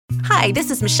Hi,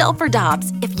 this is Michelle for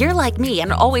Dobbs. If you're like me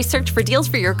and always search for deals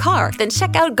for your car, then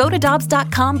check out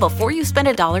gotodobbs.com before you spend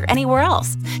 $1 anywhere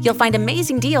else. You'll find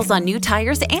amazing deals on new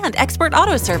tires and expert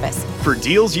auto service. For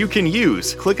deals you can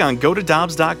use, click on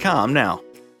gotodobbs.com now.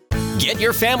 Get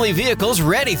your family vehicles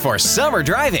ready for summer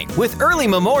driving with early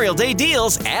Memorial Day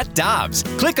deals at Dobbs.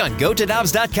 Click on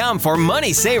gotodobbs.com for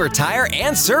money saver tire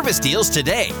and service deals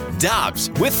today. Dobbs,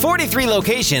 with 43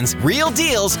 locations, real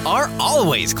deals are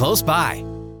always close by.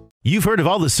 You've heard of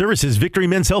all the services Victory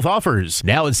Men's Health offers.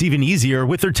 Now it's even easier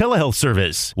with their telehealth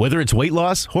service. Whether it's weight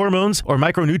loss, hormones, or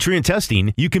micronutrient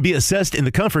testing, you can be assessed in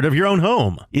the comfort of your own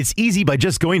home. It's easy by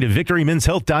just going to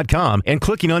victorymenshealth.com and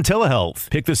clicking on telehealth.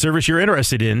 Pick the service you're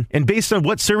interested in, and based on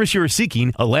what service you are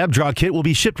seeking, a lab draw kit will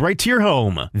be shipped right to your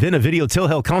home. Then a video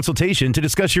telehealth consultation to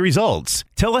discuss your results.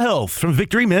 Telehealth from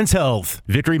Victory Men's Health.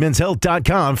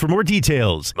 victorymenshealth.com for more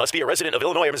details. Must be a resident of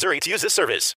Illinois or Missouri to use this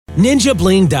service.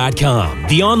 NinjaBling.com,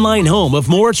 the online home of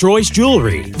Moritz Royce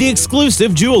Jewelry, the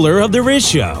exclusive jeweler of the Riz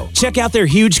Show. Check out their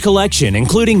huge collection,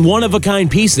 including one-of-a-kind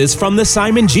pieces from the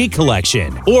Simon G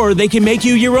collection. Or they can make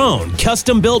you your own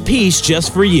custom-built piece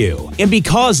just for you. And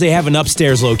because they have an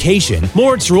upstairs location,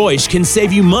 Moritz Royce can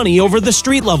save you money over the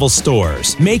street-level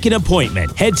stores. Make an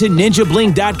appointment. Head to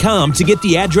NinjaBling.com to get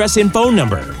the address and phone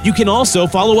number. You can also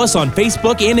follow us on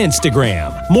Facebook and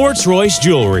Instagram. Moritz Royce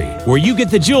Jewelry, where you get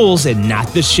the jewels and not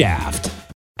the shaft.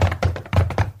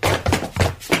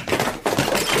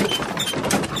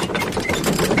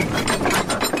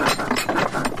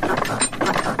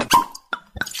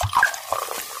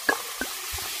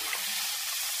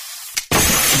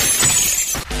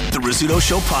 Rizzuto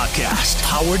Show podcast,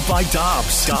 powered by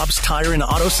Dobbs. Dobbs Tire and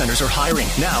Auto Centers are hiring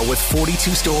now with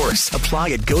 42 stores. Apply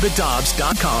at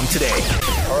gotodobbs.com today.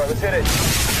 All right, let's hit it.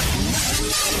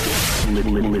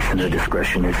 Listener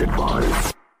discretion is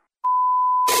advised.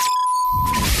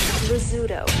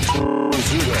 Rizzuto.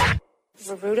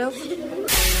 Rizzuto.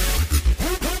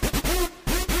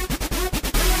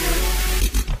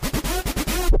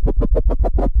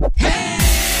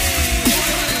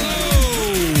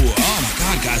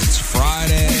 Guys, it's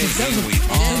Friday. That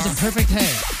was a perfect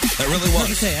hay. That really was.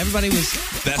 Perfect hay. Everybody was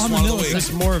Best on one the of the week.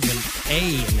 There's more of an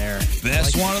A in there.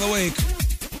 Best one of the week.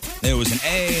 There was an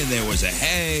A, there was a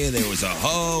hay, there was a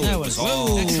hoe. That was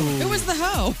excellent. Who was the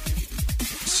hoe?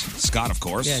 Scott, of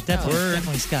course. Yeah,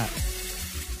 definitely Scott.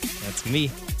 That's me.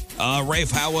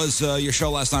 Rafe, how was your show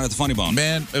last night at the Funny Bone?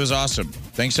 Man, it was awesome.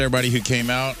 Thanks to everybody who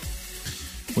came out.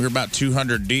 We were about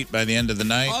 200 deep by the end of the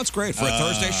night. Oh, that's great. For a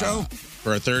Thursday show?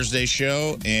 For a Thursday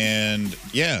show, and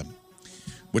yeah,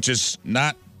 which is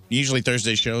not usually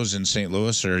Thursday shows in St.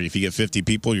 Louis, or if you get 50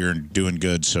 people, you're doing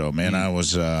good. So, man, I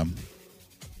was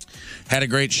had a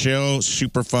great show,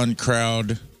 super fun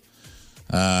crowd.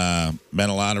 Met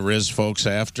a lot of Riz folks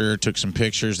after, took some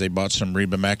pictures. They bought some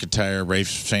Reba McEntire,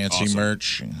 Rafe's Fancy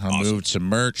merch. I moved some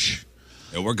merch.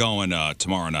 Yeah, we're going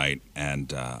tomorrow night,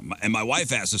 and my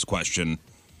wife asked this question.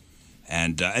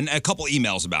 And a couple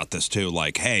emails about this, too.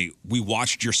 Like, hey, we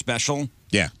watched your special.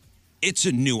 Yeah. It's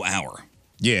a new hour.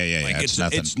 Yeah. Like, it's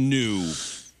nothing. It's new.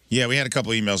 Yeah, we had a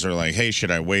couple emails that were like, hey, should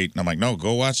I wait? And I'm like, no,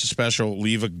 go watch the special.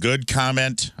 Leave a good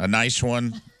comment, a nice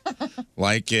one.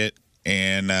 Like it.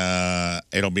 And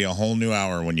it'll be a whole new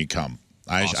hour when you come.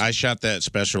 Awesome. I shot that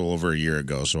special over a year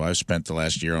ago, so I've spent the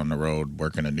last year on the road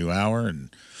working a new hour, and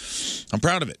I'm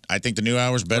proud of it. I think the new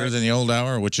hour is better than the old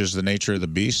hour, which is the nature of the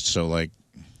beast. So, like,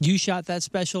 you shot that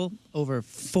special over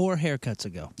 4 haircuts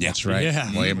ago. Yeah. That's right.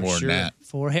 Yeah. Way more than that.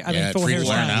 4 hairstyles.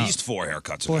 At least 4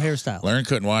 haircuts ago. 4 hairstyles. Lauren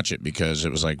couldn't watch it because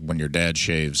it was like when your dad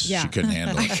shaves. Yeah. She couldn't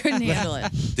handle it. I couldn't handle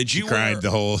it. Did you She cried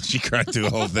through the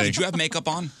whole thing. Did you have makeup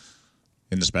on?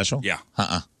 In the special? Yeah.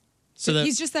 So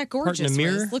he's just that gorgeous.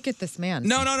 Riz. Look at this man.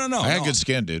 No. I had good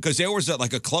skin, dude. Because there was a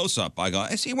close-up. I go,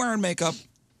 is he wearing makeup?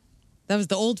 That was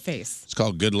the old face. It's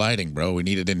called good lighting, bro. We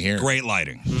need it in here. Great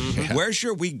lighting. Mm-hmm. Where's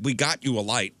your, we got you a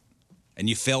light, and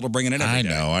you failed to bring it in every day.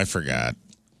 I know. I forgot.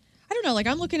 I don't know. Like,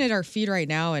 I'm looking at our feed right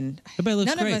now, and everybody looks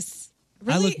none great. of us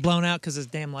really. I look blown out because his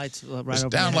damn light's right This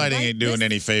over downlighting my head. ain't doing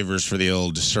any favors for the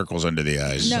old circles under the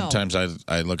eyes. No. Sometimes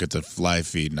I look at the live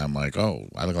feed and I'm like, oh,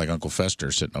 I look like Uncle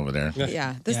Fester sitting over there.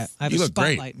 Yeah. I have You a look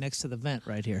great. spotlight next to the vent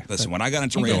right here. Listen, when I got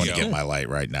into I'm radio, going to get my light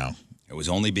right now. It was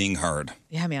only being heard,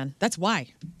 Yeah, man. That's why.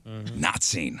 not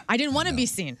seen. I didn't want to be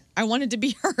seen. I wanted to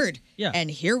be heard. Yeah. And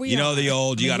here we are. You know the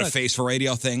old, you got a look. face for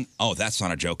radio thing? Oh, that's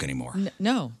not a joke anymore.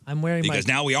 No. I'm wearing Because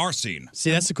my... now we are seen. See,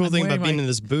 that's the cool I'm thing about wearing being my- in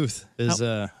this booth is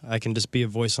I can just be a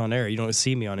voice on air. You don't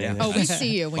see me on anything. Oh, we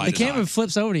see you when By you The camera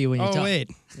flips over to you when you Oh, talk. wait.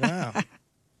 Wow.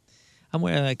 I'm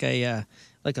wearing like a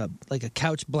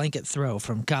couch blanket throw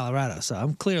from Colorado, so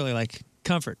I'm clearly like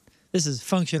comfort. This is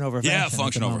function over fashion. Yeah, at the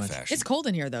function over moment. fashion. It's cold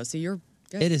in here, though, so you're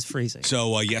It is freezing.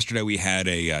 So yesterday we had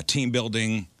a team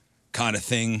building kind of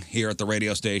thing here at the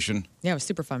radio station. Yeah, it was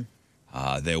super fun.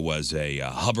 There was a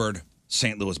Hubbard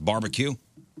St. Louis barbecue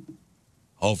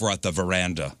over at the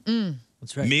veranda.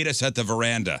 That's right. Meet us at the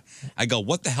veranda. I go,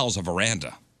 what the hell's a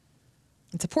veranda?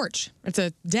 It's a porch. It's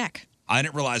a deck. I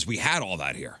didn't realize we had all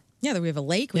that here. Yeah, we have a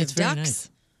lake. We have ducks. Nice.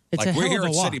 It's Like a we're hell here of a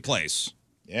at walk. City Place.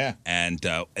 Yeah. And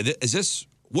is this,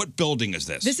 what building is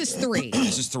this? This is 3.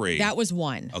 This is 3. That was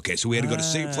 1. Okay, so we had to go to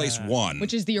City Place 1.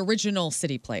 Which is the original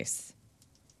City Place.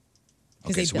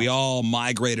 Okay, so we all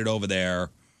migrated over there.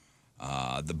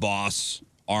 The boss,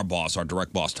 our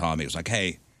direct boss, Tommy, was like,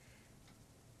 hey,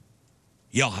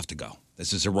 y'all have to go.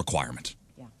 This is a requirement.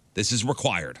 Yeah. This is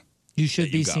required. You should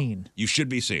that be you go. seen. You should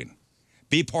be seen.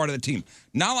 Be part of the team.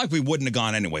 Not like we wouldn't have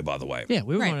gone anyway, by the way. Yeah,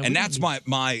 we were going. And that's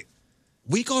my,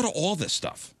 we go to all this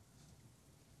stuff.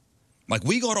 Like,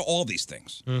 we go to all these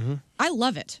things. Mm-hmm. I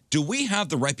love it. Do we have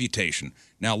the reputation?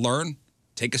 Now,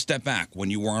 take a step back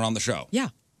when you weren't on the show. Yeah.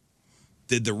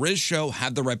 Did the Riz show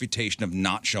have the reputation of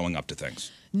not showing up to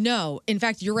things? No. In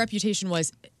fact, your reputation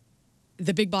was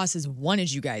the big bosses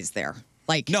wanted you guys there.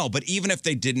 Like, no, but even if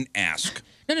they didn't ask.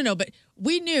 No. But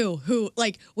we knew who,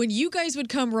 like, when you guys would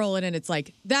come rolling in, it's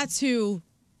like, that's who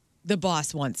the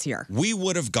boss wants here. We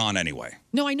would have gone anyway.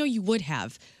 No, I know you would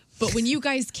have. But when you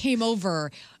guys came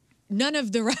over, none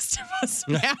of the rest of us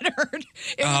mattered.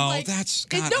 It was like, that's,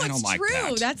 God, I don't like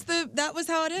true. that. That was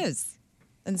how it is.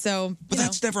 And so, but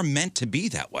that's never meant to be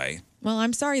that way. Well,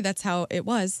 I'm sorry. That's how it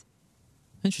was.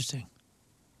 Interesting.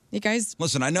 You guys.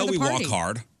 Listen, I know we walk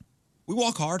hard. We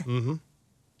walk hard. Mm-hmm.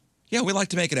 Yeah, we like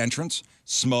to make an entrance,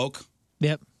 smoke.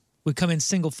 Yep. We come in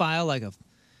single file like a,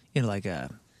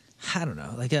 I don't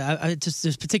know, just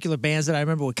there's particular bands that I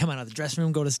remember would come out of the dressing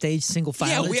room, go to stage, single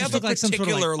file. Yeah, we have a like some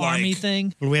particular sort of army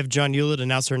thing. And we have John Hewlett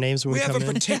announce our names when we come in. We have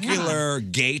a particular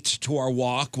gate to our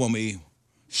walk when we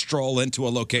stroll into a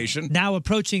location. Now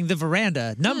approaching the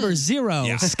veranda, number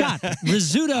 0, Scott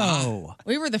Rizzuto.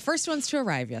 We were the first ones to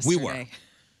arrive yesterday. We were.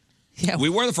 Yeah, we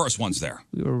were the first ones there.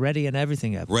 We were ready and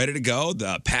everything up. Ready to go.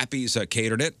 The Pappies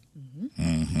catered it.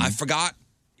 Mm-hmm. I forgot,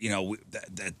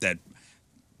 that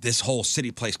this whole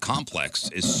City Place complex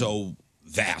is so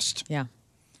vast. Yeah.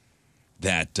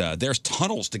 That there's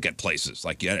tunnels to get places.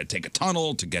 Like you had to take a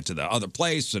tunnel to get to the other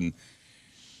place, and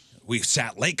we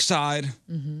sat lakeside.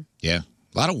 Mm-hmm. Yeah.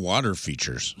 A lot of water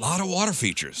features.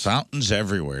 Fountains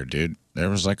everywhere, dude. There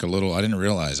was like a little, I didn't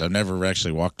realize. I've never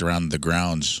actually walked around the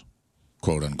grounds,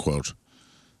 quote unquote.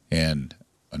 And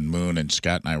Moon and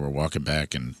Scott and I were walking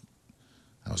back, and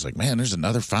I was like, man, there's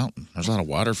another fountain. There's a lot of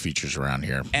water features around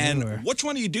here. And which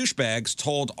one of you douchebags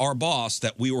told our boss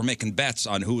that we were making bets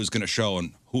on who was going to show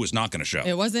and who was not going to show?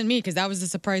 It wasn't me, because that was a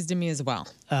surprise to me as well.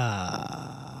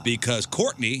 Because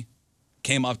Courtney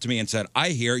came up to me and said, I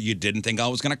hear you didn't think I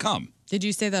was going to come. Did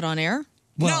you say that on air?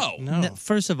 Well, no.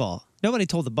 First of all, nobody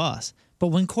told the boss. But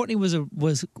when Courtney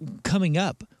was coming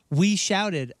up, we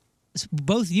shouted,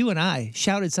 both you and I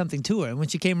shouted something to her. And when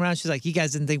she came around, she's like, you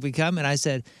guys didn't think we'd come? And I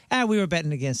said, we were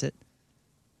betting against it.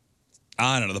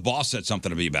 I don't know. The boss said something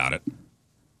to me about it.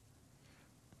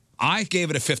 I gave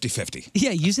it a 50-50.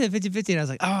 Yeah, you said 50-50, and I was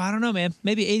like, I don't know, man.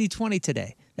 Maybe 80-20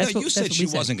 today. You said she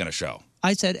wasn't going to show.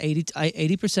 I said 80%.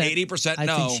 80%, I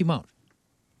think she won't.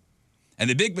 And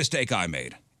the big mistake I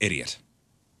made, idiot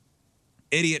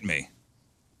me.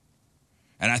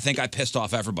 And I think I pissed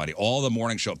off everybody, all the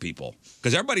morning show people,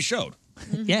 because everybody showed.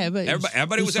 Yeah, but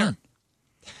everybody was there.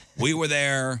 We were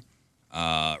there.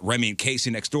 Remy and Casey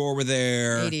next door were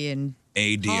there. AD and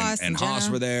Haas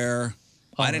were there.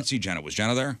 I didn't see Jenna. Was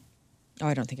Jenna there? Oh,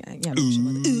 I don't think.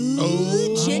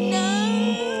 Ooh,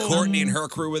 Jenna. Courtney and her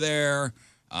crew were there.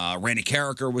 Randy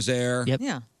Carricker was there. Yep.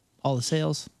 Yeah. All the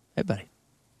sales. Everybody.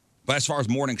 But as far as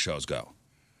morning shows go,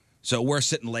 so we're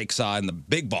sitting lakeside, and the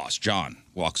big boss, John,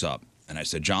 walks up. And I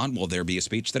said, John, will there be a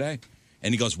speech today?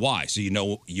 And he goes, why? So you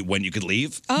know when you could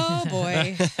leave? Oh,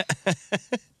 boy.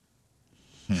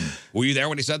 Were you there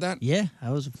when he said that? Yeah, I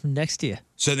was next to you.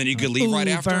 So then you could leave right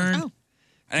after? Burn. Oh.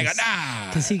 And I go, nah.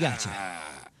 Because he got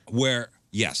you.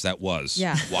 Yes, that was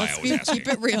Yeah. why I was asking. Keep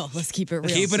it real. Let's keep it real.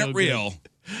 Keeping it real.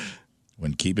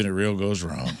 When keeping it real goes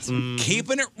wrong.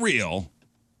 Keeping it real.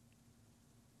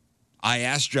 I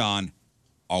asked John,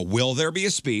 will there be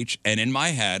a speech? And in my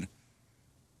head,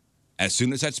 as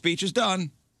soon as that speech is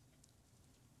done,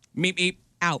 meep, meep.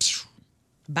 Out.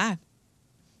 Bye.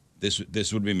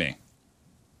 This would be me.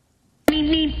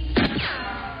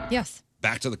 Yes.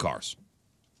 Back to the cars.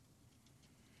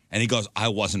 And he goes, I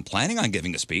wasn't planning on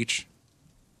giving a speech.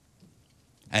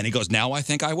 And he goes, now I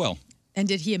think I will. And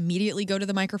did he immediately go to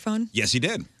the microphone? Yes, he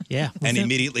did. Yeah. And he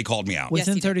immediately called me out.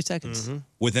 Within 30 seconds.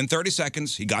 Within 30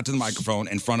 seconds, he got to the microphone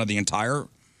in front of the entire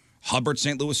Hubbard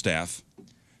St. Louis staff,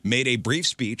 made a brief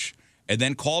speech, and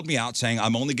then called me out saying,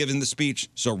 I'm only giving the speech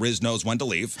so Riz knows when to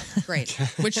leave. Great.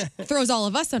 Which throws all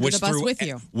of us under the bus with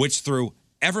you. Which threw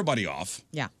everybody off.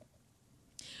 Yeah.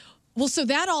 Well, so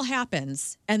that all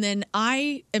happens, and then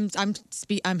I'm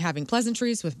having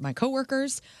pleasantries with my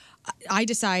coworkers. I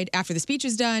decide after the speech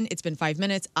is done, it's been 5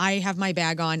 minutes, I have my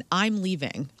bag on, I'm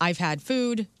leaving. I've had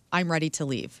food, I'm ready to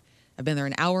leave. I've been there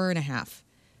an hour and a half.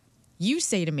 You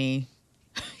say to me,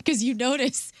 because you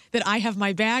notice that I have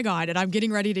my bag on and I'm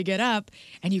getting ready to get up,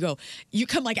 and you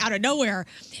come like out of nowhere.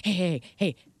 Hey,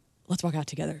 let's walk out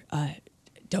together.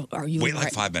 Are you wait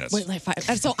like 5 minutes? Wait like 5.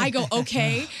 And so I go,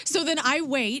 okay. So then I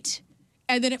wait,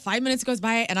 and then 5 minutes goes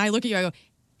by, and I look at you. I go,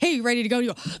 hey, you ready to go?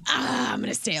 You go, I'm going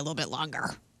to stay a little bit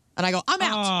longer. And I go, I'm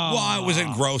out. Well, I was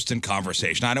engrossed in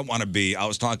conversation. I don't want to be. I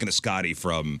was talking to Scotty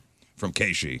from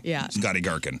Casey. Yeah. Scotty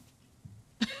Gherkin.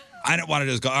 I didn't want to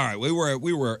just go. All right, we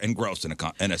were engrossed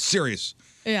in a serious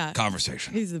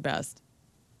conversation. He's the best.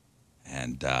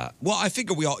 And I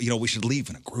figure we all we should leave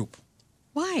in a group.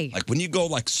 Why? Like when you go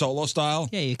like solo style.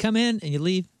 Yeah, you come in and you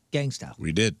leave gang style.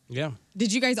 We did. Yeah.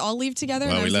 Did you guys all leave together?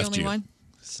 Well, and I we was left the only you. one.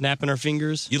 Snapping our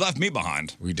fingers. You left me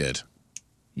behind. We did.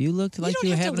 You looked like you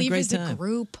were having a great time. A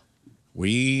group.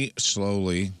 We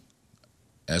slowly,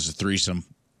 as a threesome,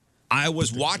 I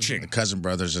was watching. The cousin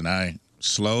brothers and I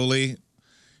slowly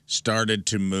started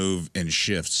to move in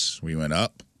shifts. We went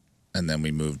up, and then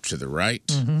we moved to the right,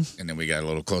 and then we got a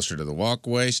little closer to the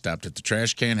walkway, stopped at the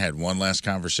trash can, had one last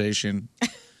conversation,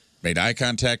 made eye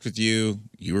contact with you.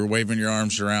 You were waving your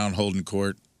arms around, holding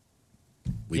court.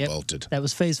 We bolted. That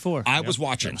was phase 4. I was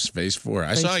watching. That was phase 4.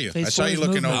 I saw you. I saw 4 you is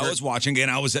looking movement. over. I was watching,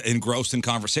 and I was engrossed in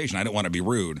conversation. I didn't want to be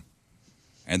rude.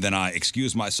 And then I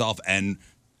excused myself, and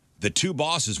the two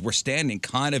bosses were standing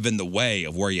kind of in the way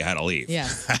of where you had to leave. Yeah.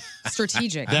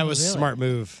 Strategic. That was a smart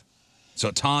move.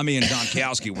 So Tommy and John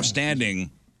Kowski were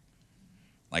standing,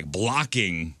 like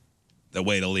blocking the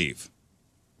way to leave.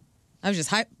 I was just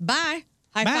high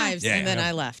fives, Yeah, and then yeah.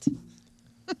 I left.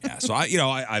 Yeah, so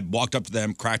I walked up to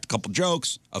them, cracked a couple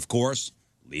jokes, of course,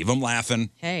 leave them laughing.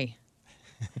 Hey.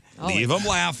 Leave them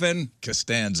laughing.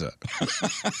 Costanza.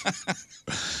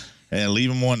 And leave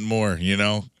them wanting more,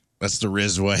 That's the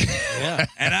Riz way. Yeah.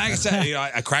 And I said,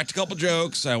 I cracked a couple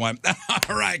jokes. I went,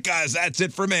 all right, guys, that's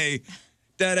it for me.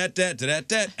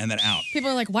 Da-da-da-da-da-da, and then out. People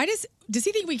are like, does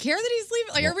he think we care that he's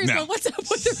leaving? Like, everybody's No. going, what's up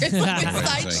with the Riz? Like a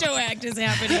sideshow act is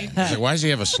happening. I was like, why does he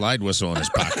have a slide whistle in his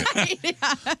pocket?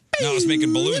 No, I was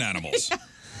making balloon animals.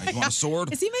 Like, you want a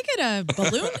sword? Is he making a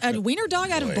balloon, a wiener dog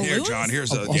out of balloons? Here, John,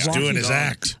 here's a He's doing his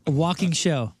act. A walking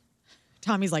show.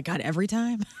 Tommy's like, God, every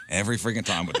time. Every freaking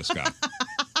time with this guy.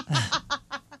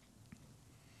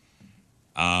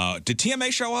 Did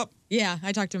TMA show up? Yeah,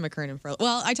 I talked to McKernan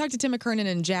I talked to Tim McKernan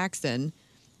in Jackson,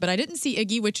 but I didn't see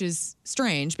Iggy, which is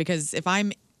strange because if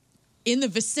I'm in the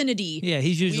vicinity. Yeah,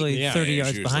 he's usually 30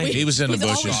 yards behind you. He was in the He's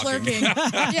bushes. always lurking.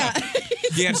 Yeah.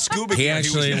 He had scuba He gear.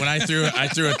 actually, was- when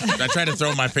I tried to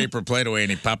throw my paper plate away, and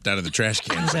he popped out of the trash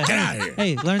can. He's like, Get out of here!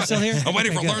 Hey, Learn's still here? I'm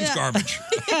waiting for Okay, good. Learn's garbage.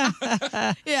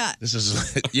 Yeah. This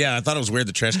is, yeah. I thought it was weird.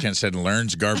 The trash can said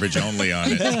 "Learn's garbage only" on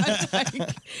it,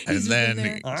 and then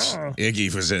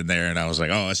Iggy was in there, and I was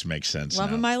like, "Oh, this makes sense." Love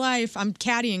now. of my life. I'm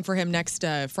caddying for him next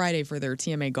Friday for their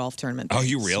TMA golf tournament. Oh,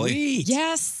 you really?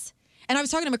 Yes. And I was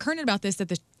talking to McKernan about this at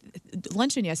the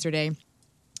luncheon yesterday.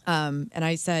 And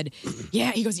I said,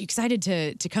 yeah, he goes, you excited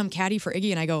to come caddy for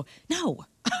Iggy? And I go, no.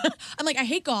 I'm like, I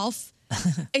hate golf.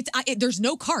 There's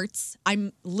no carts.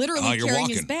 I'm literally you're carrying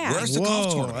walking. his bag. Where's the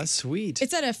golf tournament? That's sweet.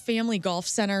 It's at a family golf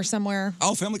center somewhere.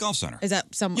 Oh, Family Golf Center. Is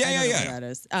that some? I don't know where that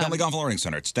is. Family Golf Learning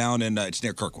Center. It's down in, it's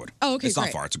near Kirkwood. Oh, okay, It's not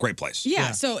great. far. It's a great place.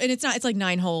 Yeah. So, and it's not. It's like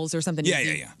 9 holes or something. Yeah, easy.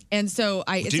 yeah, yeah. And so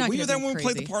it's not. Were you gonna there be when we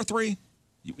played crazy. the par 3?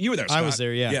 You were there, Scott. I was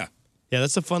there, yeah. Yeah. Yeah,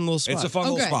 that's a fun little spot. It's a fun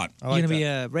Oh, little good. spot. I You like going to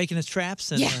that. be raking his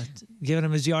traps and Yeah. giving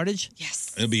him his yardage?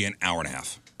 Yes. It'll be an hour and a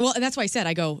half. Well, and that's why I said,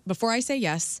 I go, before I say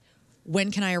yes,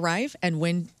 when can I arrive and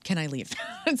when can I leave?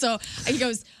 And so he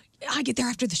goes, I get there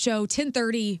after the show,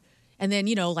 10:30, and then,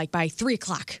 like by 3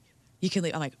 o'clock, you can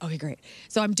leave. I'm like, okay, great.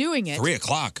 So I'm doing it. 3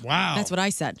 o'clock. Wow. That's what I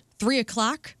said. 3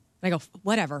 o'clock? And I go,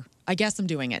 whatever. I guess I'm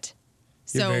doing it.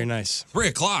 You're So very nice. 3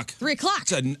 o'clock. 3 o'clock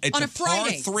It's on a a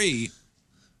Friday. par 3,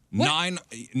 What?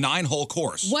 nine-hole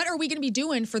course. What are we going to be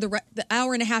doing for the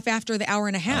hour and a half after the hour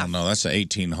and a I half? don't know. That's an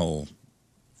 18-hole.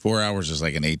 4 hours is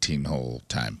like an 18-hole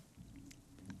time.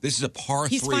 This is a par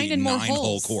He's 3, finding more 9-hole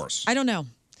holes. course. I don't know.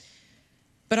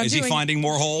 But I'm Is he doing- finding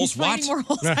more holes? He's finding What?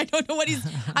 more holes. I don't know what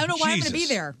I don't know why I'm going to be Jesus.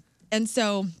 there. And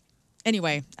so,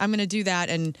 anyway, I'm going to do that.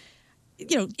 And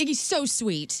Iggy's so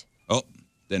sweet. Oh,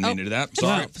 didn't mean to do that.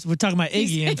 Sorry. We're talking about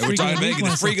Iggy. And We're talking about Iggy.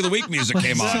 The Freak of the Week music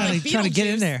came on. Trying to get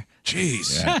in there.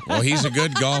 Jeez. Yeah. Well, he's a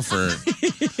good golfer.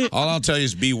 All I'll tell you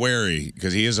is be wary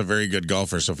because he is a very good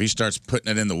golfer. So if he starts putting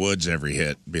it in the woods every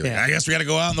hit, be like, I guess we got to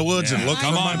go out in the woods and look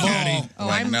for my ball. Caddy. Oh,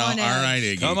 like, I'm no, on all edge. right,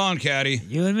 Iggy. Come on, Caddy.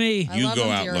 You and me. I You love go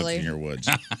him out and look dearly. in your woods.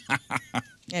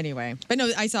 Anyway, but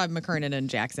no, I saw McKernan and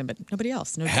Jackson, but nobody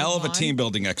else. No Hell of a Devon. team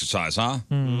building exercise, huh?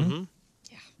 Mm-hmm.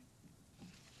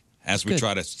 As we Good.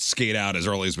 try to skate out as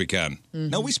early as we can.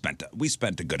 No, we spent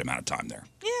a good amount of time there.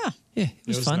 Yeah. Yeah, it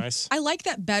was fun. Nice. I like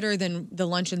that better than the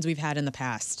luncheons we've had in the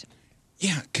past.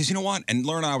 Yeah, because you know what? And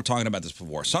Lauren and I were talking about this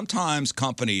before. Sometimes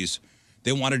companies,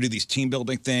 they want to do these team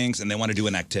building things and they want to do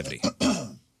an activity.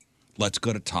 Let's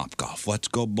go to Topgolf. Let's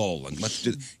go bowling. Let's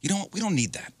do. You know what? We don't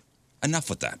need that. Enough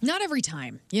with that. Not every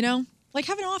time, Like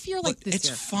have an off year like this It's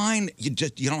year. fine. You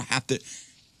don't have to.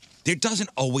 There doesn't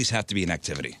always have to be an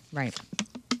activity. Right.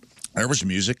 There was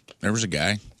music. There was a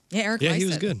guy. Yeah, Eric. Yeah, he Lysett.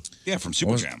 was good. Yeah, from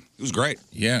Super Jam. It was great.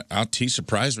 Yeah, he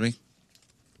surprised me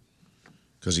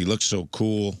because he looked so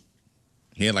cool.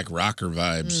 He had like rocker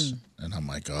vibes, and I'm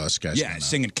like, oh, this guy's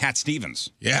Singing Cat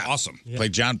Stevens. Yeah, Awesome.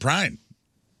 Played John Prine,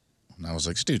 and I was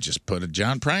like, dude, just put a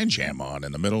John Prine jam on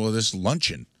in the middle of this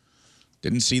luncheon.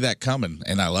 Didn't see that coming,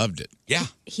 and I loved it. Yeah.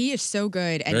 He is so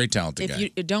good. And Very talented if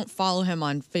guy. you don't follow him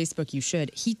on Facebook, you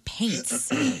should. He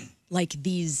paints like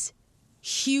these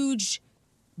huge,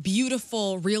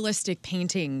 beautiful, realistic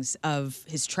paintings of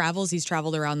his travels. He's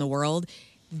traveled around the world.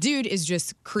 Dude is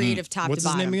just creative top What's to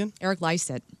his bottom. name again? Eric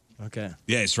Lysett. Okay.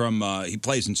 Yeah, he's from, he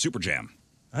plays in Super Jam.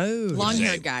 Oh.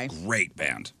 Long-haired guy. Great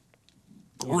band.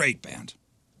 Great band.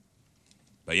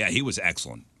 But yeah, he was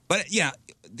excellent. But yeah,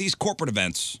 these corporate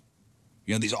events,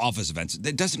 these office events,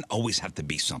 it doesn't always have to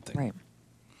be something. Right.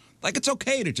 Like it's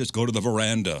okay to just go to the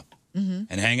veranda and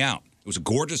hang out. It was a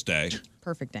gorgeous day.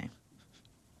 Perfect day.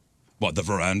 What, the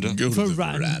veranda? Go to the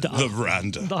Veranda. The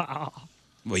veranda. Ah.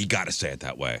 Well, you got to say it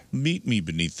that way. Meet me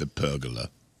beneath the pergola.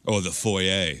 Oh, the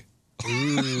foyer.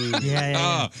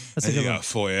 Yeah. That's a good one.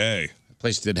 Foyer. The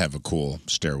place did have a cool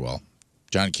stairwell.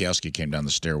 John Kielski came down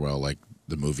the stairwell like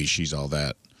the movie She's All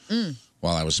That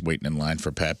while I was waiting in line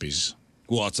for Pappy's.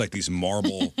 Well, it's like these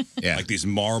marble,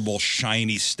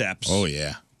 shiny steps. Oh,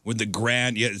 yeah. With the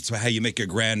grand, it's how you make your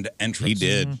grand entrance. He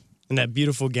did. And that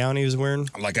beautiful gown he was wearing.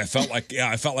 Like I felt like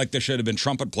there should have been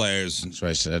trumpet players. That's what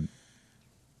I said.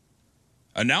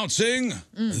 Announcing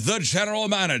the general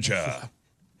manager.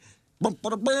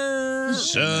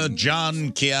 Sir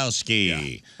John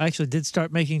Kielski. I actually did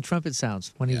start making trumpet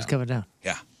sounds when he was coming down.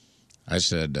 Yeah. I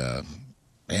said,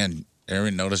 man,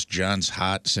 Aaron noticed John's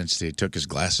hot since they took his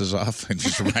glasses off. It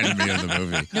just reminded me of the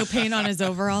movie. No paint on his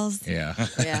overalls. Yeah.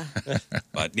 Yeah.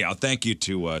 But thank you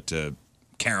to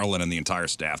Carolyn and the entire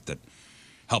staff that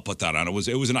helped put that on. It was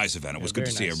a nice event. It was good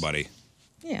to see everybody.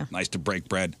 Yeah. Nice to break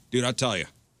bread. Dude, I'll tell you.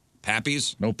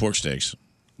 Pappy's. No pork steaks.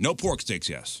 No pork steaks,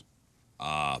 yes.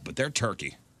 But they're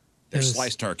turkey. They're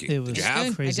sliced turkey. It was Did you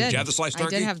have? crazy. Did you have the sliced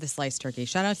turkey? I did have the sliced turkey.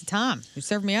 Shout out to Tom, who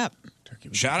served me up.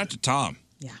 Shout out to Tom.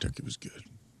 Yeah. Turkey was good.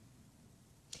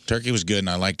 Turkey was good, and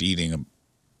I liked eating them.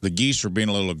 The geese were being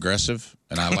a little aggressive,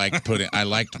 and I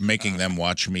liked making them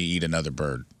watch me eat another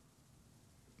bird.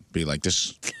 Be like,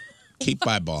 this, keep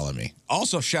eyeballing me.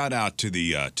 Also, shout out to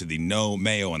the no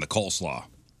mayo and the coleslaw.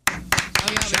 Oh,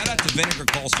 yeah. Shout out to vinegar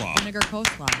coleslaw. Vinegar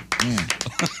coleslaw.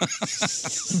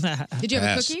 Did you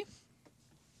have a Pass. cookie?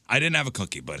 I didn't have a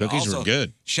cookie, but Cookies also, were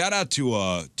good. Shout out to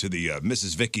the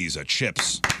Mrs. Vicky's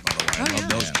chips. By the way, I love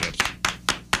those chips.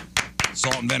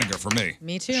 Salt and vinegar for me.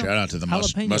 Me too. Shout out to the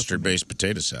Jalapeno mustard-based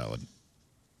potato salad.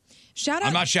 Shout out.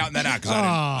 I'm not shouting that out because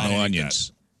I didn't No eat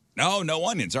onions. that. No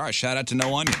onions. All right, shout out to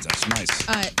no onions. That's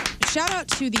nice. Shout out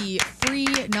to the free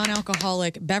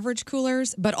non-alcoholic beverage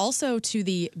coolers, but also to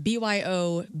the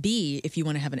BYOB if you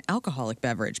want to have an alcoholic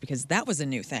beverage, because that was a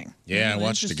new thing. Yeah, I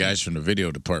watched the guys from the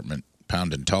video department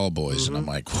pounding tall boys, and I'm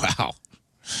like, wow,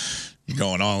 you're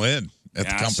going all in at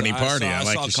the company party. I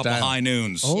like saw your a couple style. high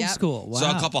noons. Old Yep. school. Wow.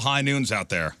 Saw a couple high noons out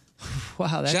there.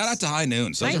 Wow. That's, Shout out to high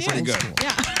noons. Those High are pretty noons. good.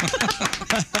 Yeah.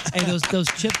 Hey, those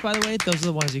chips, by the way, those are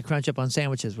the ones you crunch up on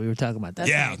sandwiches. We were talking about that.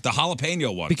 Yeah, the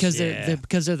jalapeno ones. Because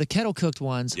they're the kettle cooked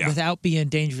ones without being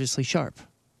dangerously sharp.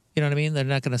 You know what I mean? They're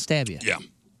not going to stab you. Yeah.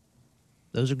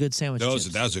 Those are good sandwich chips.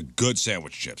 Those are good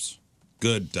sandwich chips.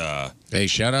 Good. Hey,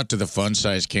 shout out to the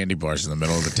fun-sized candy bars in the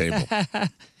middle of the table.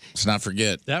 Let's not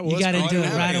forget. That You was got into I it didn't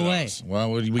have right any of away. those.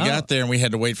 Well, we got there, and we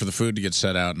had to wait for the food to get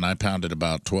set out, and I pounded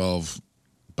about 12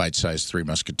 bite-sized Three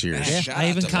Musketeers. Yeah, Shout I out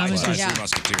even to commented. Bite-Sized Yeah. Three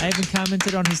Musketeers. I even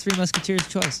commented on his Three Musketeers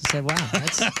choice and said, "Wow,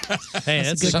 that's Hey, that's that's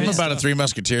a good Something mix. about a Three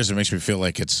Musketeers that makes me feel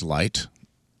like it's light.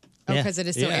 Oh, because it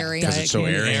is so airy. Because it's so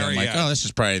airy. I'm like, yeah. oh, this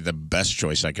is probably the best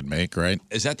choice I could make, right?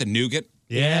 Is that the nougat?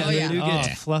 Yeah. Oh, yeah. Nougat.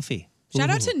 Oh, fluffy. Shout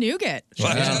out to nougat.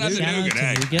 Shout out to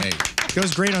nougat. Hey,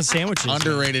 Goes great on sandwiches.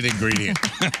 underrated ingredient.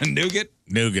 Nougat?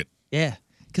 Nougat. Yeah,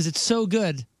 because it's so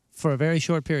good for a very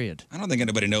short period. I don't think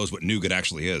anybody knows what nougat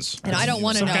actually is. And I don't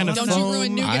want to Some know. kind of Don't you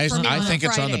ruin nougat for me I on think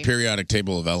it's on the Friday. periodic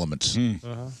table of elements.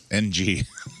 NG.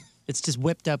 It's just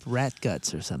whipped up rat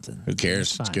guts or something. Who cares?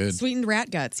 It's fine. good. Sweetened rat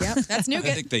guts. Yep, that's I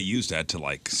nougat. think they use that to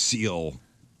like seal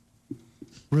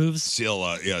Roofs.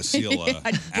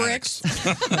 Bricks.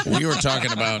 We were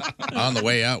talking about, on the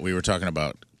way out, we were talking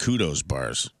about kudos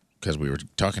bars because we were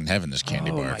having this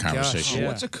candy bar my gosh, conversation. yeah.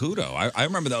 What's a kudo? I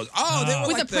remember those. Oh, they were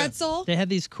With like a pretzel. They had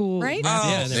these cool. Right?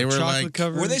 Oh, they were chocolate like,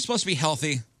 covered. were they supposed to be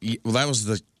healthy? Well, that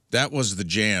was the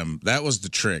jam. That was the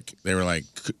trick. They were like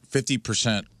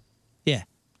 50%. Yeah.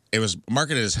 It was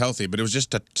marketed as healthy, but it was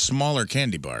just a smaller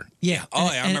candy bar. Yeah.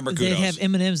 Oh, yeah, I remember They kudos. have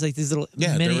M&Ms, like these little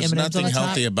Yeah, mini there was M&Ms on nothing the top.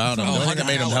 healthy about them. Oh, The only thing that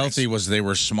made them calories. healthy was they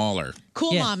were smaller.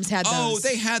 Cool Yeah. Moms had those. Oh,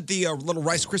 they had the little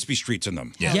Rice Krispie treats in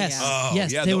them. Yeah. Yes. Oh,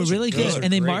 yes. yeah, they were those are really good. good.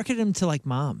 And they Great. marketed them to like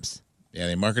moms. Yeah,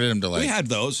 they marketed them to like We had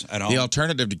those at home. the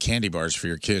alternative to candy bars for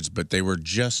your kids, but they were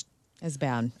just As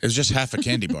bad. it was just half a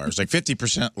candy bar. It was like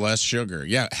 50% less sugar.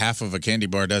 Yeah, half of a candy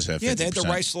bar does have 50%. Yeah, they had the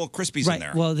rice little Krispies Right. in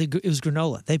there. Well, it was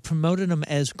granola. They promoted them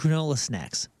as granola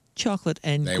snacks. Chocolate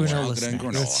and They were. granola Chocolate and snacks.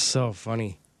 granola. That's so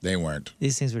funny. They weren't.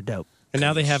 These things were dope. And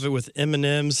now they have it with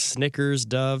M&M's, Snickers,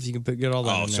 Dove. You can get all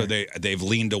that Oh, in so there. they've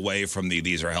leaned away from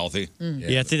these are healthy.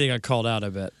 Yeah, I think they got called out, I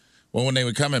bet. Well, when they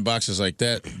would come in boxes like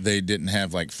that, they didn't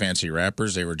have like fancy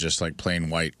wrappers. They were just like plain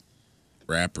white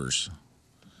wrappers.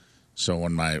 So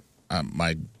when my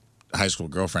high school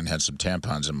girlfriend had some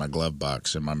tampons in my glove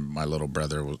box, and my little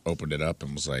brother opened it up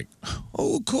and was like,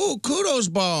 "Oh, cool, kudos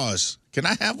bars. Can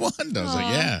I have one?" I was like,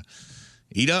 "Yeah,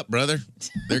 eat up, brother.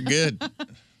 They're good."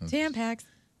 Tampax.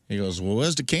 He goes, "Well,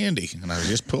 where's the candy?" And I was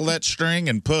just pull that string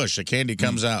and push. The candy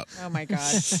comes out. Oh my God.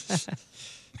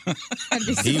 That'd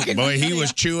be so good. He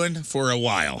was chewing for a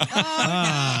while.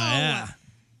 Yeah.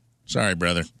 Sorry,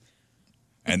 brother.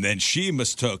 And then she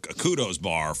mistook a kudos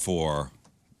bar for.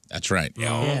 That's right.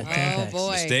 Yeah, Oh Tampax.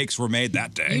 boy. Mistakes were made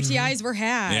that day. UTIs were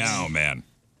had. Yeah, oh man.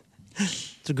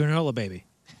 It's a granola baby.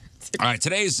 All right,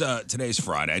 today's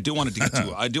Friday. I do want to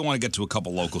get to a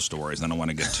couple local stories. Then I want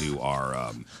to get to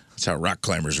our. That's how rock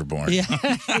climbers are born. Yeah,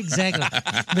 exactly.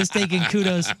 Mistaken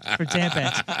kudos for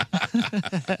Tampax.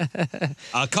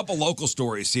 A couple local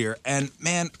stories here, and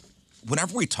man,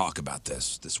 whenever we talk about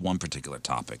this one particular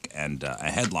topic, and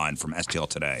a headline from STL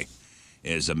Today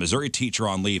is a Missouri teacher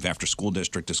on leave after school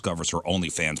district discovers her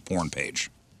OnlyFans porn page.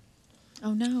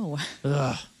 Oh no.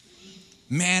 Ugh.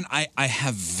 Man, I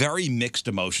have very mixed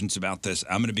emotions about this.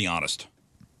 I'm going to be honest.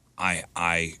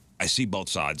 I see both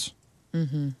sides.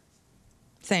 Mm-hmm.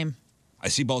 Same. I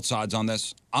see both sides on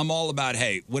this. I'm all about,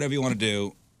 hey, whatever you want to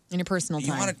do. In your personal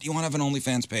time. You want to have an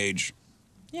OnlyFans page?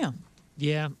 Yeah.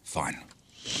 Yeah. Fine.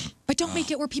 But don't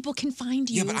make it where people can find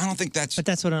you. Yeah, but I don't think that's. But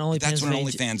that's what an OnlyFans That's what an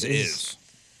page OnlyFans is.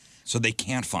 So they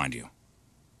can't find you.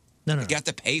 No. You have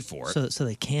to pay for it. So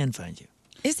they can find you.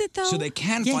 Is it though? So they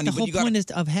can Yeah, find the you, whole but you point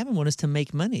got of having one is to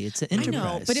make money. It's an I enterprise.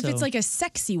 know, but if it's so- like a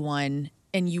sexy one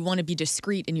and you want to be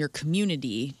discreet in your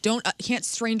community, can't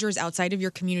strangers outside of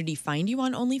your community find you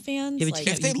on OnlyFans? Yeah, but Like-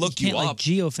 you can't, you can't like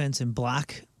geofence and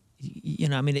block. You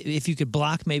know, I mean, if you could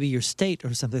block maybe your state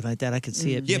or something like that, I could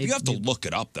see it. Yeah, but maybe- you have to look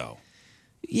it up though.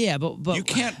 Yeah, but You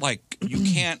can't you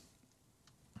can't.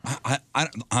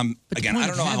 I'm again. point I don't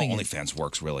of know how having it- OnlyFans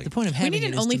works really. the point of we having need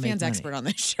an it is to make OnlyFans money. expert on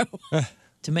this show.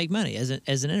 To make money as an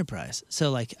enterprise.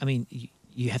 So like, I mean,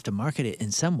 you have to market it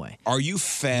in some way. Are you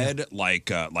fed like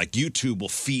YouTube will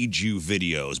feed you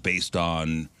videos based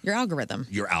on Your algorithm.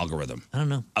 your algorithm? I don't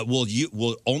know. Will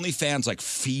OnlyFans like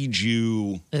feed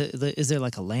you Is there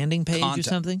like a landing page or Content.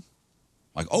 something?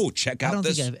 like check out I don't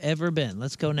this? think I've ever been.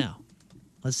 Let's go now.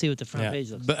 Let's see what the front Yeah. page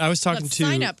looks like. But I was talking Let's to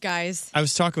sign up, guys. I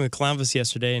was talking with Clownvis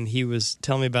yesterday, and he was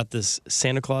telling me about this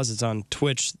Santa Claus. It's on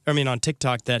on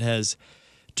TikTok that has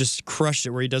just crushed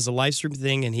it, where he does a live stream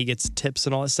thing and he gets tips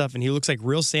and all that stuff. And he looks like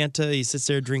real Santa. He sits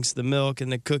there, drinks the milk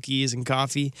and the cookies and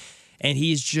coffee, and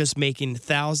he's just making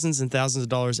thousands and thousands of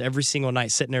dollars every single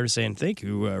night, sitting there saying, "Thank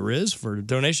you, Riz, for the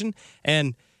donation."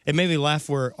 And it made me laugh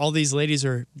where all these ladies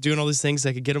are doing all these things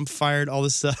that could get them fired, all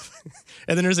this stuff.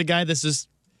 And then there's a guy that's just,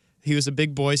 he was a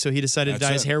big boy, so he decided to That's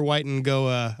dye his it. hair white and go,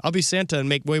 I'll be Santa and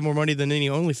make way more money than any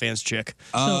OnlyFans chick.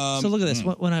 So look at this.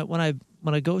 When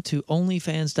I go to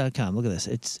OnlyFans.com, look at this.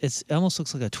 It almost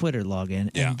looks like a Twitter login,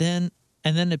 Yeah. and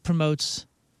then it promotes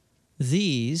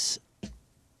these,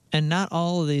 and not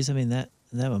all of these. I mean that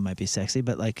one might be sexy,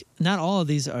 but like not all of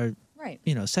these are Right.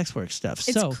 sex work stuff.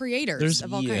 It's so creators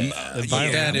of all kinds.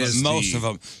 That is most of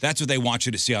them. That's what they want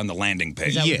you to see on the landing page.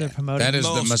 Is that what they're promoting? That is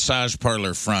the massage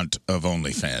parlor front of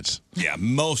OnlyFans. Yeah,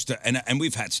 and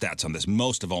we've had stats on this.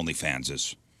 Most of OnlyFans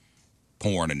is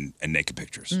porn and naked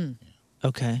pictures.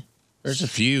 Okay. There's a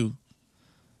few.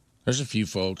 There's a few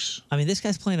folks. I mean, this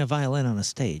guy's playing a violin on a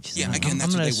stage. Yeah, again,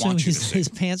 that's I'm what gonna they want assume you to see. his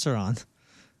pants are on.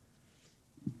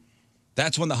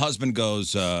 That's when the husband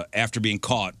goes after being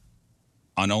caught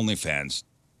on OnlyFans.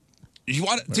 You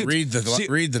want to read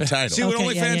the title. See what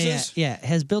OnlyFans is? Yeah,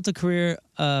 has built a career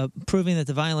proving that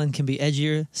the violin can be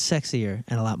edgier, sexier,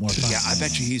 and a lot more fun. Yeah, I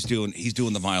bet you he's doing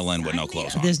the violin with no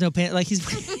clothes on. There's no pants. Like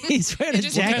he's wearing a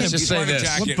jacket. Let's just say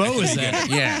this. What bow is that?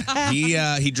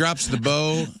 Yeah, he drops the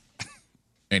bow,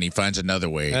 and he finds another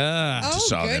way to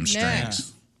saw them goodness.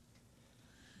 strings.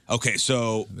 Okay,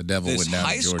 so The devil this went down to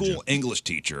high Georgia. school English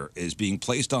teacher is being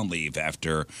placed on leave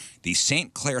after the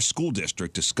St. Clair School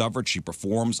District discovered she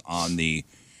performs on the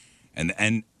and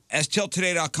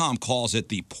STLtoday.com calls it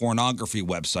the pornography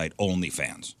website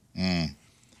OnlyFans.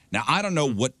 Now I don't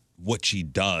know what she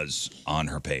does on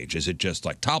her page. Is it just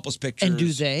like topless pictures? And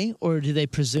do they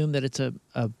presume that it's a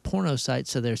porno site?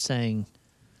 So they're saying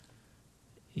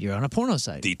you're on a porno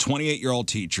site. The 28-year-old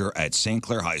teacher at St.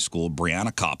 Clair High School,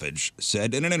 Brianna Coppage,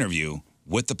 said in an interview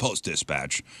with the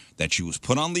Post-Dispatch that she was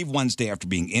put on leave Wednesday after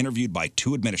being interviewed by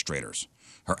 2 administrators.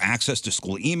 Her access to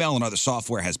school email and other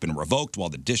software has been revoked while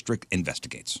the district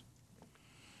investigates.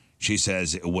 She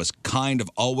says, it was kind of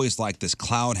always like this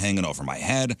cloud hanging over my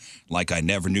head, like I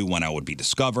never knew when I would be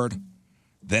discovered.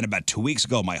 Then about 2 weeks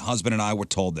ago, my husband and I were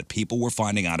told that people were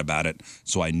finding out about it,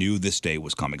 so I knew this day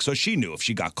was coming. So she knew if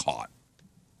she got caught.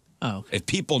 Oh, okay. If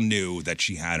people knew that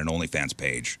she had an OnlyFans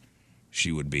page,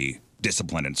 she would be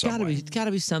disciplined in some way.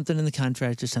 Gotta be something in the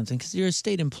contract or something, because you're a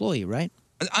state employee, right?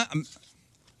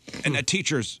 And a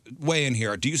teacher's way in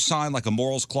here. Do you sign like a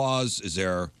morals clause? Is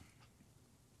there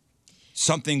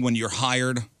something when you're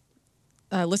hired?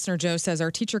 Listener Joe says our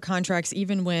teacher contracts,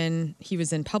 even when he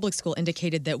was in public school,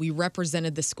 indicated that we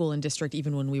represented the school and district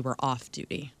even when we were off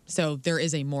duty. So there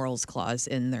is a morals clause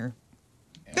in there.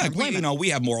 Yeah, we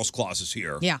have morals clauses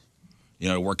here. Yeah.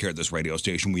 Work here at this radio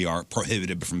station. We are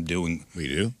prohibited from doing. We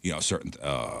do. Certain.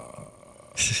 I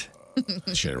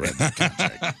should have read that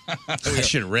contract. I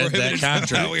should have read that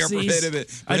contract. We are prohibited.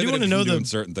 I do want to know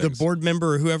certain the things. board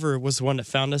member or whoever was the one that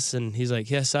found us, and he's like,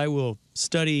 yes, I will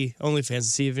study OnlyFans and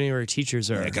see if any of our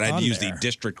teachers are Can I on use there. the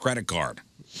district credit card?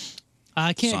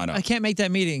 I Sign up. can't make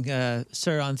that meeting,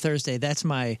 sir, on Thursday. That's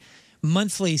my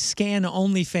monthly scan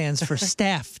OnlyFans for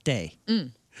staff day.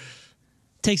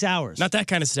 Takes hours. Not that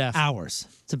kind of staff. Hours.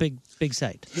 It's a big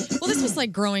site. Well, this was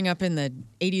like growing up in the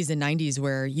 80s and 90s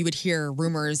where you would hear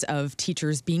rumors of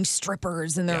teachers being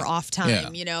strippers in their off time,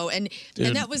 and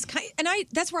that was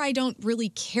that's where I don't really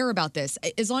care about this.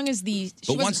 As long as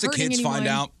But once the kids find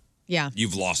out, yeah,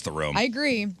 you've lost the room. I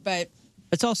agree, but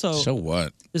it's also So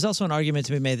what? There's also an argument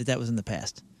to be made that was in the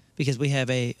past, because we had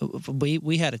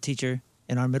a teacher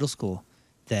in our middle school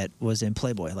that was in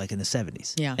Playboy, like in the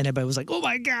 70s. Yeah. And everybody was like, oh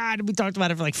my God. And we talked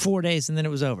about it for like 4 days, and then it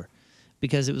was over.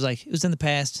 Because it was in the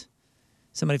past.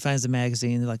 Somebody finds the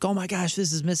magazine, they're like, oh my gosh,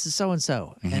 this is Mrs.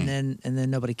 So-and-so. And then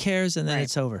nobody cares, and then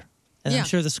it's over. And I'm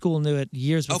sure the school knew it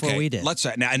years before we did. Let's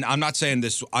say, now, and I'm not saying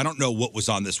this, I don't know what was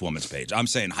on this woman's page. I'm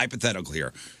saying hypothetical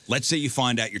here. Let's say you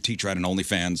find out your teacher had an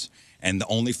OnlyFans, and the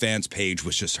OnlyFans page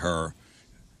was just her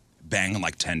banging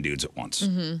like 10 dudes at once.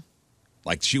 Mm-hmm.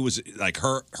 Like she was, like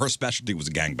her specialty was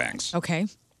gangbangs. Okay.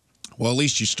 Well, at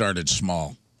least you started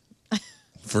small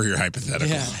for your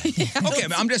hypothetical. Okay,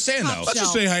 I'm just saying though. Let's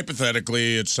just say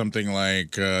hypothetically, it's something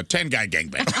like 10-guy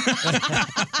gangbang.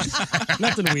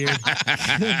 Nothing weird.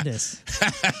 Goodness.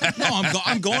 No,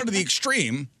 I'm going to the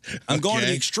extreme. I'm going to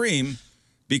the extreme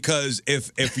because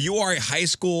if you are a high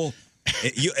school,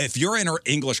 if you're in our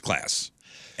English class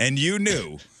and you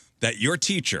knew that your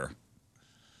teacher,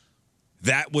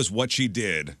 that was what she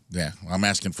did. Yeah, I'm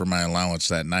asking for my allowance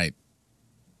that night,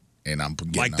 and I'm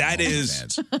getting like that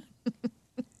is. OnlyFans.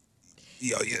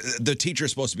 The teacher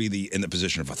is supposed to be in the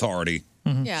position of authority.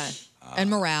 Mm-hmm. Yeah. And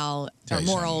morale or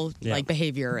moral like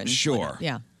behavior and Sure. whatnot.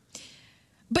 Yeah.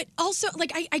 But also,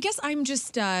 like, I guess I'm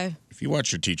just If you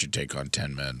watch your teacher take on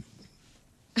 10 men,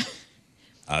 so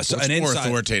what's an more inside-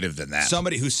 authoritative than that?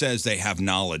 Somebody who says they have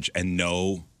knowledge and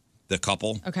know the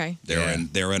couple. Okay.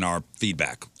 They're in our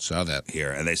feedback. Saw that here,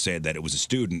 and they said that it was a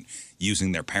student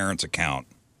using their parents' account,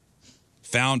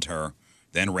 found her,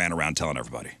 then ran around telling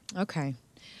everybody. Okay.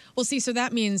 Well, see, so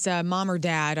that means mom or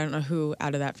dad, I don't know who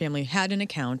out of that family, had an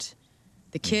account.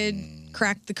 The kid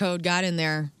cracked the code, got in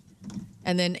there.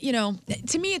 And then,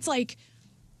 to me, it's like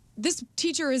this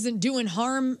teacher isn't doing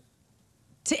harm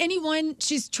to anyone,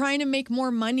 she's trying to make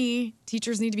more money.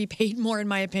 Teachers need to be paid more, in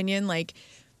my opinion. Like,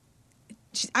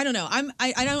 I don't know. I'm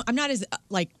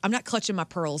not clutching my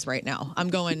pearls right now. I'm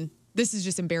going, this is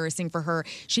just embarrassing for her.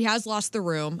 She has lost the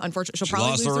room. Unfortunately, she'll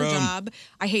probably lose her job.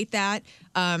 I hate that.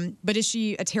 But is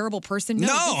she a terrible person? No,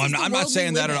 I'm not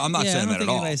saying that. I'm not saying that at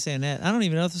all. I don't think anybody's saying that. I don't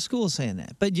even know if the school's saying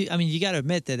that. But you got to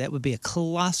admit that would be a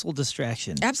colossal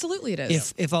distraction. Absolutely, it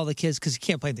is. If all the kids, because you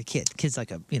can't blame the kid. Kid's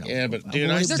like a. Yeah, but dude,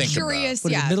 I they're think curious.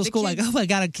 About middle school, like, oh my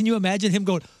god, can you imagine him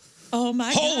going? Oh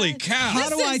my Holy God. cow! How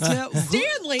do I tell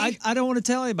Stanley? I don't want to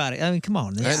tell anybody. I mean, come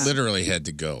on. I literally had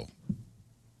to go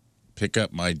pick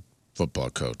up my football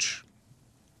coach,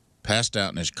 passed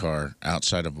out in his car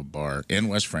outside of a bar in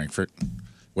West Frankfort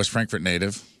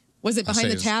native. Was it behind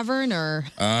the tavern or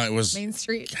it was Main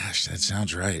Street? Gosh, that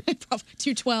sounds right.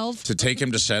 212. To take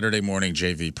him to Saturday morning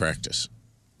JV practice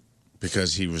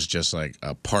because he was just like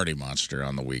a party monster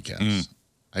on the weekends.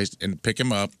 And pick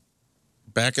him up,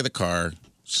 back of the car,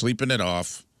 sleeping it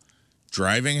off,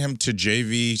 driving him to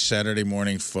JV Saturday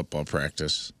morning football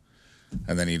practice.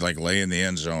 And then he'd like lay in the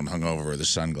end zone, hung over with his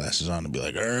sunglasses on, and be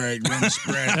like, "All right, run the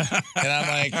spread." And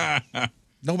I'm like,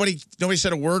 nobody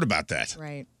said a word about that.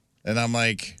 Right. And I'm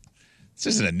like, this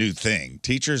isn't a new thing.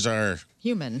 Teachers are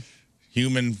human.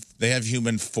 They have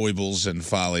human foibles and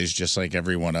follies just like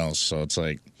everyone else. So it's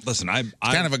like, listen, it's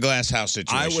kind of a glass house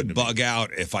situation. I would bug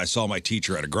out if I saw my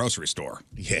teacher at a grocery store.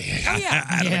 Yeah.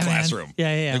 Out of the classroom.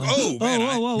 Yeah. Like, oh,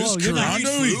 man, whoa. Miss You're not,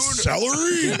 Carano eats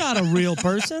celery? You're not a real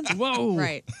person. Whoa.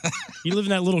 Right. You live in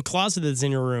that little closet that's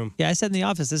in your room. Yeah, I said in the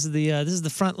office, this is the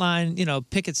front line,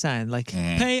 picket sign, like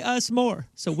pay us more,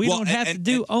 so we don't have to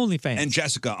do OnlyFans. And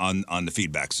Jessica on the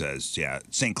feedback says,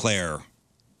 St. Clair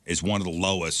is one of the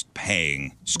lowest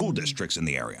paying school districts in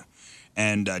the area.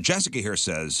 And Jessica here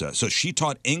says, so she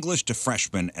taught English to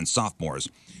freshmen and sophomores,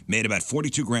 made about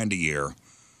 $42,000 a year.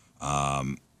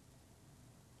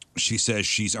 She says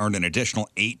she's earned an additional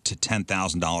 $8,000 to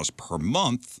 $10,000 per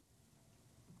month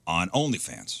on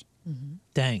OnlyFans.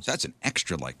 Dang. So that's an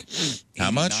extra like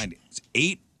how much? 90, it's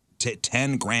 $8,000 to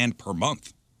 $10,000 per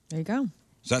month. There you go.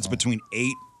 So that's between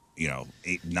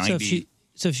 $890.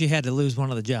 So if she had to lose one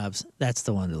of the jobs, that's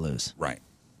the one to lose. Right.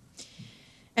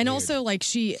 And also, like,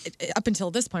 she, up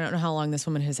until this point, I don't know how long this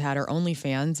woman has had her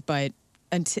OnlyFans, but,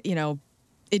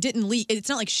 it didn't leak. It's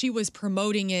not like she was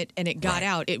promoting it and it got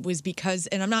out. It was because,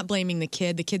 and I'm not blaming the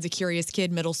kid. The kid's a curious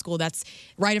kid, middle school. That's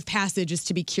rite of passage is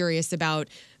to be curious about,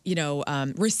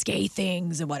 risque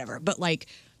things and whatever. But, like,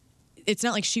 it's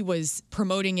not like she was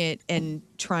promoting it and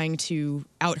trying to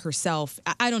out herself.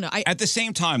 I don't know. At the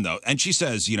same time, though, and she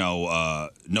says,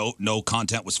 no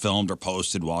content was filmed or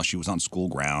posted while she was on school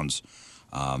grounds.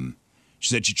 She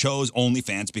said she chose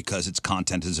OnlyFans because its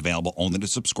content is available only to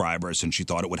subscribers, and she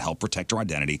thought it would help protect her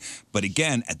identity. But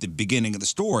again, at the beginning of the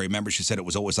story, remember she said it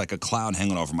was always like a cloud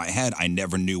hanging over my head. I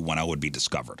never knew when I would be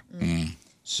discovered.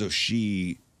 So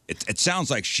it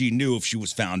sounds like she knew if she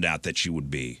was found out that she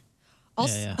would be.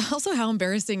 Also, how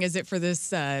embarrassing is it for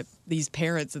these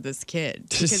parents of this kid?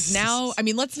 Because now,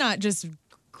 let's not just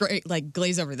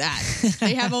glaze over that.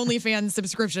 They have OnlyFans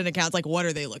subscription accounts. Like, what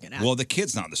are they looking at? Well, the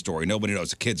kid's not in the story. Nobody knows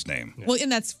the kid's name. Well,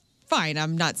 and that's fine.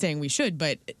 I'm not saying we should,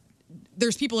 but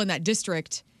there's people in that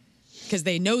district because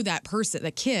they know that person,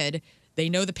 the kid. They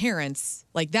know the parents.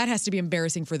 Like, that has to be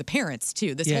embarrassing for the parents,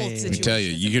 too. This whole situation. Let me tell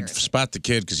you, you could spot the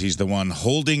kid because he's the one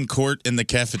holding court in the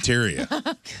cafeteria.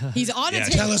 He's on a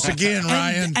table. Tell us again,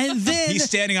 Ryan. And then he's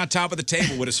standing on top of the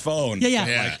table with his phone. Yeah.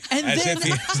 Like, and then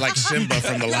it's like Simba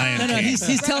from the Lion King. No,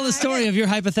 he's telling the story of your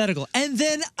hypothetical. And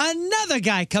then another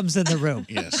guy comes in the room.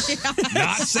 Yes.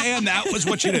 Not saying that was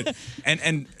what you did.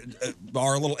 And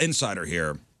our little insider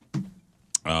here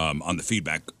on the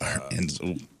feedback.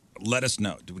 Let us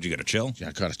know. Did you get a chill? Yeah,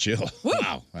 I caught a chill.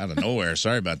 Wow. Out of nowhere.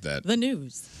 Sorry about that. The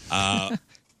news.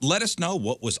 Let us know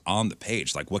what was on the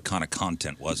page. Like, what kind of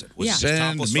content was it? Was it just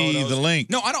Send topless me photos? the link.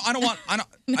 No, I don't want.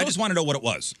 I just want to know what it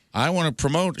was. I want to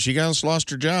promote. She just lost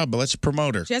her job, but let's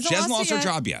promote her. She hasn't lost her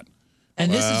job yet.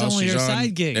 And this is only she's her on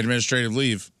side gig. Administrative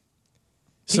leave.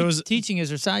 So teaching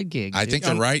is her side gig. I think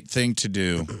the right thing to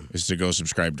do is to go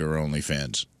subscribe to her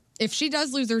OnlyFans. If she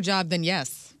does lose her job, then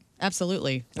yes.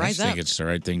 Absolutely. Rise I up. think it's the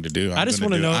right thing to do. I just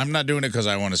want to know. I'm not doing it because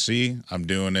I want to see. I'm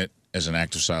doing it as an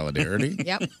act of solidarity.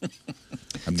 Yep.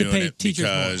 I'm To doing pay it teachers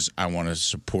because I want to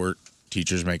support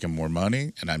teachers making more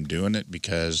money, and I'm doing it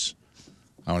because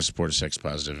I want to support a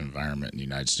sex-positive environment in the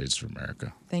United States of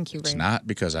America. Thank you, Ray. It's not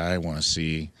because I want to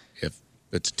see if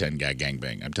it's a 10-guy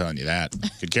gangbang. I'm telling you that.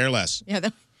 Could care less. Yeah,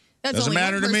 that's Doesn't only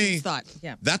matter one to me. person's thought.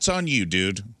 Yeah. That's on you,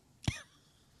 dude.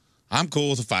 I'm cool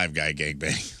with a 5-guy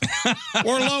gangbang.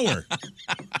 Or lower.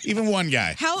 Even one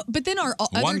guy. But then our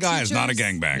other One guy is not a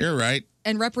teachers- gangbang. You're right.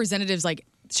 And representatives, like,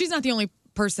 she's not the only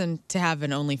person to have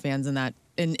an OnlyFans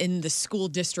in the school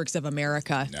districts of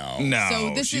America. No.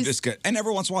 So just get, and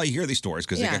every once in a while you hear these stories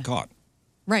because they get caught.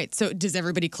 Right. So does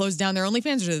everybody close down their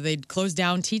OnlyFans, or do they close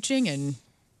down teaching and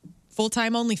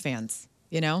full-time OnlyFans?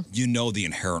 You know? You know the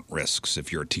inherent risks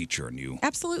if you're a teacher and you.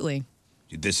 Absolutely.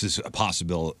 This is a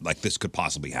possibility, like this could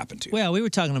possibly happen to you. Well, we were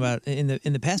talking about in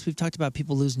the past. We've talked about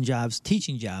people losing jobs,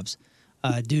 teaching jobs,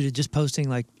 due to just posting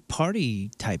like party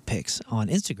type pics on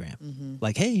Instagram.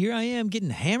 Like, hey, here I am getting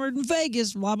hammered in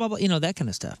Vegas, blah blah blah. You know, that kind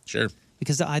of stuff. Sure.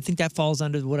 Because I think that falls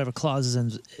under whatever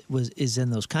clauses is in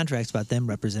those contracts about them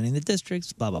representing the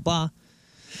districts, blah blah blah.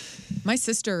 My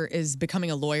sister is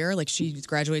becoming a lawyer. Like, she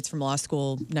graduates from law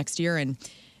school next year, and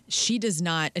she does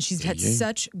not. And she's had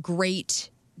such great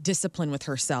discipline with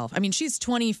herself. I mean, she's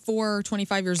 24,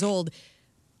 25 years old.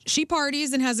 She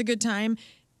parties and has a good time.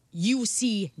 You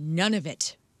see none of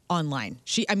it online.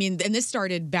 And this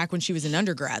started back when she was an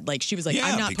undergrad. Like, she was like,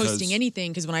 I'm not posting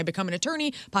anything because when I become an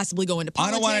attorney, possibly go into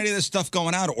politics. I don't want any of this stuff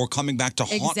going out or coming back to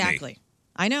haunt me. Exactly.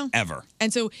 I know. Ever.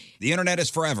 And so the internet is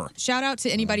forever. Shout out to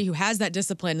anybody who has that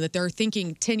discipline, that they're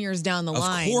thinking 10 years down the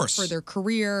line for their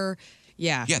career.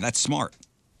 Yeah. Yeah, that's smart.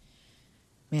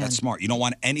 Man. That's smart. You don't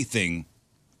want anything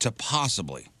to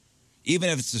possibly, even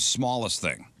if it's the smallest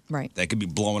thing, right, that could be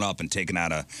blown up and taken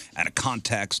out of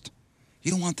context.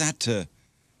 You don't want that to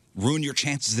ruin your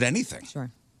chances at anything.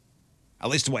 Sure. At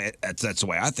least that's the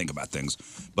way I think about things.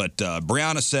 But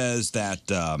Brianna says that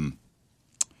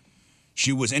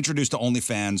she was introduced to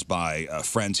OnlyFans by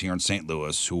friends here in St.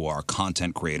 Louis who are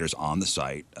content creators on the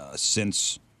site.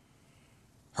 Since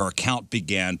her account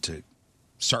began to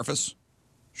surface,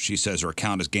 she says her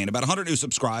account has gained about 100 new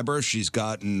subscribers. She's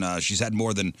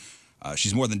more than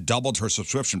doubled her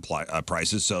subscription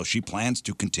prices, so she plans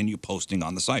to continue posting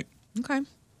on the site. Okay.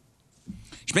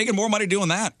 She's making more money doing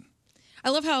that. I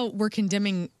love how we're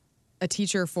condemning a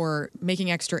teacher for making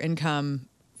extra income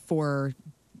for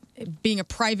being a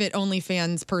private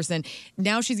OnlyFans person.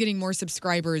 Now she's getting more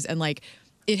subscribers, and like,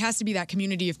 it has to be that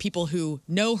community of people who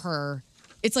know her.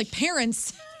 It's like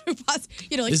parents who, like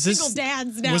single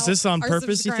dads now. Was this on are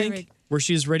purpose, you subscribing. think? Where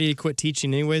she was ready to quit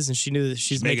teaching anyways, and she knew that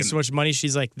she's making so much money,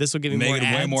 she's like, this will give me more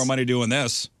ads. Way more money doing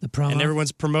this. The promo. And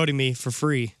everyone's promoting me for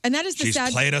free. And that is the She's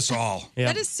sad. played us all. Yeah.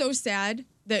 That is so sad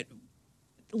that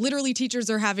literally teachers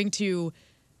are having to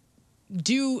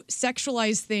do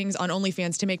sexualized things on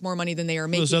OnlyFans to make more money than they are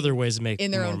making. There's other ways to make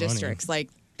in their more own money. districts. Like,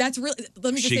 that's really.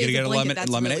 Let me just She say, could as get a a blanket,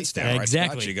 that's lemonade really stand, sad. right?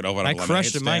 Exactly. She could open up I a lemonade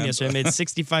crushed at mine stand. yesterday. I made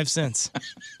 65 cents.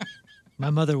 My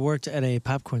mother worked at a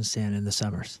popcorn stand in the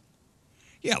summers.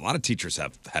 Yeah, a lot of teachers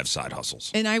have side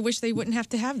hustles. And I wish they wouldn't have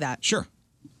to have that. Sure.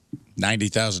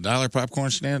 $90,000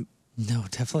 popcorn stand? No,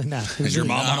 definitely not. Has your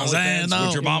mom on OnlyFans?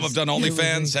 Would your mom have done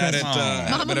OnlyFans had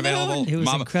it been available? It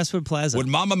was in Crestwood Plaza. Would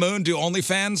Mama Moon do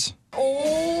OnlyFans?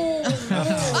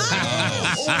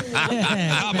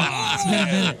 Come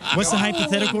on. What's the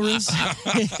hypothetical, Riz?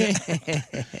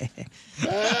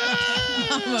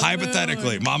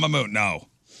 Hypothetically, Mama Moon, no.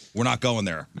 We're not going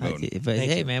there, Moon. But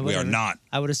hey, man, we are whatever. not.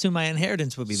 I would assume my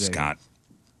inheritance would be bigger. Scott.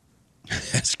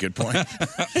 That's a good point.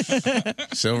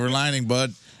 Silver lining,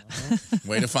 bud.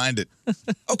 Way to find it.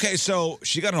 Okay, so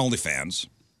she got an OnlyFans,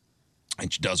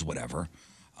 and she does whatever.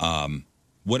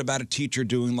 What about a teacher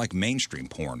doing like mainstream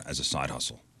porn as a side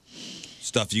hustle?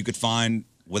 Stuff you could find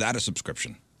without a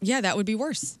subscription. Yeah, that would be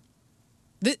worse.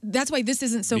 That's why this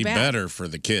isn't so Be bad. better for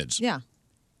the kids. Yeah.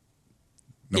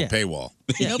 No Yeah. paywall.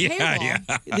 No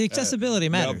paywall. The accessibility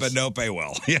matters. No, but no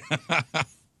paywall. Yeah.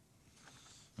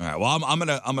 All right. Well, I'm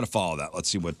gonna follow that. Let's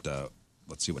see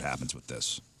what happens with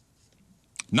this.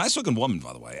 Nice looking woman,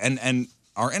 by the way. And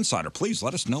our insider, please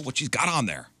let us know what she's got on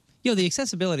there. The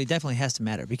accessibility definitely has to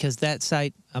matter because that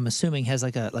site, I'm assuming, has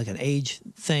like an age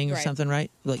thing or Right. something,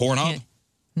 right? Like you Pornhub? can't-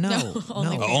 No,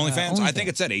 OnlyFans? I think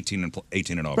it said 18 and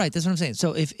over. Right, that's what I'm saying.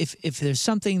 So if there's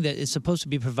something that is supposed to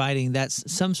be providing that's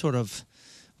some sort of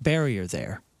barrier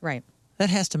there, Right. that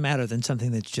has to matter than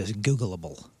something that's just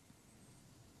Googleable.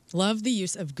 Love the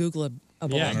use of Googleable.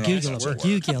 Yeah, Googleable.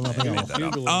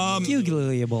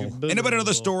 Googleable. Anybody know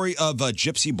the story of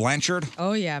Gypsy Blanchard?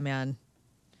 Oh, yeah, man.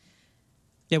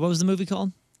 Yeah, what was the movie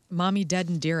called? Mommy Dead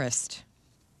and Dearest.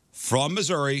 From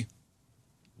Missouri.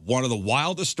 One of the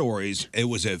wildest stories. It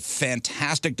was a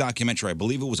fantastic documentary. I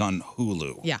believe it was on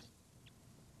Hulu. Yeah.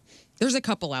 There's a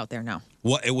couple out there now.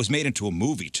 Well, it was made into a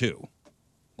movie, too.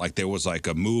 Like, there was like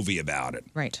a movie about it.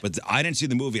 Right. But I didn't see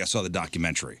the movie. I saw the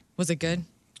documentary. Was it good?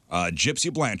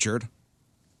 Gypsy Blanchard,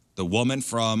 the woman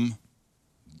from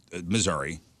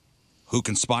Missouri, who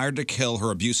conspired to kill her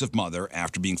abusive mother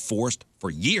after being forced for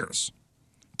years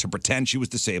to pretend she was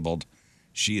disabled.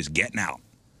 She is getting out.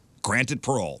 Granted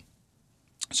parole.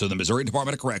 So the Missouri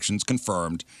Department of Corrections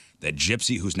confirmed that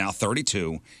Gypsy, who's now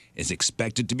 32, is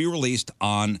expected to be released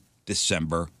on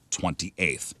December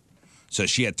 28th. So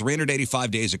she had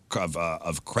 385 days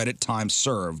of credit time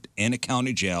served in a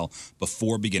county jail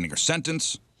before beginning her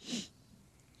sentence.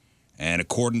 And in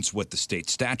accordance with the state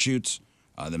statutes,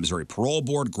 the Missouri Parole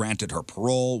Board granted her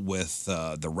parole with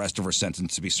the rest of her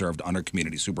sentence to be served under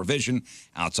community supervision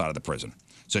outside of the prison.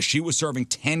 So she was serving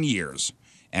 10 years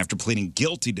after pleading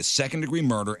guilty to second-degree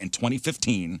murder in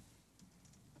 2015.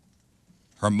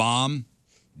 Her mom,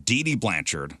 Dee Dee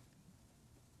Blanchard,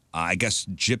 I guess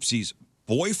Gypsy's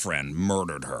boyfriend,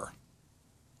 murdered her.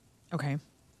 Okay.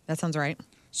 That sounds right.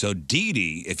 So Dee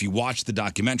Dee, if you watch the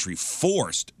documentary,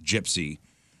 forced Gypsy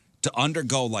to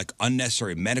undergo like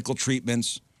unnecessary medical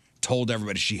treatments, told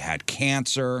everybody she had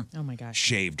cancer. Oh my gosh.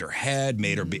 Shaved her head,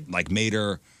 made her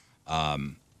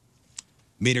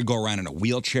made her go around in a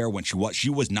wheelchair when she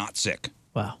was not sick.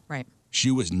 Wow. Right.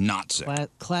 She was not sick.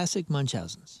 Classic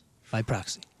Munchausen's by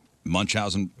proxy.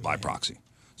 Munchausen by proxy.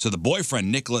 So the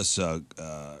boyfriend, Nicholas,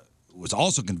 was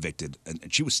also convicted,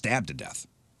 and she was stabbed to death.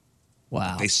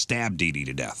 Wow. They stabbed Dee Dee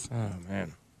to death. Oh,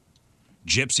 man.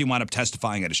 Gypsy wound up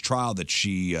testifying at his trial that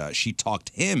she talked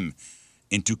him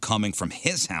into coming from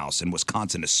his house in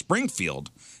Wisconsin to Springfield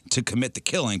to commit the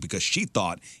killing because she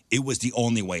thought it was the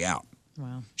only way out.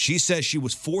 Wow. She says she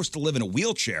was forced to live in a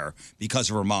wheelchair because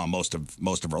of her mom most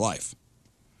of her life.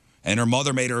 And her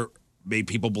mother made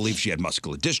people believe she had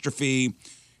muscular dystrophy,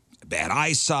 bad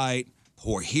eyesight,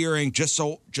 poor hearing, just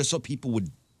so people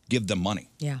would give them money.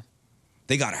 Yeah.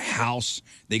 They got a house,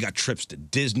 they got trips to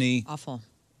Disney. Awful.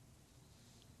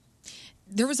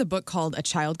 There was a book called A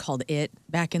Child Called It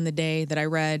back in the day that I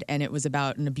read, and it was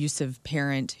about an abusive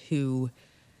parent who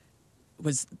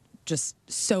was just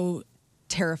so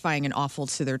terrifying and awful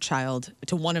to their child,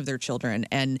 to one of their children.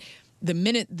 And the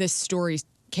minute this story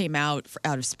came out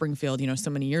of Springfield, so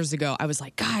many years ago, I was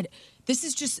like, God, this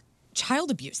is just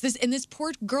child abuse. This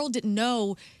poor girl didn't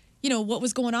know, what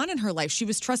was going on in her life. She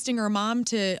was trusting her mom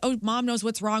mom knows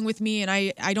what's wrong with me, and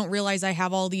I don't realize I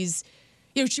have all these.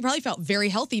 She probably felt very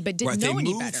healthy, but didn't know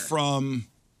any better. They moved from,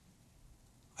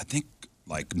 I think,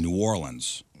 like New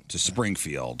Orleans to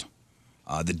Springfield.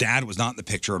 The dad was not in the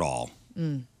picture at all.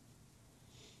 Mm.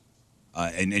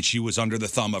 And she was under the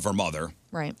thumb of her mother.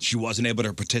 Right. She wasn't able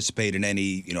to participate in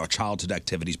any, childhood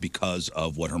activities because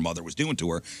of what her mother was doing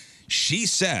to her. She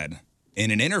said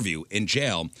in an interview in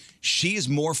jail, she is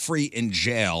more free in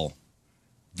jail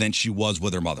than she was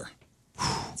with her mother.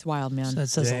 It's wild, man. So that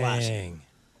says a lot.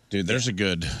 Dude, there's a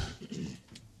good,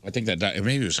 I think that,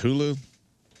 maybe it was Hulu.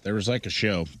 There was like a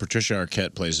show. Patricia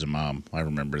Arquette plays the mom. I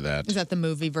remember that. Is that the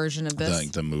movie version of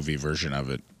this? The movie version of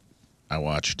it. I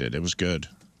watched it. It was good.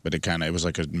 But it was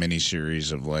like a mini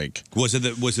series of like. Was it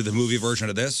the movie version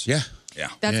of this? Yeah. Yeah.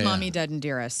 That's Yeah. Mommy, Dead, and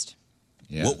Dearest.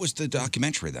 Yeah. What was the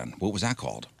documentary then? What was that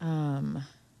called? I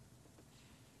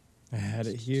had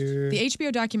it here. The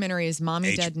HBO documentary is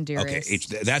Mommy, Dead, and Dearest. Okay,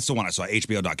 that's the one I saw.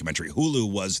 HBO documentary.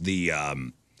 Hulu was the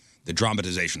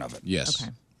dramatization of it. Yes.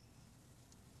 Okay.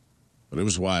 But it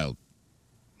was wild.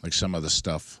 Like some of the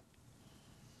stuff.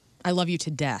 I Love You to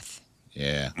Death.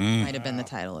 Yeah. Might have been the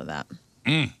title of that.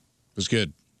 It was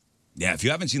good. Yeah, if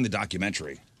you haven't seen the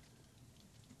documentary,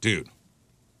 dude,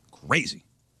 crazy.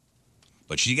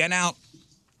 But she's getting out.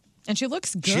 And she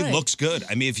looks good. She looks good.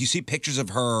 I mean, if you see pictures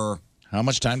of her. How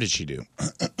much time did she do?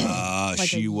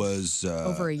 She was.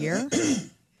 Over a year?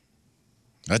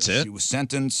 That's it? She was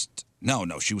sentenced. No,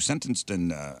 she was sentenced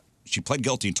in. She pled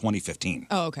guilty in 2015.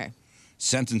 Oh, okay.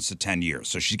 Sentenced to 10 years.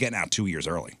 So she's getting out 2 years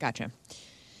early. Gotcha.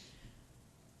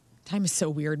 Time is so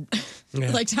weird.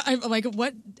 Yeah. What? I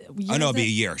know, it'd be a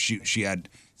year. She had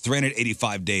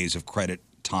 385 days of credit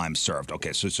time served.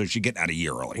 Okay, so she's getting out a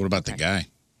year early. What about the guy?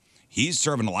 He's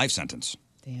serving a life sentence.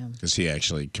 Damn. Because he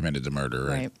actually committed the murder,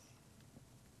 right?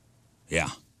 Yeah.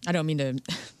 I don't mean to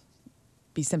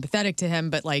be sympathetic to him,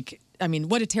 but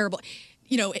what a terrible.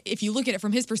 If you look at it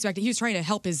from his perspective, he was trying to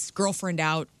help his girlfriend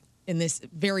out in this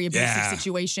very abusive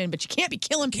situation, but you can't be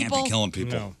killing people. Can't be killing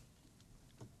people. No.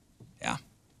 Yeah.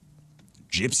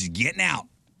 Gypsy's getting out.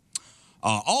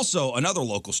 Also, another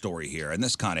local story here, and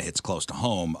this kind of hits close to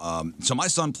home. So my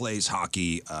son plays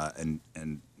hockey, and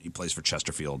he plays for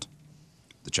Chesterfield,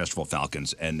 the Chesterfield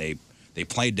Falcons, and they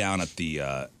played down at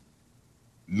the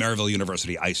Maryville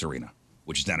University Ice Arena,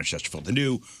 which is down in Chesterfield.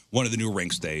 One of the new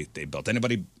rinks they built.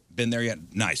 Anybody been there yet?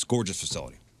 Nice, gorgeous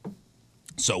facility.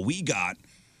 So we got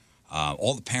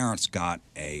all the parents got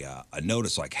a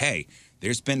notice like, hey,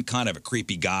 there's been kind of a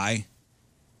creepy guy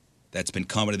that's been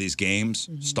coming to these games,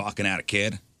 stalking out a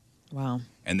kid. Wow.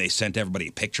 And they sent everybody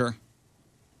a picture.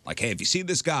 Like, hey, if you see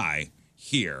this guy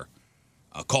here,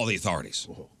 Call the authorities.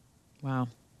 Wow.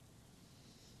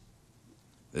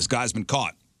 This guy's been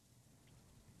caught.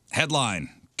 Headline,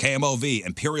 KMOV,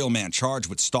 Imperial man charged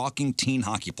with stalking teen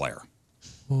hockey player.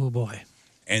 Oh, boy.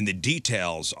 And the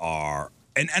details are,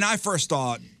 and I first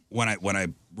thought when I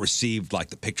received like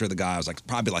the picture of the guy, I was like,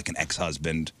 probably like an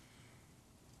ex-husband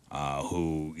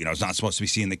who, is not supposed to be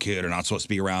seeing the kid or not supposed to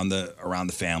be around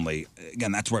the family.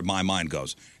 Again, that's where my mind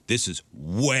goes. This is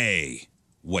way,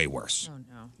 way worse. Oh,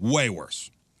 no. Way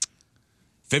worse.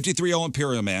 53-year-old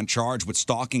Imperial man charged with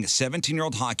stalking a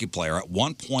 17-year-old hockey player, at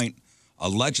one point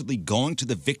allegedly going to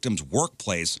the victim's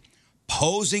workplace,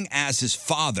 posing as his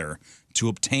father to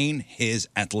obtain his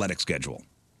athletic schedule.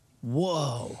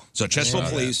 Whoa. So Chesterfield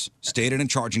police stated in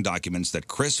charging documents that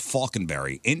Chris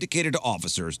Falkenberry indicated to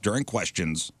officers during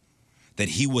questions that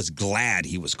he was glad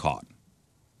he was caught.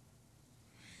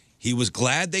 He was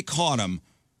glad they caught him,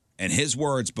 and his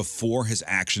words, before his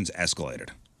actions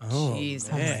escalated. Oh, Jeez.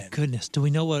 oh my goodness. Do we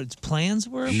know what his plans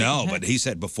were? No, but he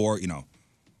said before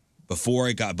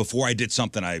I did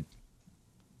something I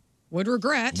Would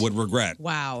regret.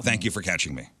 Wow. Thank you for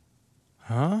catching me.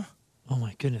 Huh? Oh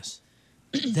my goodness.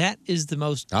 That is the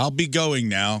most. I'll be going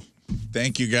now.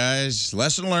 Thank you, guys.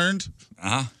 Lesson learned.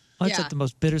 Uh-huh. That's like the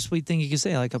most bittersweet thing you can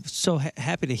say. Like, I'm so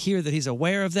happy to hear that he's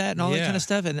aware of that and all that kind of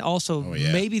stuff. And also,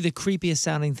 maybe the creepiest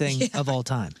sounding thing of all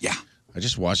time. Yeah. I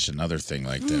just watched another thing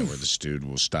like that where this dude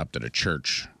was stopped at a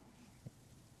church.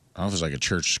 I don't know if it was like a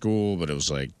church school, but it was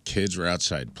like kids were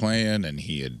outside playing, and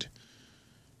he had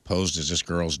posed as this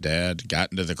girl's dad,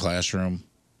 got into the classroom,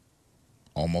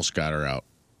 almost got her out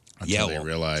until they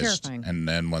realized. Terrifying. And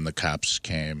then when the cops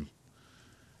came,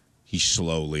 he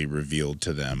slowly revealed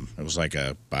to them. It was like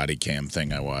a body cam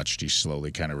thing I watched. He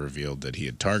slowly kind of revealed that he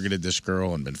had targeted this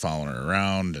girl and been following her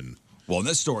around. And well, in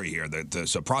this story here,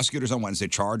 so prosecutors on Wednesday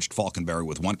charged Falkenberry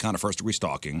with one count of first-degree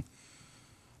stalking.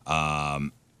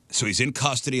 So he's in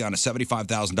custody on a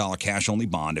 $75,000 cash-only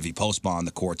bond. If he posts bond,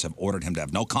 the courts have ordered him to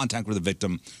have no contact with the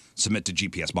victim, submit to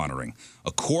GPS monitoring.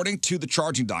 According to the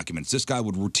charging documents, this guy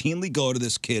would routinely go to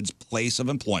this kid's place of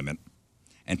employment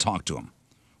and talk to him,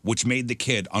 which made the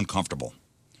kid uncomfortable.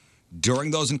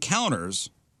 During those encounters,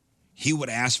 he would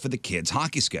ask for the kid's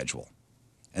hockey schedule.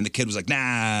 And the kid was like,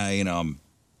 nah,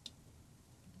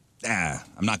 I'm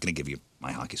not going to give you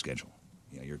my hockey schedule.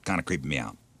 You're kind of creeping me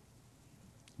out.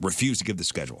 Refused to give the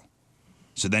schedule.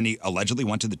 So then he allegedly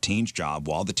went to the teen's job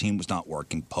while the teen was not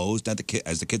working, posed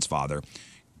as the kid's father,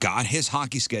 got his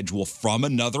hockey schedule from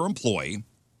another employee.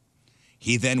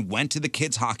 He then went to the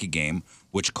kid's hockey game,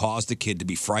 which caused the kid to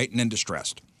be frightened and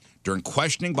distressed. During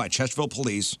questioning by Chesterfield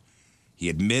police, he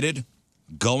admitted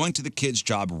going to the kid's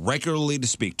job regularly to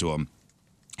speak to him.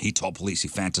 He told police he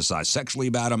fantasized sexually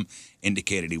about him,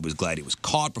 indicated he was glad he was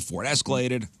caught before it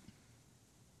escalated.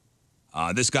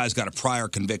 This guy's got a prior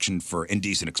conviction for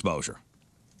indecent exposure.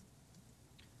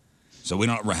 So we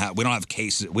don't have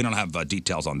cases, we don't have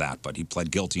details on that, but he pled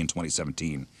guilty in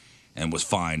 2017 and was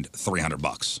fined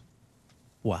 $300.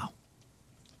 Wow.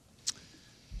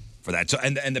 For that. So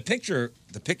and the picture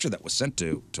that was sent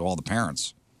to all the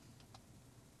parents.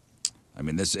 I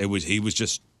mean, he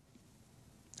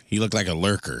looked like a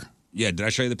lurker. Yeah, did I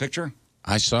show you the picture?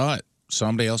 I saw it.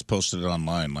 Somebody else posted it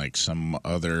online, like some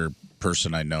other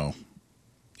person I know.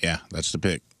 Yeah, that's the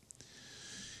pic.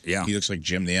 Yeah. He looks like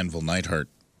Jim the Anvil Neidhart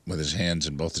with his hands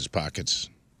in both his pockets.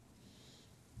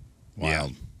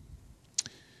 Wild.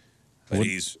 But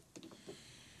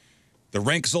the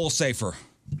rink's a little safer.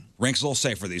 Rink's a little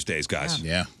safer these days, guys.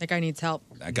 Yeah. That guy needs help.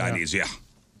 That guy needs,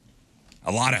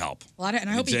 a lot of help. And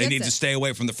I hope he gets needs it. to stay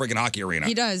away from the freaking hockey arena.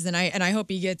 He does, and I hope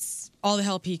he gets all the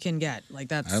help he can get. Like,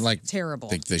 that's terrible.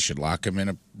 I think they should lock him in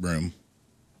a room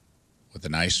with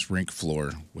an ice rink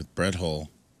floor with Brett Hull,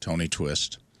 Tony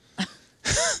Twist, a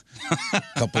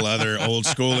couple other old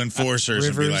school enforcers,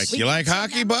 and be like, "You like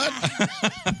hockey, bud?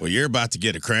 Well, you're about to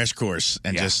get a crash course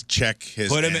and just check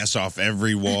his ass off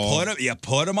every wall.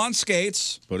 Put him on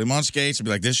skates. Put him on skates and be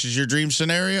like, this is your dream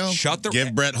scenario?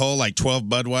 Give Brett Hull like 12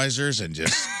 Budweisers and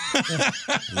just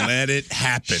let it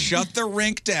happen. Shut the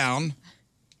rink down.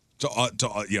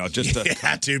 Yeah,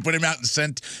 dude, put him out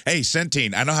and hey,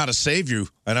 Centene, I know how to save you.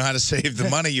 I know how to save the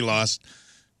money you lost.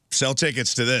 Sell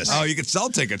tickets to this. Oh, you can sell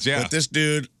tickets, yeah. Put this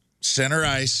dude center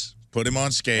ice, put him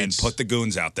on skates. And put the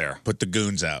goons out there. Put the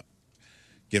goons out.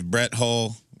 Give Brett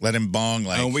Hull, let him bong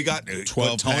like we got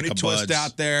 12 Tony pack of Twist buds.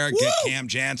 out there, Woo! get Cam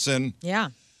Jansen. Yeah.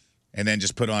 And then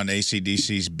just put on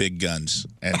AC/DC's Big Guns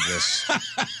and just...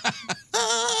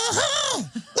 Oh,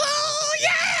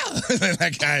 yeah!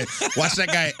 That guy, watch that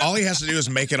guy. All he has to do is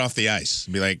make it off the ice.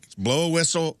 Be like, blow a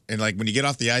whistle, and like when you get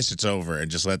off the ice, it's over,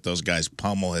 and just let those guys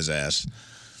pummel his ass.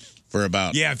 for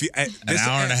about if you, an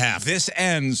hour and a half. This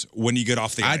ends when you get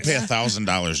off the ice. I'd pay $1,000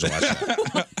 to watch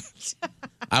that.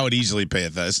 I would easily pay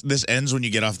it. This ends when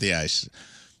you get off the ice.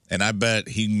 And I bet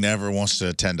he never wants to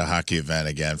attend a hockey event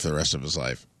again for the rest of his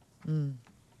life.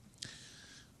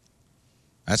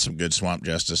 That's some good swamp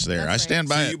justice there. I stand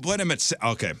by it. You put him at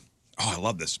okay. Oh, I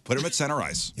love this. Put him at center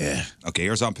ice. Yeah. Okay,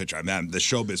 here's on pitch. Man, the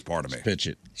showbiz part of me. Pitch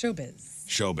it.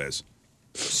 Showbiz.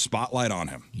 Spotlight on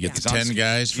him. You get the 10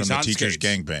 guys from the teacher's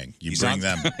gangbang. You bring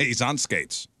them. He's on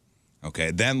skates.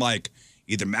 Okay, then like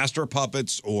either Master of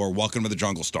Puppets or Welcome to the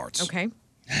Jungle starts. Okay.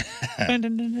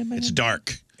 It's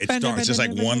dark. It's dark. It's just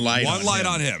like one light. One light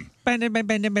on him. And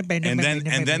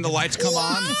then the lights come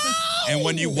on. And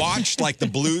when you watch like the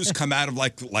Blues come out of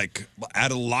like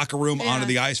out of the locker room onto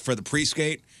the ice for the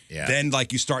pre-skate, then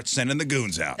like you start sending the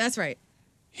goons out. That's right.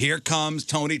 Here comes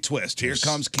Tony Twist. Here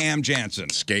comes Cam Jansen.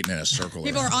 Skating in a circle.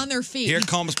 People are on their feet. Here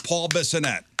comes Paul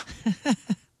Bissonnette.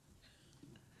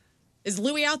 Is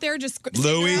Louis out there just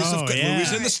Louis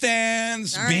in the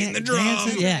stands, beating the drum.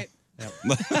 Yeah.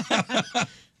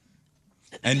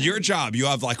 And your job, you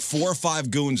have like 4 or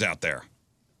 5 goons out there.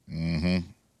 Mm-hmm.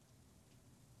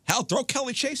 Hell, throw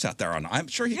Kelly Chase out there. I'm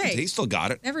sure he still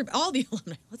got it. All the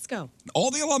alumni. Let's go.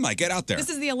 All the alumni, get out there. This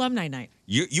is the alumni night.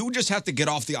 You just have to get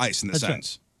off the ice in the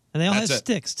sense. Right. And they all have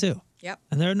sticks, too. Yep.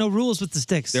 And there are no rules with the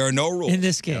sticks. There are no rules. In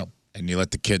this game. Yep. And you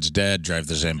let the kid's dad drive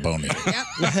the Zamboni.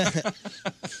 Yep.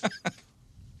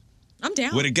 I'm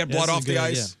down. Would it get blood off the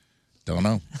ice? Don't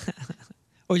know.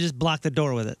 Or just block the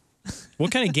door with it.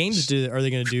 What kind of games are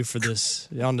they going to do for this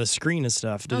on the screen and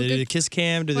stuff? Do they do the kiss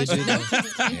cam? Do they do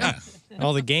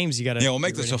all the games you got to? Yeah, we'll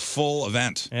make this a full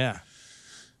event. Yeah.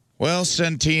 Well,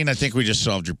 Centene, I think we just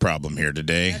solved your problem here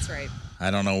today. That's right.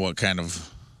 I don't know what kind of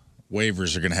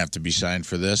waivers are going to have to be signed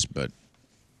for this, but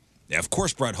yeah, of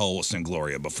course, Brett Hull will sing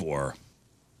Gloria before.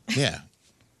 Yeah.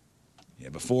 Yeah,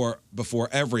 before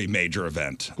every major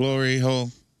event. Glory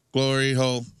hole, glory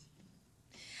hole.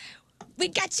 We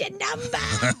got your number.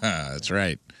 That's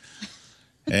right.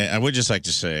 And I would just like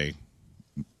to say,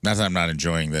 not that I'm not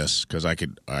enjoying this, because I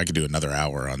could do another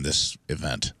hour on this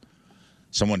event.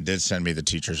 Someone did send me the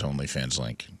Teachers Only Fans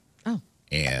link. Oh.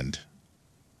 And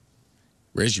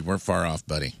Riz, you weren't far off,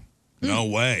 buddy. No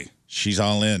way. She's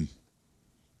all in.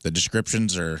 The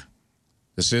descriptions are.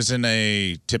 This isn't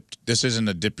a dip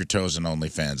your toes in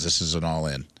OnlyFans. This is an all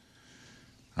in.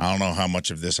 I don't know how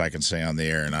much of this I can say on the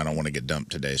air, and I don't want to get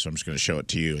dumped today, so I'm just going to show it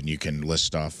to you, and you can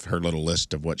list off her little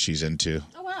list of what she's into.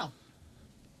 Oh, wow.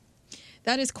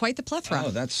 That is quite the plethora.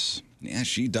 Oh,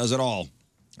 she does it all.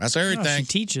 That's everything. Oh, she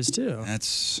teaches, too.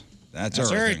 That's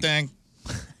everything.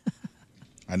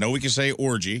 I know we can say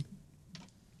orgy.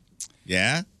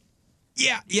 Yeah?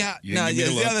 Yeah. You No, give me the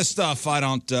the look. other stuff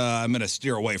I'm going to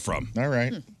steer away from. All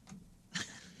right.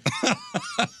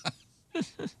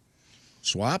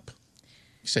 Swap?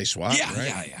 You say swap, Yeah,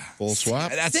 right? yeah. Full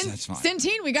swap? That's fine.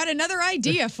 Centene, we got another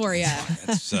idea for you.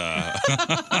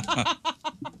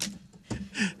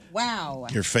 Wow.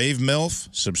 Your fave MILF,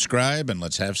 subscribe, and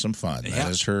let's have some fun. Yeah.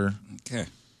 That is her. Okay.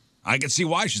 I can see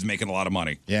why she's making a lot of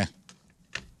money. Yeah.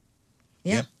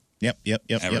 Yeah. Yep.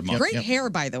 Every month. Great hair,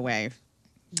 by the way.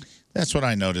 That's what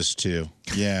I noticed, too.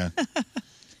 Yeah.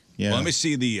 Yeah. Well, let me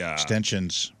see the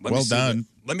extensions. Well done.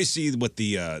 Let me see what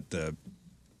the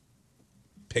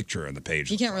picture on the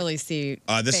page. You can't really see.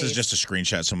 This is face. just a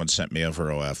screenshot someone sent me of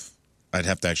her OF. I'd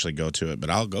have to actually go to it, but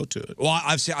I'll go to it. Well,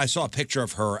 I saw a picture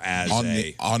of her as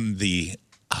on the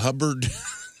Hubbard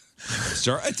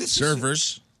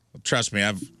servers. Trust me,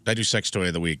 I do sex toy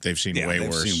of the week. They've seen way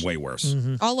worse. Seen way worse.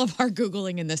 Mm-hmm. All of our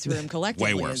Googling in this room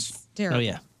collectively Way worse. is terrible. Oh,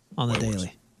 yeah. On the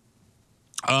daily.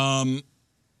 All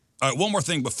right, one more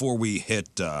thing before we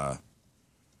hit the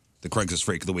Craigslist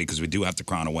Freak of the Week, because we do have to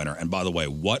crown a winner. And by the way,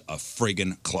 what a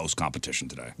friggin' close competition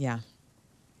today. Yeah.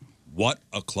 What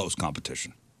a close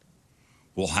competition.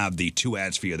 We'll have the 2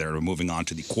 ads for you there. We're moving on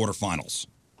to the quarterfinals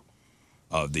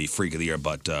of the Freak of the Year.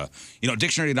 But,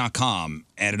 dictionary.com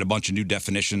added a bunch of new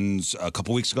definitions a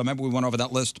couple weeks ago. Remember we went over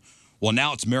that list? Well,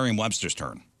 now it's Merriam-Webster's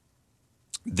turn.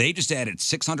 They just added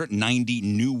 690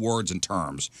 new words and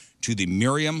terms to the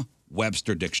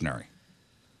Merriam-Webster dictionary.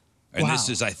 And this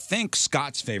is, I think,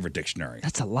 Scott's favorite dictionary.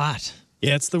 That's a lot.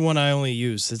 Yeah, it's the one I only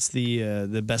use. It's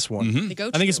the best one. Mm-hmm. The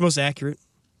go-to. I think it's most accurate,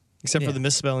 except for Yeah. the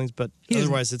misspellings, but He doesn't-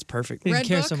 otherwise it's perfect. He Red didn't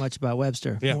care book? so much about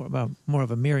Webster. Yeah. More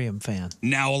of a Merriam fan.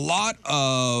 Now, a lot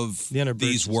of The unabridged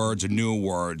these system. words are new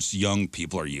words young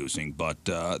people are using, but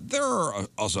there are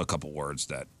also a couple words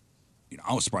that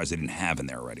I was surprised they didn't have in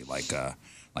there already, like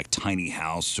tiny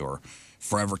house or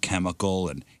forever chemical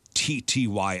and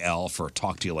TTYL for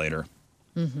talk to you later.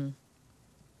 Mm-hmm.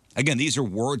 Again, these are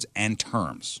words and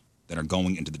terms that are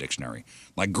going into the dictionary.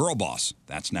 Like girl boss,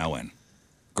 that's now in.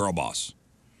 Girl boss.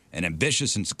 An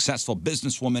ambitious and successful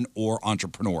businesswoman or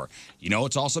entrepreneur. You know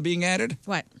what's also being added?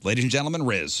 What? Ladies and gentlemen,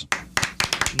 Riz.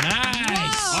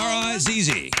 Nice.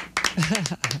 R-I-Z-Z.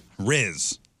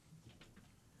 Riz.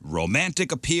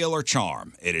 Romantic appeal or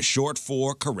charm. It is short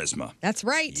for charisma. That's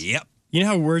right. Yep. You know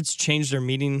how words change their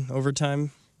meaning over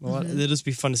time? Well, it'll just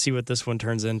be fun to see what this one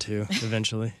turns into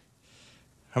eventually.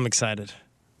 I'm excited.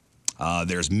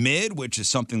 There's mid, which is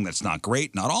something that's not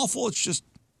great, not awful. It's just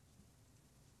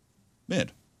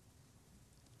mid.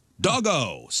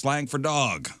 Doggo, slang for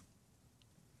dog.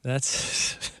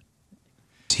 That's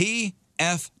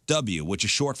TFW, which is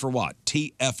short for what?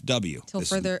 TFW. Till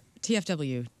further,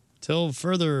 TFW. Till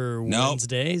further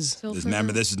Wednesdays.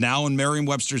 Remember, this is now in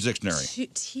Merriam-Webster's dictionary.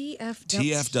 TFW.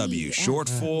 TFW, short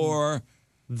for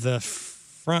the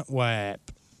front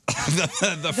wipe.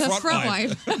 the front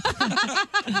wipe.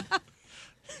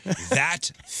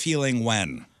 That feeling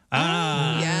when.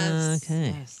 Yes.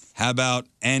 Okay. Yes. How about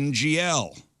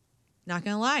NGL? Not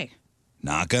gonna lie.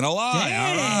 Not gonna lie.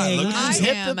 All right. Look at I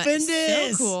this.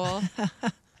 am so cool.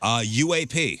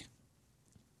 UAP.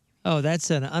 Oh,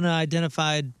 that's an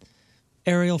unidentified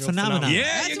aerial phenomenon.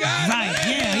 Yeah, you got it. Right.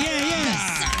 Yeah.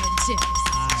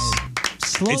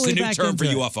 Slowly It's the new back term for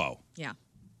into it. UFO. Yeah.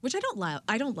 Which I don't love.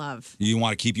 I don't love. You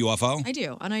want to keep UFO? I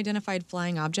do. Unidentified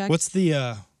flying object. What's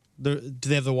the do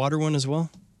they have the water one as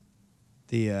well?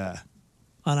 The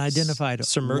unidentified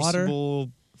submersible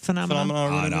water phenomenon.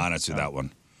 No, I don't see that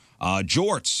one.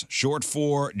 Jorts, short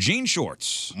for jean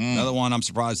shorts. Another one I'm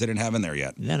surprised they didn't have in there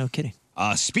yet. Yeah, no kidding.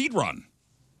 Speed run.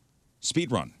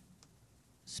 Speed run.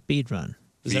 Speed run.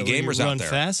 Is For that you when you gamers out run there.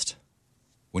 fast?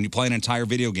 When you play an entire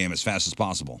video game as fast as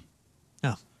possible.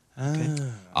 Oh. Okay.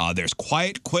 There's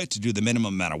quiet quit to do the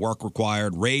minimum amount of work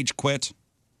required. Rage quit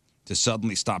to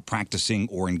suddenly stop practicing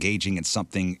or engaging in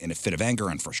something in a fit of anger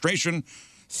and frustration.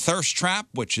 Thirst trap,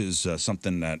 which is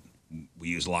something that we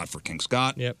use a lot for King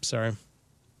Scott. Yep, sorry.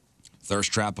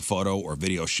 Thirst trap, a photo or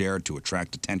video shared to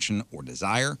attract attention or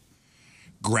desire.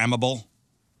 Grammable.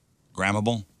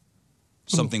 Grammable.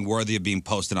 Something worthy of being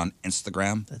posted on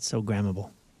Instagram. That's so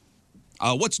grammable.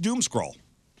 What's doom scroll?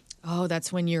 Oh,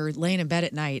 that's when you're laying in bed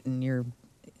at night and your,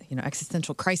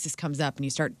 existential crisis comes up and you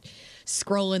start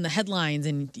scrolling the headlines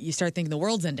and you start thinking the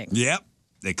world's ending. Yep.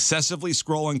 Excessively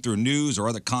scrolling through news or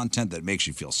other content that makes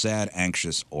you feel sad,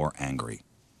 anxious, or angry.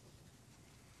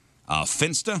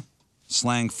 Finsta,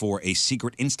 slang for a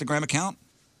secret Instagram account,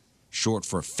 short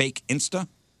for fake Insta.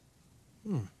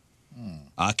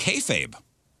 Kayfabe.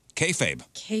 Kayfabe.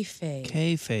 Kayfabe.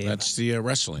 Kayfabe. That's the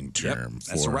wrestling term. Yep,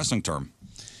 that's a wrestling term.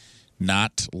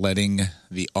 Not letting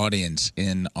the audience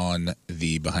in on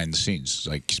the behind the scenes,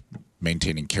 like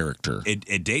maintaining character.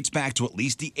 It dates back to at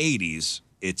least the 80s.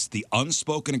 It's the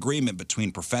unspoken agreement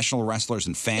between professional wrestlers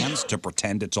and fans to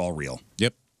pretend it's all real.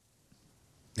 Yep.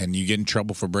 And you get in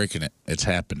trouble for breaking it. It's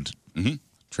happened. Mm-hmm.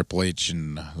 Triple H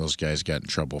and those guys got in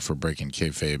trouble for breaking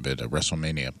kayfabe at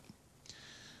WrestleMania.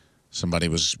 Somebody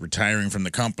was retiring from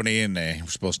the company, and they were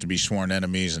supposed to be sworn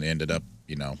enemies, and they ended up,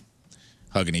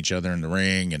 hugging each other in the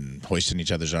ring and hoisting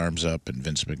each other's arms up, and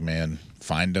Vince McMahon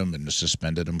fined them and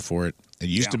suspended them for it. It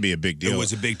used to be a big deal. It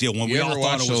was a big deal when you we ever all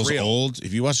thought watch it was those real.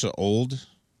 if you watch the old,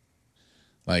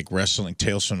 like wrestling,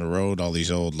 Tales from the Road, all these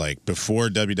old, like before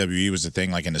WWE was the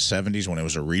thing, like in the 70s when it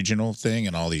was a regional thing,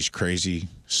 and all these crazy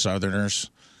Southerners,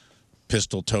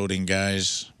 pistol-toting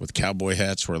guys with cowboy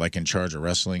hats were like in charge of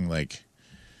wrestling, like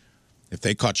if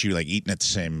they caught you like eating at the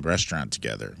same restaurant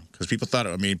together, because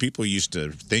people used to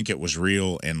think it was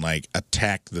real and like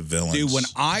attack the villains. Dude, when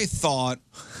I thought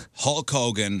Hulk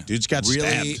Hogan Dudes got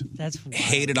really stabbed.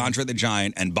 hated Andre the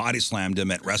Giant and body slammed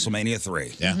him at WrestleMania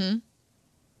 3. Yeah. Mm-hmm.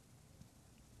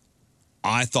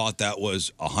 I thought that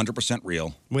was 100%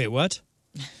 real. Wait, what?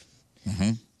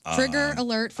 Trigger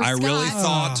alert for I Scott. really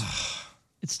thought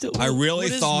It's still. I really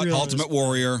what is thought real? Ultimate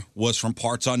Warrior was from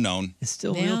parts unknown. It's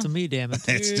still real to me, damn it.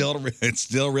 It's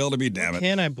still real to me, damn it.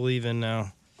 Can I believe in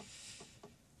now?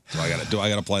 Do I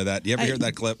gotta play that? You ever hear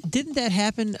that clip? Didn't that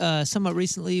happen somewhat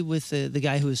recently with the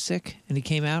guy who was sick and he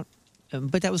came out?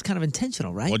 But that was kind of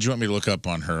intentional, right? What do you want me to look up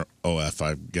on her OF?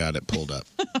 I've got it pulled up.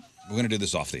 We're gonna do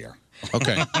this off the air.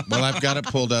 Okay. Well, I've got it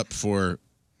pulled up for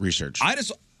research. I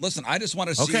just want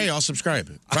to see. Okay, I'll subscribe.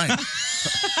 Fine.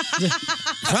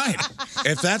 Fine.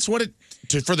 If that's what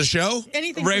for the show.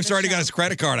 Anything. Rafe's for the already show. got his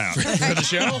credit card out. For the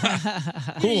show?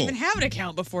 I didn't even have an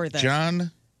account before that.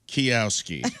 John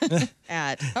Kiowski.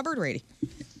 At Hubbard Radio.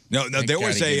 No, Thank there God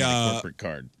was he gave me the a corporate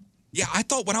card. Yeah, I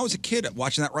thought when I was a kid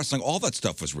watching that wrestling, all that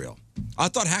stuff was real. I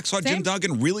thought Hacksaw Jim Same.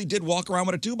 Duggan really did walk around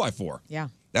with a 2x4. Yeah.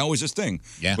 That was his thing.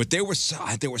 Yeah. But there was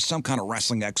some kind of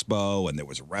wrestling expo, and there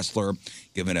was a wrestler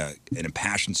giving an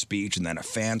impassioned speech, and then a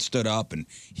fan stood up, and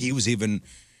he was even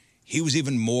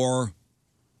more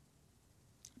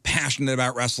passionate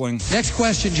about wrestling. Next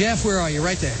question, Jeff. Where are you?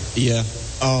 Right there. Yeah.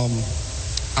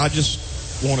 I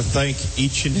just want to thank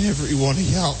each and every one of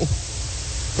y'all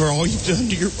for all you've done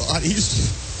to your bodies.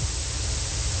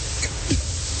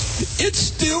 It's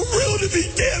still real to me,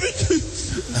 damn it.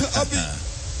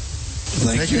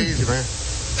 Thank you. Take it easy, man.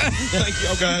 Thank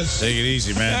y'all guys. Take it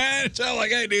easy, man. It's all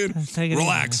like, hey, dude, Take it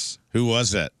relax. Who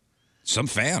was that? Some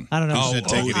fan. I don't know. Oh,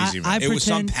 take it easy, man. It was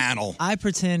some panel. I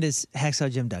pretend it's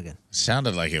Hacksaw Jim Duggan.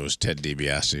 Sounded like it was Ted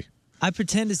DiBiase. I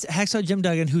pretend it's Hacksaw Jim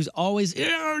Duggan, who's always,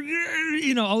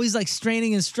 always like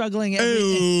straining and struggling.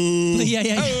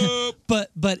 Yeah.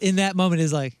 But in that moment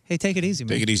is like, hey, take it easy, man.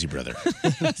 Take it easy, brother.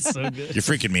 That's so good. You're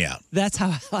freaking me out. That's how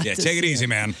I like Yeah, to take it see easy,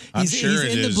 man. I'm He's sure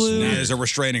it in the is. blue. There's a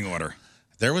restraining order.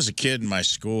 There was a kid in my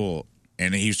school,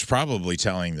 and he was probably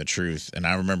telling the truth. And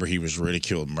I remember he was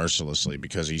ridiculed mercilessly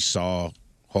because he saw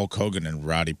Hulk Hogan and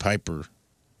Roddy Piper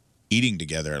eating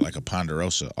together at like a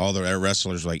Ponderosa. All the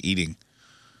wrestlers were like eating.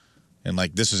 And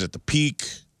like this is at the peak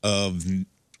of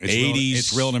 80s.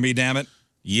 It's real to me, damn it.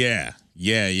 Yeah.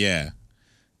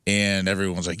 And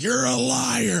everyone's like, you're a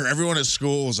liar. Everyone at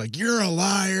school was like, you're a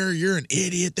liar. You're an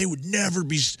idiot. They would never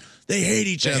be. They hate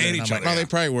each other. Hate And each I'm other, like, yeah. they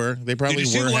probably were. They probably Did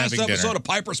you see were the last having episode dinner. of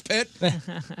Piper's Pit?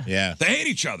 Yeah. They hate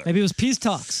each other. Maybe it was peace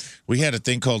talks. We had a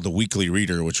thing called the Weekly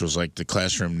Reader, which was like the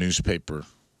classroom newspaper.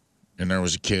 And there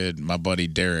was a kid, my buddy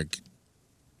Derek,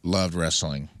 loved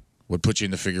wrestling, would put you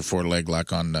in the figure four leg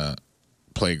lock on the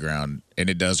playground, and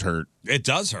it does hurt. It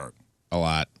does hurt. A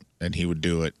lot. And he would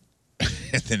do it,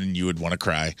 and then you would want to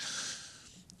cry.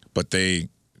 But that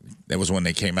was when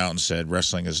they came out and said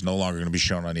wrestling is no longer going to be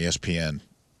shown on ESPN.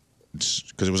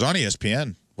 Because it was on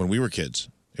ESPN when we were kids.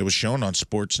 It was shown on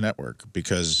Sports Network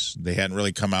because they hadn't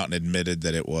really come out and admitted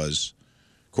that it was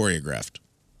choreographed.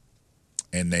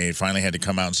 And they finally had to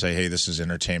come out and say, hey, this is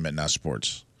entertainment, not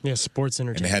sports. Yeah, sports And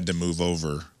entertainment. they had to move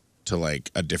over to like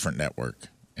a different network.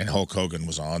 And Hulk Hogan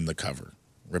was on the cover,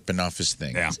 ripping off his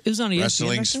thing. Yeah. It was on ESPN.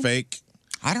 Wrestling's back then? fake.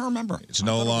 I don't remember. It's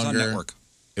no I thought it was on longer. network.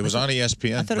 It was on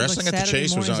ESPN. I thought it was Wrestling like at the Saturday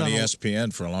Chase was on mornings on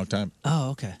ESPN for a long time.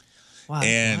 Oh, okay. Wow.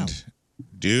 And, wow.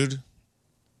 dude,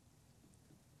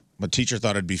 my teacher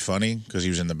thought it'd be funny because he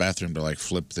was in the bathroom to like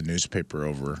flip the newspaper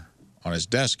over on his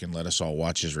desk and let us all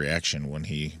watch his reaction when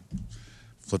he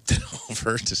flipped it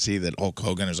over to see that Hulk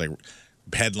Hogan was like,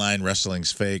 headline,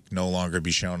 wrestling's fake, no longer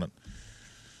be shown.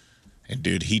 And,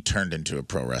 dude, he turned into a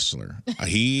pro wrestler.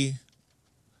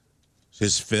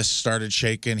 His fists started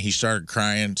shaking. He started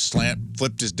crying,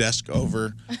 flipped his desk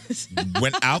over,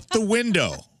 went out the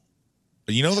window.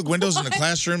 You know the windows in the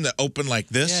classroom that open like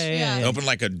this? Yeah. They open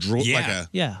like a drawer, like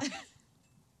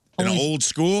an old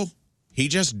school. He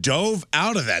just dove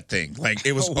out of that thing. Like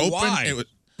it was open. Why?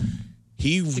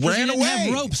 He Because ran he didn't away.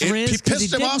 have ropes, He Riz, 'cause he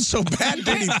pissed him off didn't- so bad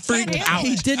that he freaked out.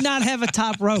 He did not have a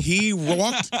top rope. He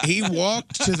walked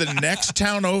to the next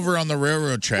town over on the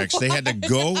railroad tracks. They had to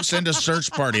go send a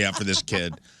search party out for this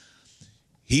kid.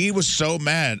 He was so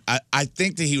mad. I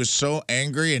think that he was so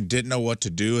angry and didn't know what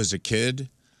to do as a kid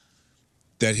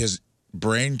that his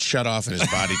brain shut off and his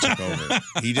body took over.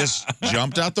 He just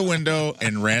jumped out the window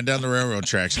and ran down the railroad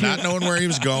tracks, not knowing where he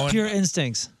was going. Pure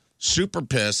instincts. Super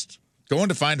pissed. Going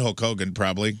to find Hulk Hogan,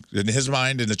 probably. In his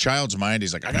mind, in the child's mind,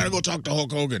 he's like, I got to go talk to Hulk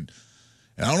Hogan.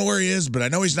 And I don't know where he is, but I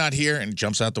know he's not here, and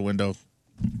jumps out the window.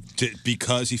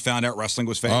 Because he found out wrestling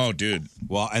was fake? Oh, dude.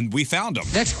 Well, and we found him.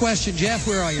 Next question, Jeff.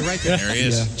 Where are you? Right there. There he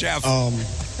is. Yeah. Jeff.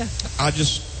 I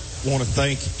just want to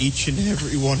thank each and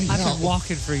every one of I've y'all been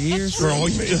walking for years. for all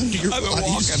you've done to your I've been bodies.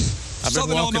 walking. I've been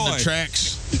Southern walking Illinois. the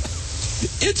tracks.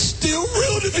 It's still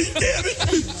real to me, damn it.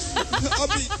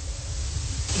 I mean,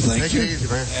 thank you.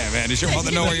 Yeah, man. Does your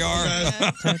mother know where you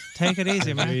are? Take it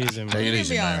easy, man. Take it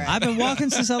easy, man. I've been walking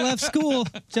since I left school.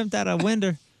 Jumped out a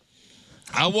window.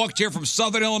 I walked here from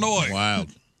Southern Illinois. Wild.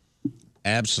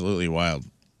 Absolutely wild.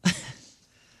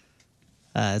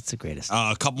 That's the greatest.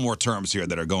 A couple more terms here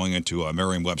that are going into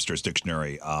Merriam-Webster's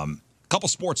dictionary. A couple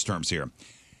sports terms here.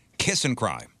 Kiss and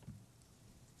cry.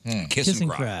 Kiss and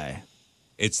cry.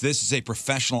 This is a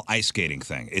professional ice skating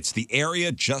thing. It's the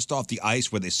area just off the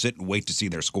ice where they sit and wait to see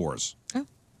their scores.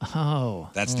 Oh.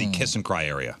 That's the kiss and cry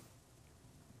area.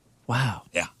 Wow.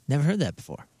 Yeah. Never heard that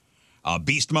before.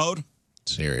 Beast mode.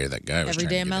 It's the area that guy was Every trying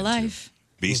day to of get my into. life.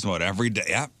 Beast mode every day.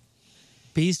 Yeah.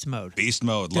 Beast mode. Beast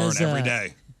mode. Learn every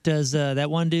day. Does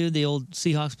that one dude, the old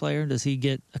Seahawks player, does he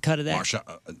get a cut of that?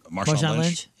 Marshawn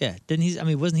Lynch? Yeah. Didn't he? I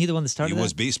mean, wasn't he the one that started He that?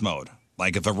 was beast mode.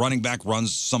 Like if a running back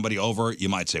runs somebody over, you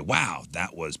might say, wow,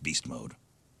 that was beast mode.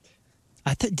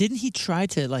 Didn't he try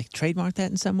to like trademark that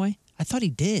in some way? I thought he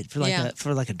did for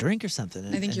like a drink or something.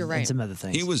 I think you're right. And some other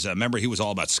things. He was, remember, he was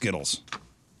all about Skittles.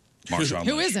 Marshawn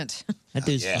Who Lynch. isn't? That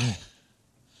dude's Yeah.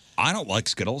 I don't like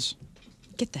Skittles.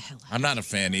 Get the hell out. I'm not a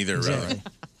fan either. Exactly.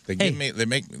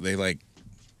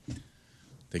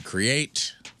 They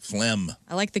create phlegm.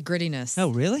 I like the grittiness. Oh,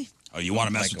 really? Oh, you want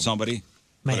to mess with somebody?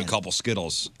 Man. Put a couple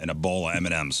Skittles in a bowl of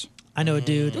M&Ms. I know a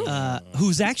dude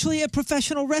who's actually a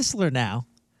professional wrestler now,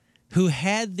 who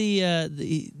had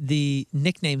the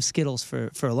nickname Skittles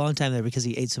for a long time there because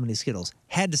he ate so many Skittles.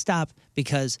 Had to stop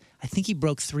because I think he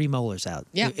broke 3 molars out.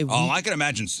 Yeah. I can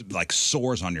imagine like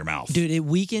sores on your mouth. Dude, it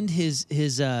weakened his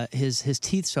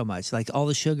teeth so much, like all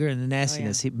the sugar and the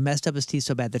nastiness. He messed up his teeth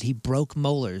so bad that he broke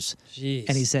molars. Jeez.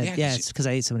 And he said, Yeah, it's because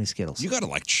I ate so many Skittles. You got to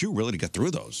like chew really to get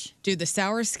through those. Dude, the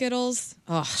sour Skittles.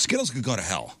 Oh, Skittles could go to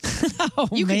hell.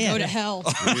 you man. can go to hell.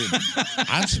 Dude,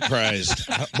 I'm surprised.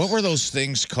 What were those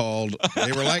things called?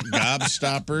 They were like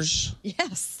gobstoppers,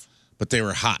 Yes. but they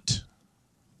were hot.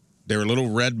 They were little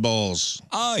red balls.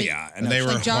 Oh, yeah. And they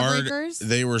were Like hard. jawbreakers?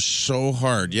 They were so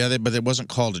hard. Yeah, but it wasn't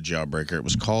called a jawbreaker. It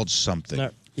was called something.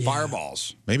 No, yeah.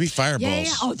 Fireballs. Maybe fireballs.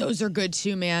 Yeah. Oh, those are good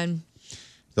too, man.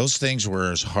 Those things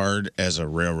were as hard as a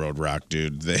railroad rock,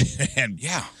 dude.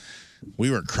 Yeah.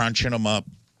 We were crunching them up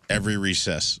every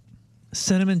recess.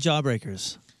 Cinnamon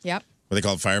jawbreakers. Yep. Were they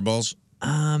called fireballs?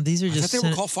 These are I just thought they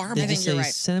were called fireballs. They I think just you're say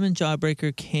right. cinnamon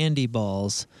jawbreaker candy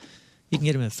balls. You can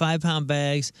get them in 5-pound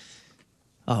bags.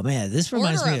 Oh man, this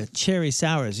reminds Order me 'em. of cherry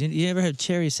sours. You ever had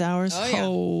cherry sours? Oh, yeah.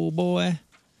 Oh boy.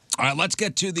 All right, let's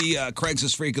get to the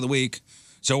Craigslist Freak of the Week.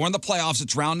 So we're in the playoffs.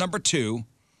 It's round number 2.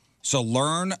 So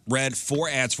Learn read 4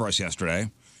 ads for us yesterday.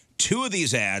 2 of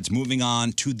these ads moving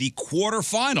on to the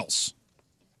quarterfinals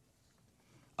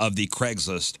of the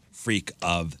Craigslist Freak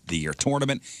of the Year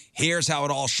tournament. Here's how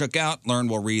it all shook out. Learn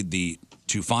will read the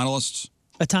 2 finalists.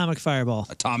 Atomic Fireball.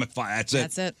 Atomic Fire. That's it.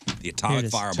 That's it. The Atomic Here it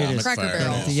is. Fireball. Here it is. Cracker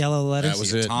Barrel. The yellow letters. That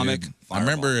was The it. Atomic dude. I Fireball.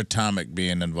 remember Atomic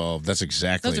being involved. That's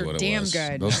exactly Those are what it damn was.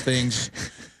 good. Those things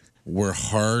were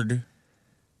hard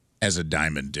as a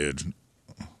diamond, dude.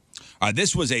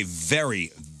 This was a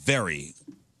very, very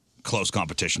close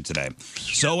competition today.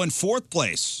 So in 4th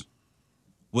place,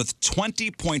 with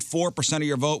 20.4% of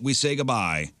your vote, we say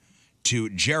goodbye to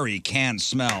Jerry Can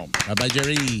Smell. Bye-bye,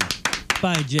 Jerry.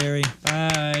 Bye, Jerry.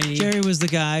 Bye. Jerry was the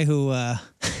guy who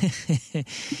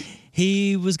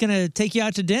he was going to take you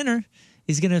out to dinner.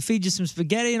 He's going to feed you some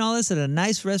spaghetti and all this at a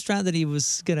nice restaurant that he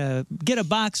was going to get a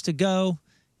box to go.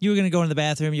 You were going to go in the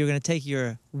bathroom. You were going to take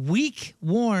your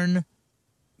week-worn,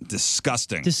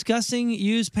 Disgusting. disgusting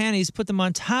used panties, put them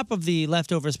on top of the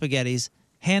leftover spaghettis,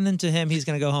 hand them to him. He's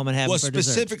going to go home and have them Was for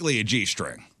dessert. specifically a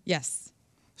G-string. Yes.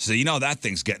 So you know that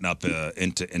thing's getting up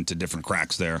into different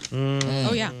cracks there.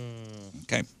 Oh, yeah.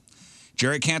 Okay.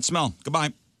 Jerry Can't Smell.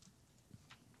 Goodbye.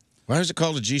 Why is it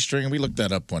called a G-string? We looked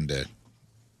that up one day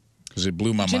because it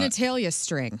blew my mind. Genitalia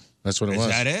string. That's what it Is was.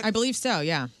 that it? I believe so,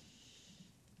 yeah.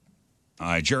 All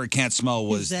right. Jerry Can't Smell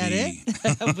was Is that it?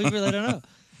 We really don't know.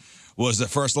 was the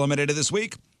first eliminated this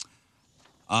week.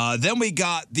 Then we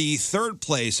got the 3rd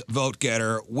place vote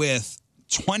getter with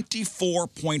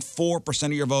 24.4%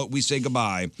 of your vote. We say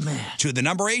goodbye to the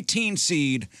number 18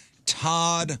 seed,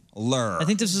 Todd Lurr. I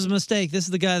think this is a mistake. This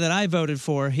is the guy that I voted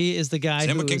for. He is the guy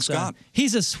Same who with King is, Scott.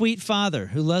 He's a sweet father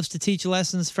who loves to teach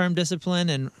lessons, firm discipline,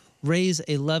 and raise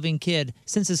a loving kid.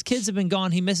 Since his kids have been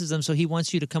gone, he misses them, so he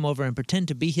wants you to come over and pretend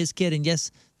to be his kid. And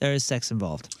yes, there is sex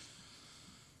involved.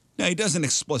 Now, he doesn't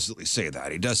explicitly say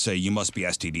that. He does say you must be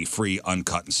STD-free,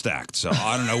 uncut, and stacked. So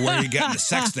I don't know where you're getting the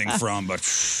sex thing from, but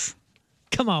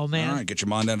Come on, man. all right, get your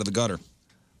mind out of the gutter.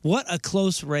 What a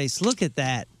close race. Look at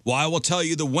that. Well, I will tell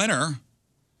you the winner,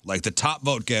 like the top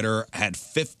vote getter, had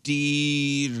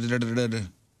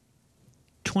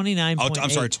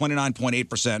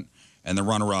 29.8%. And the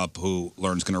runner-up, who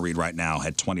Learn's going to read right now,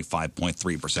 had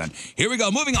 25.3%. Here we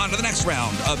go. Moving on to the next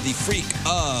round of the Freak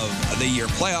of the Year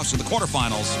playoffs of the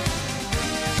quarterfinals.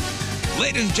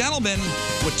 Ladies and gentlemen,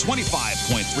 with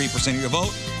 25.3% of your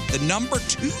vote, the number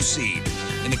 2 seed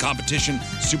in the competition,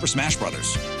 Super Smash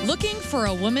Brothers. Looking for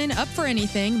a woman up for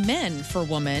anything, men for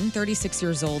woman, 36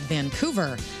 years old,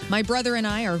 Vancouver. My brother and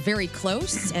I are very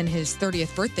close, and his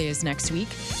 30th birthday is next week.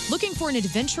 Looking for an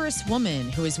adventurous woman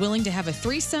who is willing to have a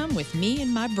threesome with me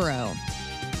and my bro.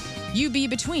 You be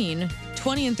between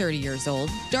 20 and 30 years old,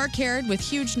 dark-haired with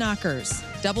huge knockers.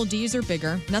 Double D's or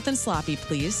bigger, nothing sloppy,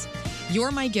 please.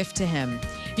 You're my gift to him.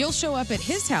 You'll show up at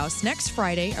his house next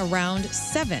Friday around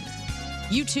 7.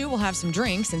 You two will have some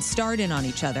drinks and start in on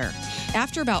each other.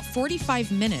 After about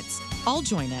 45 minutes, I'll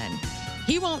join in.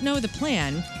 He won't know the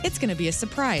plan. It's going to be a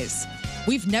surprise.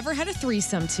 We've never had a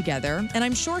threesome together, and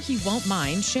I'm sure he won't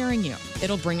mind sharing you.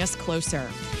 It'll bring us closer.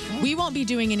 We won't be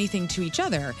doing anything to each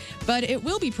other, but it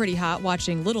will be pretty hot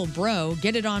watching little bro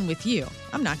get it on with you.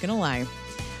 I'm not going to lie.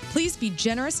 Please be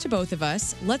generous to both of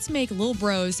us. Let's make Lil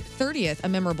Bro's 30th a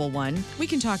memorable one. We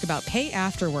can talk about pay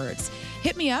afterwards.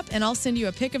 Hit me up and I'll send you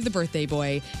a pic of the birthday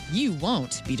boy. You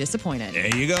won't be disappointed.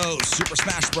 There you go, Super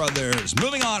Smash Brothers.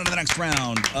 Moving on to the next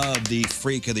round of the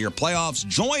Freak of the Year playoffs,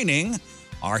 joining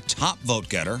our top vote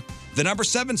getter, the number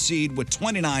 7 seed with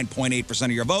 29.8%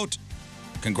 of your vote.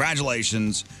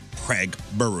 Congratulations, Craig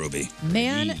Berube.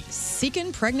 Man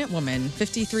seeking pregnant woman,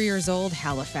 53 years old,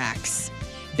 Halifax.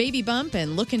 Baby bump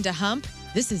and looking to hump.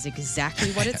 This is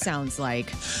exactly what it sounds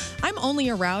like. I'm only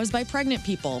aroused by pregnant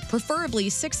people, preferably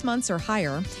 6 months or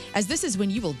higher, as this is when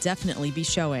you will definitely be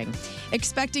showing.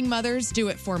 Expecting mothers, do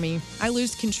it for me. I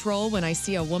lose control when I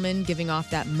see a woman giving off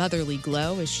that motherly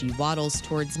glow as she waddles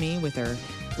towards me with her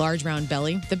large round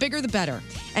belly. The bigger the better.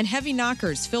 And heavy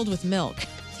knockers filled with milk.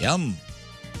 Yum.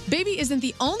 Baby isn't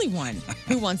the only one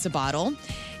who wants a bottle.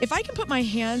 If I can put my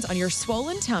hands on your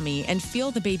swollen tummy and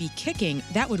feel the baby kicking,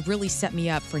 that would really set me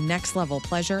up for next level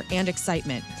pleasure and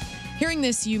excitement. Hearing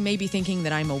this, you may be thinking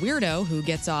that I'm a weirdo who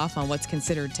gets off on what's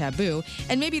considered taboo,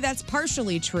 and maybe that's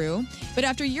partially true. But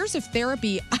after years of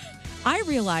therapy, I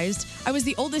realized I was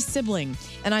the oldest sibling,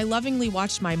 and I lovingly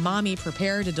watched my mommy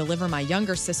prepare to deliver my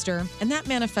younger sister, and that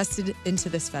manifested into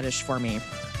this fetish for me.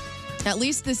 At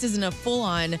least this isn't a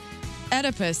full-on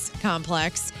Oedipus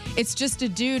complex. It's just a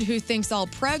dude who thinks all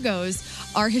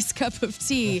pregos are his cup of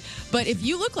tea. But if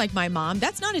you look like my mom,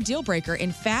 that's not a deal breaker.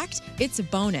 In fact, it's a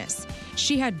bonus.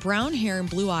 She had brown hair and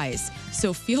blue eyes,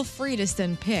 so feel free to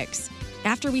send pics.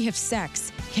 After we have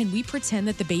sex, can we pretend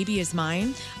that the baby is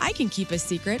mine? I can keep a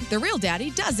secret. The real daddy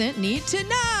doesn't need to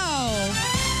know.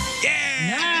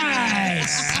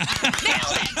 Nice.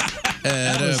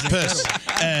 Oedipus.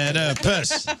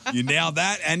 Oedipus. You nailed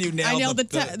that, and you nailed, I nailed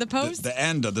the post. The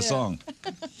end of the song.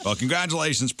 Well,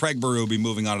 congratulations, Craig Berube,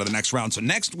 moving on to the next round. So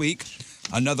next week,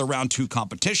 another round 2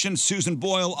 competition. Susan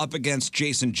Boyle up against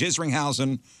Jason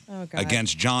Jisringhausen,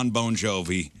 against John Bon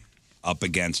Jovi, up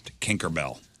against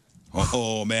Kinkerbell.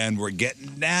 Oh, man, we're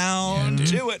getting down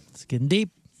to it. It's getting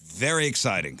deep. Very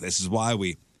exciting. This is why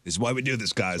we do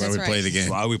this, guys. That's why we play the game. This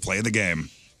is why we play the game.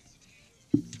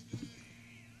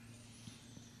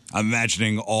 I'm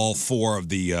imagining all 4 of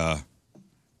the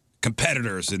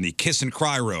competitors in the kiss and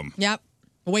cry room. Yep.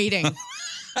 Waiting.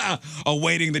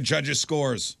 Awaiting the judges'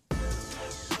 scores.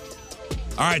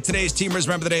 All right, today's Team Riz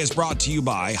Member of the Day is brought to you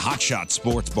by Hot Shots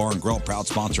Sports Bar and Grill, proud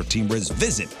sponsor of Team Riz.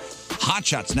 Visit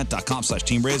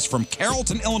hotshotsnet.com/Team Riz. From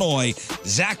Carrollton, Illinois,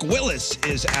 Zach Willis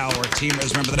is our Team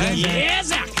Riz Member of the Day. Yeah,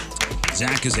 Zach.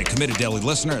 Zach is a committed daily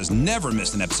listener, has never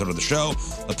missed an episode of the show,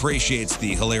 appreciates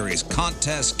the hilarious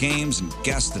contests, games, and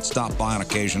guests that stop by on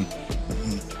occasion.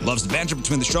 Loves the banter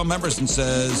between the show members and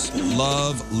says,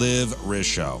 love, live, Riz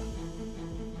Show.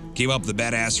 Keep up the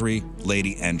badassery,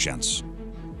 lady and gents.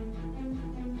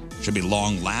 Should be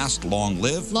long last, long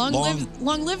live. Long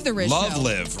live the Riz Show. Love,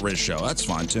 live, Riz Show. That's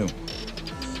fine, too.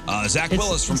 Zach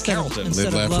Willis from Carrollton.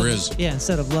 Live, laugh, Riz. Yeah,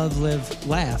 instead of love, live,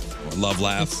 laugh. Love,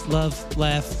 laugh. It's love,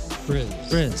 laugh,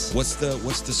 Riz. What's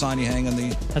the sign you hang on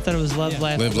the? I thought it was love,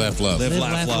 laugh. Live, laugh, love. Live,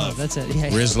 laugh, love. That's it.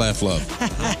 Yeah. Riz, laugh, love.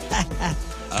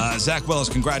 Zach Willis,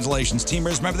 congratulations. Team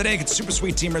Riz Member of the Day. Get the super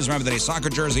sweet Team Riz Member of the Day soccer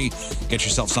jersey. Get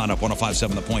yourself signed up,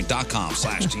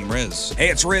 1057thepoint.com/Team Riz. Hey,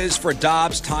 it's Riz for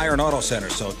Dobbs Tire and Auto Center.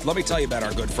 So let me tell you about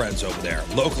our good friends over there.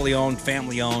 Locally owned,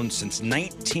 family owned since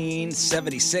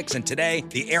 1976. And today,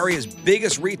 the area's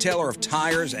biggest retailer of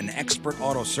tires and expert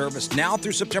auto service. Now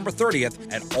through September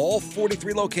 30th at all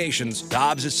 43 locations,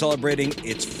 Dobbs is celebrating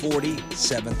its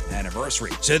 47th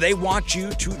anniversary. So they want you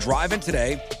to drive in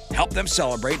today, help them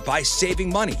celebrate by saving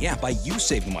money. Yeah, by you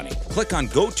saving money. Click on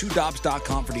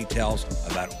GoToDobbs.com for details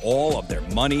about all of their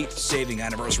money-saving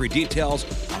anniversary details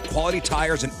on quality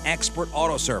tires and expert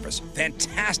auto service.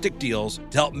 Fantastic deals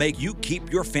to help make you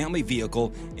keep your family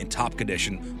vehicle in top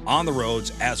condition on the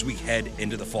roads as we head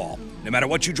into the fall. No matter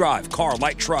what you drive, car,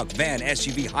 light truck, van,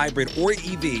 SUV, hybrid, or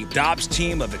EV, Dobbs'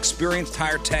 team of experienced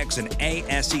tire techs and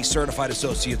ASE certified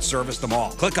associates service them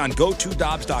all. Click on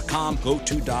GoToDobbs.com,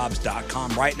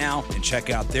 GoToDobbs.com right now and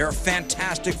check out their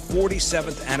fantastic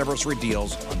 47th anniversary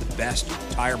deals on the best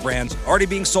tire brands already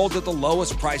being sold at the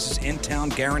lowest prices in town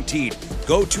guaranteed.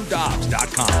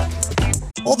 GoToDobbs.com.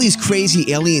 All these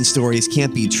crazy alien stories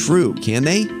can't be true, can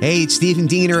they? Hey, it's Stephen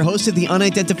Diener, host of the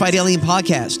Unidentified Alien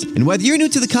Podcast. And whether you're new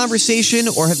to the conversation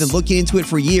or have been looking into it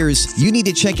for years, you need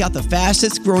to check out the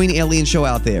fastest growing alien show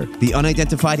out there, the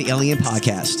Unidentified Alien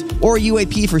Podcast, or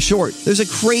UAP for short. There's a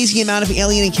crazy amount of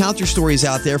alien encounter stories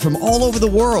out there from all over the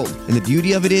world. And the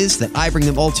beauty of it is that I bring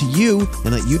them all to you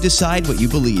and let you decide what you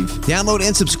believe. Download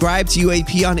and subscribe to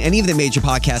UAP on any of the major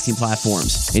podcasting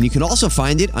platforms. And you can also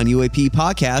find it on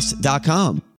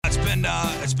UAPpodcast.com.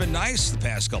 It's been nice the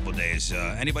past couple of days.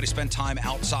 Anybody spend time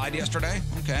outside yesterday?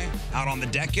 Okay. Out on the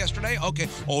deck yesterday? Okay.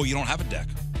 Oh, you don't have a deck.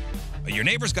 Your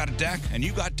neighbor's got a deck, and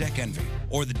you got deck envy.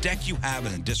 Or the deck you have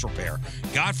is in disrepair.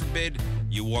 God forbid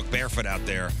you walk barefoot out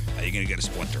there, you're going to get a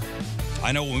splinter.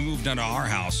 I know when we moved into our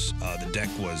house, the deck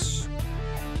was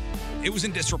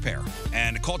in disrepair.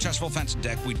 And at Cold Chesterfield Fence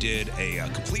Deck, we did a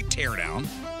complete teardown,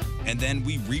 and then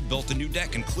we rebuilt a new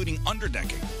deck, including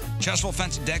underdecking. Chesterfield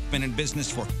Fence Deck, been in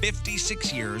business for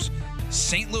 56 years.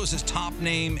 St. Louis's top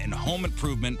name in home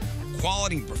improvement.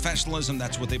 Quality and professionalism,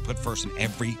 that's what they put first in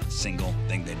every single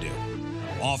thing they do.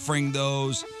 Offering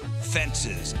those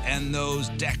fences and those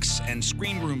decks and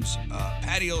screen rooms,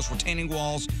 patios, retaining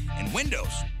walls, and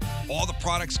windows. All the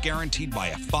products guaranteed by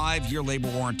a 5-year labor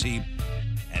warranty.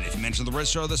 And if you mention the Riz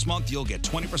Show this month, you'll get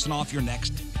 20% off your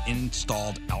next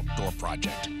installed outdoor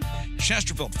project.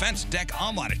 Chesterfield Fence Deck,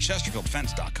 online at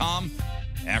chesterfieldfence.com.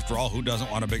 After all, who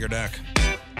doesn't want a bigger deck?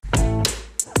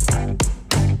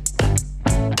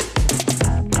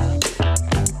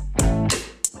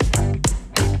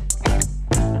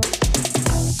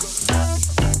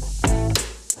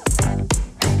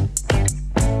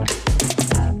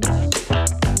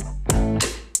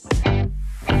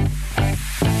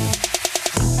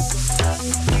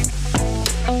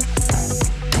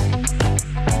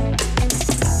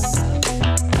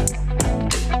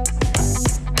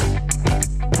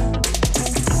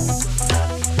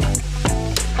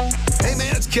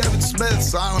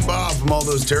 Silent Bob from all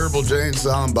those terrible Jane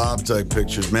Silent Bob type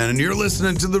pictures, man. And you're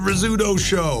listening to The Rizzuto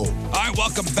Show. All right,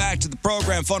 welcome back to the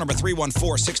program. Phone number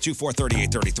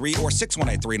 314-624-3833 or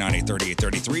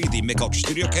 618-398-3833. The Mick Ultra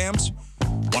Studio Cams,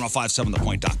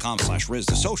 1057thepoint.com/Riz.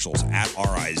 The socials at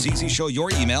RIZZ Show. Your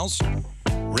emails,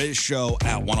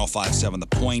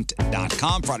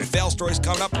 RizShow@1057thepoint.com. Friday Fail Stories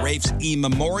coming up. Rafe's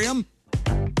E-Memoriam.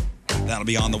 That'll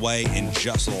be on the way in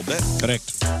just a little bit.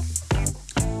 Correct.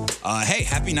 Hey,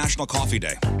 happy National Coffee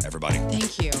Day, everybody.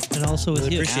 Thank you. And also with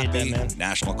Really you. appreciate that, man.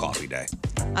 National Coffee Day.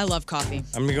 I love coffee.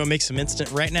 I'm gonna go make some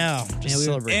instant right now. Just we were-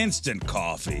 celebrate. Instant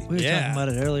coffee. We were talking about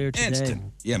it earlier today. Instant.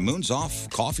 Yeah, Moon's off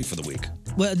coffee for the week.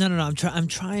 Well, no. I'm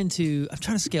trying to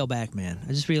scale back, man.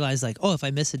 I just realized, like, if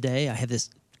I miss a day, I have this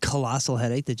colossal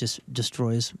headache that just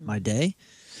destroys my day.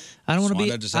 I don't want to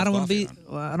be. I don't want to be.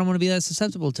 I don't want to be that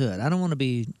susceptible to it. I don't want to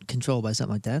be controlled by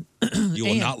something like that. You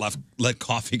will not let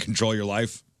coffee control your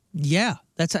life? Yeah,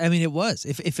 that's. I mean, it was.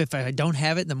 If I don't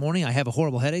have it in the morning, I have a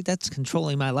horrible headache. That's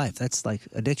controlling my life. That's like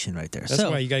addiction right there. That's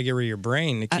why you got to get rid of your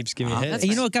brain. It keeps giving you a headache. And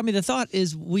you know what got me the thought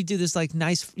is we do this like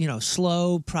nice,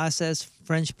 slow process,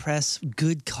 French press,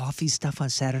 good coffee stuff on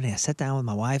Saturday. I sat down with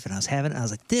my wife and I was having it. I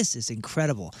was like, this is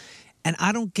incredible, and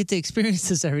I don't get to experience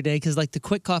this every day because like the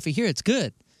quick coffee here, it's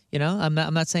good. I'm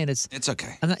not saying it's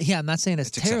okay. I'm not saying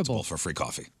it's terrible acceptable for free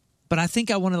coffee. But I think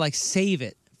I want to like save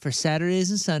it for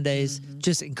Saturdays and Sundays.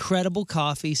 Just incredible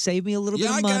coffee. Save me a little bit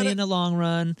of money in the long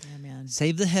run. Yeah, man.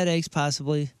 Save the headaches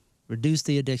possibly. Reduce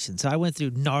the addiction. So I went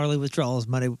through gnarly withdrawals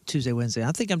Monday, Tuesday, Wednesday.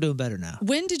 I think I'm doing better now.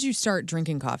 When did you start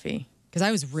drinking coffee? Because I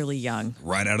was really young.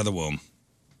 Right out of the womb.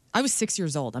 I was 6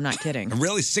 years old. I'm not kidding.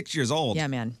 Really? 6 years old? Yeah,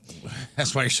 man.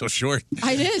 That's why you're so short.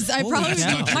 It is. I probably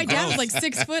my dad was like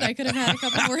 6 foot. I could have had a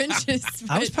couple more inches.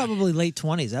 I was probably late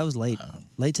 20s. I was late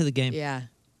to the game. Yeah.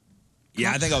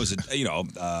 Yeah, I think I was,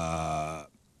 a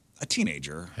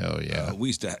teenager. Hell yeah. We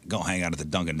used to go hang out at the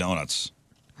Dunkin' Donuts.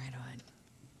 Right on.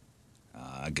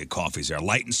 Get coffees there,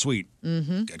 light and sweet.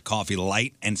 Mm-hmm. Get coffee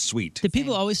light and sweet. Do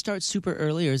people always start super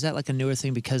early, or is that like a newer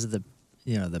thing because of the,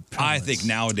 the I think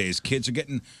nowadays kids are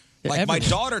getting, like my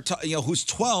daughter, who's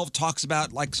 12, talks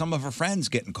about like some of her friends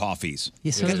getting coffees.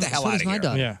 Yeah, so Get the hell out of my here.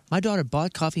 daughter. Yeah. My daughter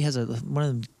bought coffee, has one of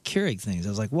them Keurig things. I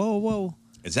was like, whoa.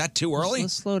 Is that too early?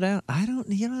 Let's slow down. I don't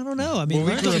know. I mean,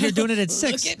 you're doing it at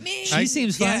 6. Look at me. She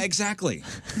seems fine. Yeah, exactly.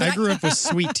 I grew up with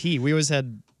sweet tea. We always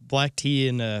had black tea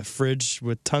in a fridge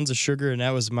with tons of sugar, and that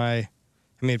was from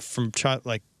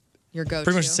your go-to.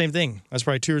 pretty much the same thing. I was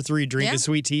probably 2 or 3 drinking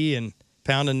sweet tea and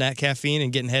pounding that caffeine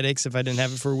and getting headaches if I didn't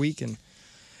have it for a week. And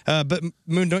but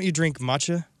Moon, don't you drink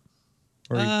matcha?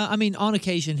 I mean, on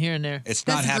occasion, here and there. It's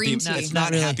not happy. It's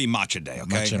not really. Happy Matcha Day.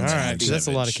 Okay. Matcha. All right, so that's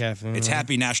a lot of caffeine. It's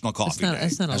Happy National Coffee Day.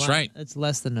 It's not a That's lot. right. It's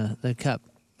less than the cup.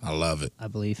 I love it. I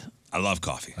believe. I love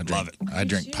coffee. I love it. I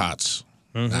drink pots,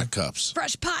 not cups.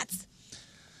 Fresh pots.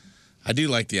 I do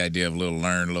like the idea of little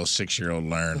 6-year-old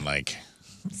learn, like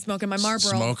Smoking my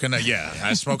Marlboro.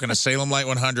 I'm smoking a Salem Light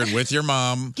 100 with your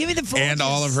mom. Give me the and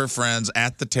all of her friends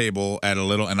at the table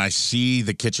and I see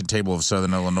the kitchen table of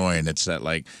Southern Illinois, and it's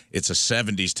it's a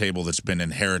 70s table that's been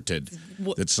inherited.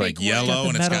 It's like yellow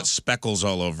and it's got speckles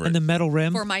all over it. And the metal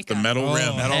rim. Formica. The metal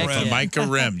rim. Formica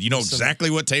rim. You know exactly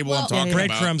what table I'm talking about.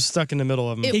 Breadcrumbs stuck in the middle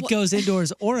of them. It goes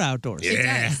indoors or outdoors.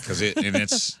 Yeah, because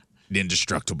it's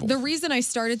indestructible. The reason I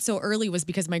started so early was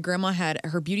because my grandma had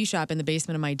her beauty shop in the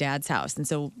basement of my dad's house. And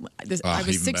so I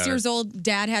was 6 years old.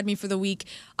 Dad had me for the week.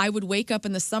 I would wake up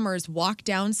in the summers, walk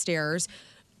downstairs,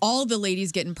 all the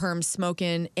ladies getting perms,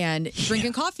 smoking, and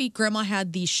drinking coffee. Grandma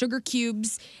had the sugar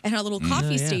cubes and had a little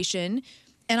coffee station.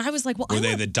 And I was like, well, Were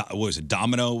they what was it?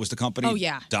 Domino was the company? Oh,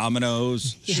 yeah.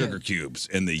 Domino's sugar cubes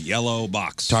in the yellow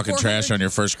box. Talking trash on your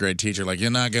first grade teacher, like,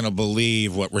 you're not going to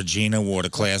believe what Regina wore to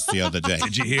class the other day.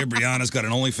 Did you hear Brianna's got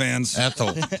an OnlyFans?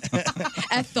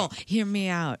 Ethel, hear me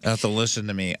out. Ethel, listen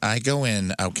to me. I go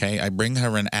in, okay? I bring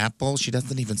her an apple. She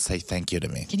doesn't even say thank you to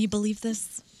me. Can you believe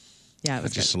this? Yeah, it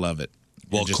was I just love it.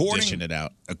 Well, just dishing it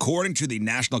out. According to the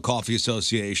National Coffee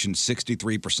Association,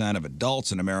 63% of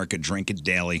adults in America drink it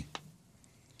daily.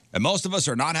 And most of us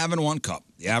are not having 1 cup.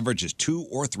 The average is 2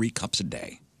 or 3 cups a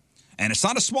day. And it's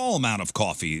not a small amount of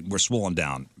coffee we're swilling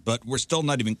down, but we're still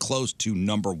not even close to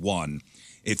number 1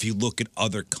 if you look at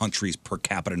other countries' per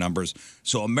capita numbers.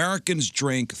 So Americans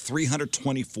drink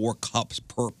 324 cups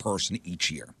per person each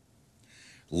year.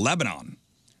 Lebanon,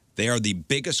 they are the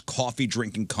biggest coffee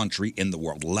drinking country in the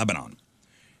world. Lebanon.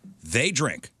 They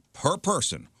drink per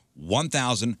person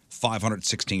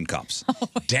 1,516 cups.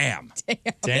 Damn.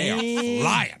 They are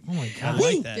flying. Oh my God.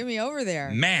 Get me over there.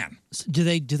 Man. So do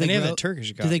they they have grow, the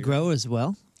Turkish Do they grow as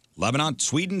well? Lebanon,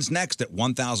 Sweden's next at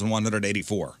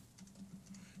 1,184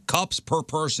 cups per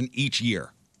person each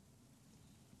year.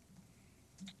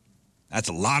 That's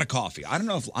a lot of coffee. I don't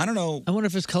know. I wonder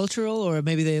if it's cultural or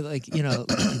maybe they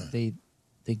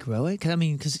they grow it.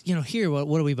 Because here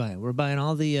what are we buying? We're buying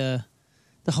all the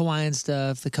Hawaiian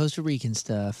stuff, the Costa Rican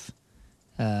stuff,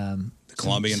 the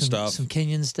Colombian stuff, some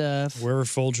Kenyan stuff. Wherever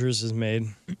Folgers is made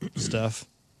stuff.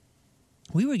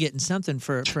 We were getting something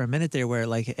for a minute there where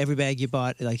like every bag you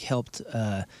bought helped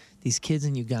these kids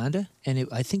in Uganda, and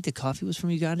I think the coffee was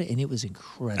from Uganda, and it was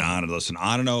incredible. Listen,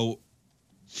 I don't know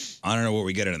where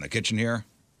we get it in the kitchen here.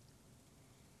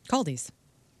 Caldi's.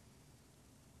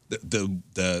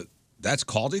 That's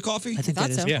Caldi coffee? I think that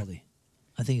is so. Caldi.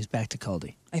 I think it's back to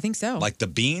Caldi. I think so. Like the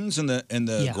beans and the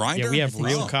grinder? Yeah, we have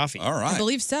real coffee. All right. I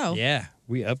believe so. Yeah,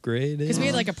 we upgraded. Because we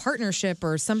had like a partnership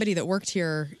or somebody that worked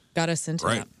here got us into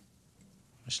that.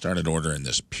 I started ordering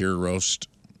this Pure Roast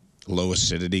low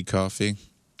acidity coffee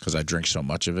because I drink so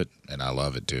much of it, and I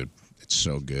love it, dude. It's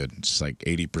so good. It's like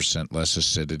 80% less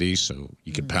acidity, so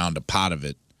you can pound a pot of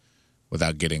it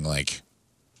without getting like...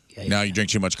 Now you drink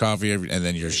too much coffee, and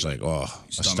then you're just like, oh,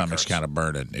 my stomach's kind of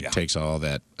burning. It takes all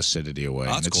that acidity away,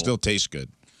 and it still tastes good.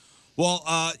 Well,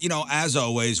 as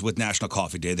always with National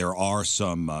Coffee Day, there are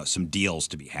some deals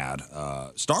to be had.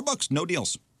 Starbucks, no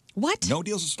deals. What? No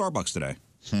deals at Starbucks today.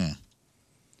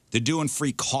 They're doing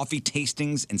free coffee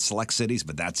tastings in select cities,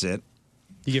 but that's it.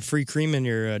 You get free cream in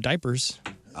your diapers.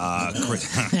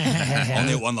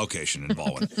 Only at one location in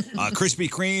Baldwin. Krispy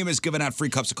Kreme is giving out free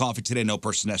cups of coffee today. No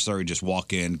person necessary. Just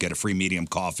walk in, get a free medium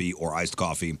coffee or iced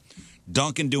coffee.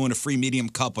 Dunkin' doing a free medium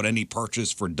cup with any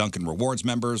purchase for Dunkin' Rewards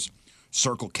members.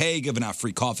 Circle K giving out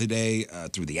free coffee day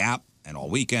through the app and all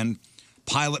weekend.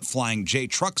 Pilot Flying J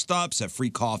truck stops have free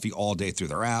coffee all day through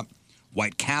their app.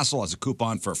 White Castle has a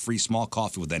coupon for a free small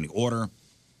coffee with any order.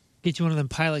 Get you one of them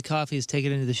Pilot coffees, take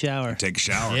it into the shower. Take a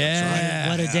shower. Yeah. That's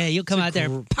right. What a day. You'll come out there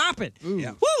popping.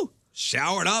 Yeah. Woo!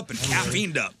 Showered up and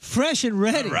caffeined up. Fresh and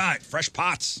ready. All right. Fresh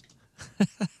pots.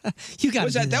 You got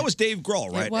that. That was Dave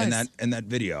Grohl, right? It was. In that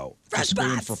video. Fresh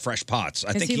screaming pots. for fresh pots.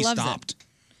 I 'Cause think he he loves stopped.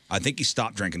 I think he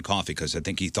stopped drinking coffee because I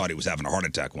think he thought he was having a heart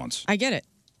attack once. I get it.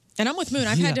 And I'm with Moon.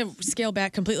 I've had to scale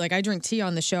back completely. Like I drink tea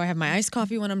on the show. I have my iced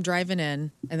coffee when I'm driving in,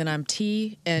 and then I'm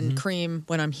tea and cream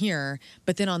when I'm here.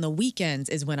 But then on the weekends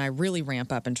is when I really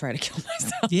ramp up and try to kill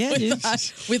myself. Yeah, dude.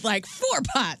 With like 4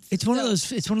 pots. It's one of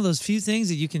those. It's one of those few things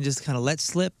that you can just kind of let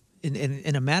slip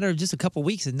in a matter of just a couple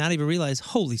weeks and not even realize.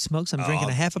 Holy smokes! I'm drinking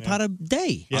a half a pot a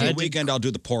day. On the weekend, I'll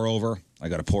do the pour over. I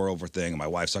got a pour over thing, and my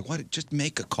wife's like, "What? Just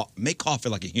make coffee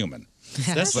like a human."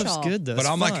 That stuff's good, though. But It's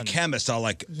I'm fun. like a chemist.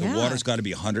 the Yeah. water's got to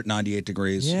be 198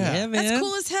 degrees. Yeah, man. That's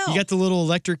cool as hell. You got the little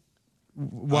electric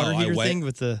water Oh, heater thing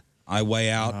with the... I weigh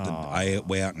out. I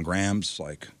weigh out in grams,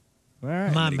 like My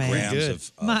how many man. grams Good.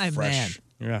 of My fresh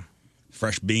Yeah.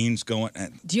 Fresh beans going.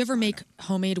 Do you ever make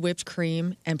homemade whipped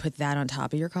cream and put that on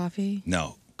top of your coffee?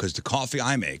 No, because the coffee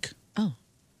I make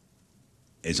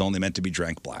is only meant to be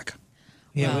drank black.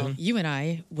 Well, you and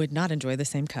I would not enjoy the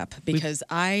same cup because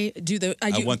I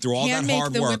went through all that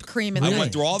hard the work. Whipped cream and I then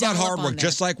went through all that dollop hard on work, there.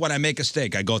 just like when I make a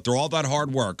steak. I go through all that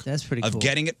hard work That's pretty of cool.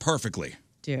 getting it perfectly.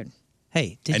 Dude.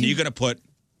 Hey, And you're going to put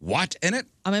what in it?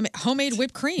 I'm gonna make homemade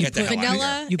whipped cream. Get the Put hell outta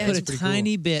vanilla. here. You put a and-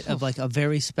 tiny bit of like a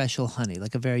very special honey,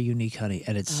 like a very unique honey,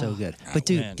 and it's so good. But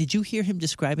dude, man. did you hear him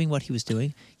describing what he was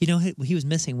doing? You know, he was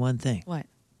missing one thing. What?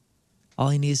 All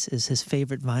he needs is his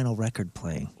favorite vinyl record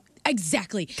playing.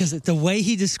 Exactly. Because the way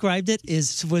he described it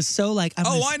was so like,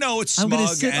 I know it's I'm smug going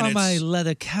to sit and on my it's-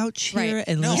 leather couch here Right.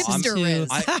 and No, listen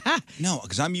to. No,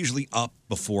 because I'm usually up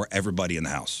before everybody in the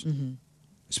house,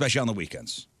 especially on the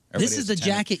weekends. This Everybody is has the a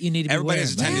tendency- jacket you need to be Everybody wearing.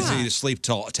 has a tendency Yeah. to sleep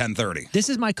till 10:30, This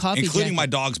is my coffee including jacket. my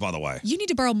dogs, by the way. You need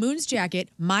to borrow Moon's jacket.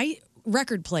 My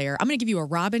record player. I'm going to give you a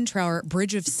Robin Trower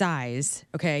Bridge of Sighs.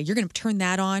 Okay, you're going to turn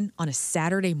that on a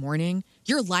Saturday morning.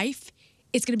 Your life,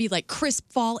 it's going to be like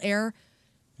crisp fall air.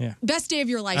 Yeah. Best day of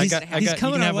your life. I is got, gonna I happen. got,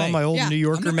 you can have all my old Yeah. New I'm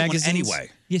Yorker not going magazines. anyway.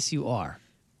 Yes, you are.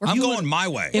 I'm You going would- my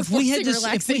way. If we had forcing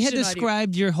if we had relaxation on you.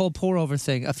 described your whole pour over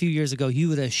thing a few years ago, you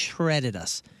would have shredded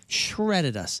us,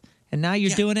 and now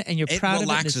you're doing it, and you're It proud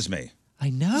relaxes of it. me. I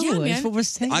know. Yeah, that's man. what we're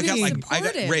saying. I got like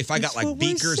supportive. Rafe. I got That's like what we're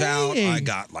beakers out. I saying.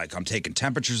 got like I'm taking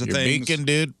temperatures of You're things. beaking,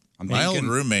 dude. I'm My old beaking.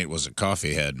 roommate was a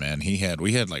coffee head, man.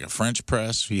 We had like a French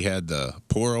press. He had the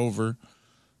pour over.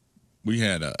 We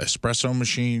had an espresso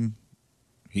machine.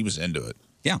 He was into it.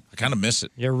 Yeah, I kind of miss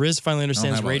it. Yeah, Riz finally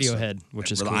understands have all this Radiohead,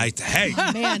 which is cool. Hey,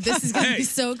 Man, this is going to be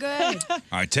so good. all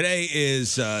right. Today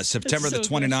is September the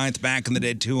 29th. Back in the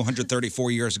day,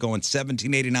 234 years ago, in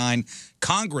 1789,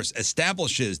 Congress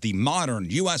establishes the modern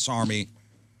U.S. Army.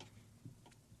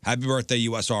 Happy birthday,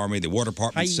 U.S. Army. The War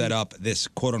Department set up this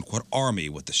quote-unquote army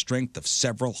with the strength of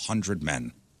several hundred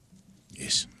men.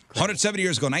 Yes. 170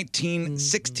 years ago,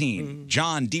 1916,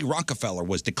 John D. Rockefeller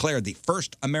was declared the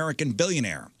first American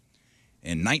billionaire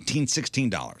in 1916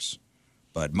 dollars.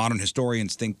 But modern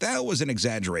historians think that was an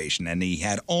exaggeration, and he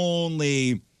had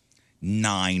only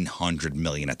 900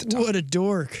 million at the time. What a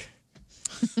dork.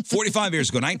 45 years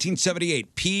ago,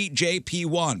 1978,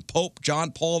 PJP1, Pope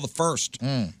John Paul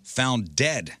I, found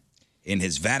dead in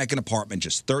his Vatican apartment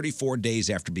just 34 days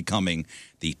after becoming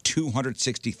the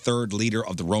 263rd leader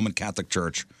of the Roman Catholic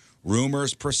Church.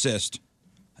 Rumors persist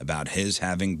about his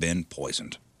having been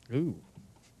poisoned. Ooh.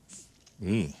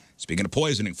 Speaking of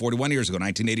poisoning, 41 years ago,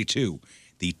 1982,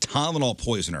 the Tylenol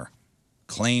poisoner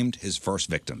claimed his first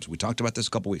victims. We talked about this a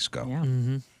couple weeks ago.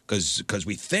 Yeah. Because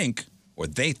we think, or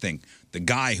they think, the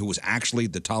guy who was actually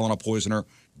the Tylenol poisoner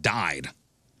died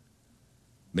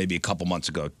maybe a couple months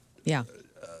ago, Yeah.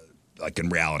 like in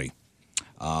reality.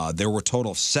 There were a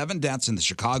total of 7 deaths in the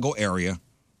Chicago area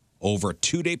over a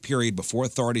 2-day period before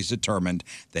authorities determined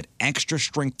that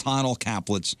extra-strength Tylenol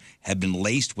caplets had been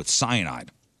laced with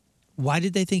cyanide. Why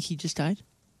did they think he just died?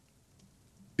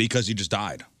 Because he just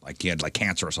died. Like he had like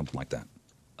cancer or something like that.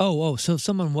 Oh, so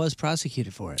someone was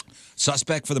prosecuted for it.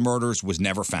 Suspect for the murders was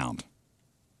never found.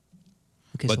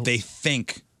 Okay, But so they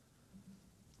think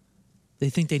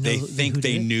they know who they did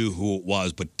it? knew who it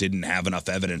was, but didn't have enough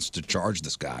evidence to charge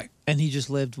this guy. And he just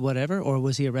lived whatever, or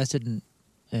was he arrested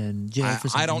and jailed for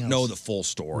something I don't know else? the full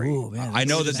story. Ooh, man, I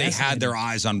know that that's they had their fascinating.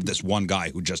 eyes on this one guy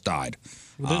who just died.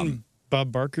 Didn't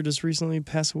Bob Barker just recently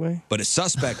pass away? But a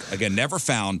suspect, again, never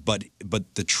found. But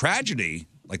the tragedy,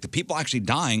 like the people actually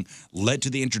dying, led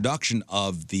to the introduction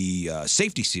of the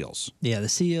safety seals Yeah, the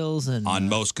seals and. on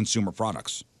most consumer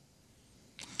products.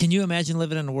 Can you imagine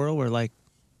living in a world where like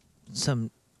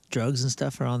some drugs and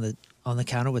stuff are on the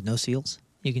counter with no seals?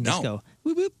 You can just No. go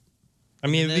whoop whoop. I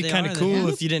mean, And it'd there be they kind are, of then, cool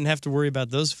yeah. if you didn't have to worry about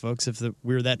those folks if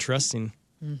we were that trusting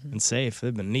and safe.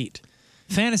 It'd been neat.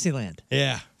 Fantasyland.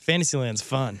 Yeah, Fantasyland's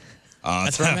fun.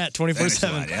 That's where I'm at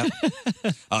 24/7.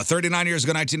 Yeah. 39 years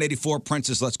ago, 1984,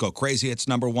 Princess Let's Go Crazy. It's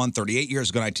number 1. 38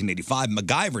 years ago, 1985,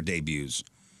 MacGyver debuts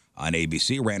on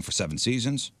ABC. Ran for 7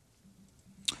 seasons.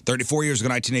 34 years ago,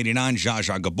 1989, Zsa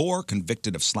Zsa Gabor,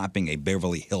 convicted of slapping a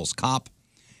Beverly Hills cop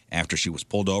after she was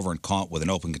pulled over and caught with an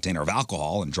open container of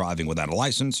alcohol and driving without a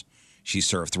license. She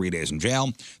served 3 days in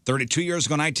jail. 32 years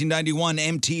ago, 1991,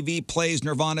 MTV plays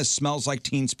Nirvana's Smells Like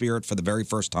Teen Spirit for the very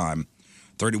first time.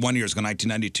 31 years ago,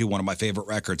 1992, one of my favorite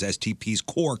records, STP's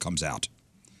Core, comes out.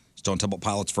 Stone Temple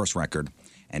Pilots' first record.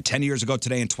 And 10 years ago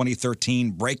today, in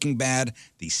 2013, Breaking Bad,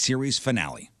 the series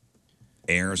finale,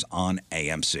 airs on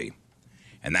AMC.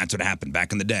 And that's what happened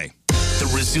back in the day. The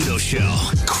Rizzuto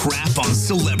Show. Crap on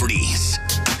celebrities.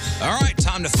 All right,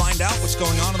 time to find out what's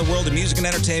going on in the world of music and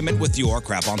entertainment with your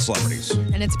Crap on Celebrities.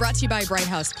 And it's brought to you by Bright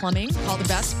House Plumbing. Call the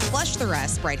best, flush the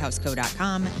rest.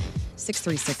 BrightHouseCo.com,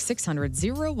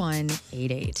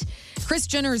 636-600-0188. Kris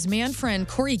Jenner's man friend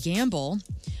Corey Gumbel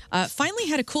finally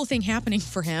had a cool thing happening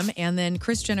for him, and then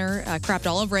Kris Jenner crapped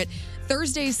all over it.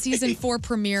 Thursday's season 4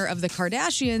 premiere of The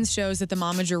Kardashians shows that the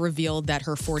momager revealed that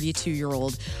her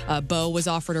 42-year-old beau was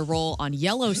offered a role on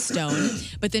Yellowstone,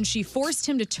 but then she forced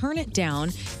him to turn it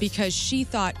down because she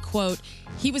thought, quote,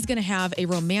 he was going to have a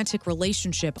romantic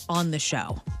relationship on the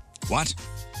show. What?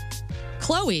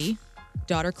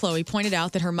 Daughter Chloe pointed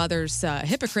out that her mother's a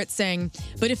hypocrite, saying,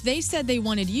 but if they said they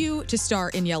wanted you to star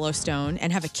in Yellowstone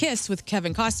and have a kiss with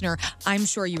Kevin Costner, I'm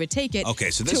sure you would take it. Okay,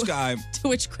 so this guy... To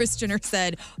which Kris Jenner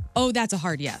said, oh, that's a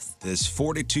hard yes. This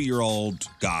 42-year-old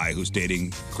guy who's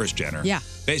dating Kris Jenner Yeah.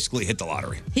 basically hit the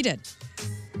lottery. He did.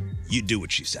 You do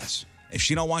what she says. If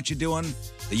she don't want you doing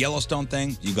the Yellowstone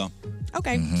thing, you go,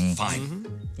 Okay. fine.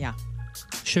 Yeah.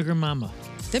 Sugar mama.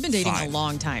 They've been dating Fine. a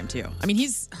long time, too. I mean,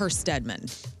 he's her Stedman.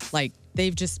 Like,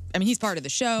 they've just, I mean, he's part of the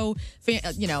show,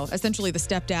 essentially the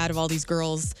stepdad of all these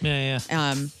girls. Yeah.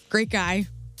 Great guy.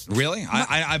 Really?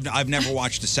 I've never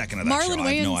watched a second of that Marlon show. Wayans,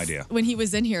 I have no idea. when he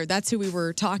was in here, that's who we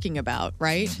were talking about,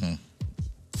 right?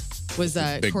 Was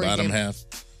Big Corey bottom Gumbel. half.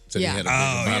 Said Yeah. he had a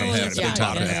big bottom half, yeah, big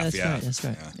top yeah, half. That's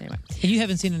right. Anyway. And you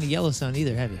haven't seen any Yellowstone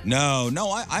either, have you? No,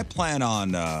 I plan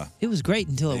on It was great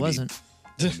until it wasn't.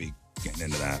 maybe getting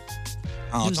into that.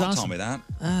 Oh, It was don't awesome. tell me that.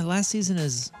 Last season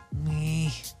is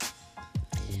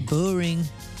boring.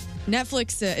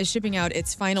 Netflix is shipping out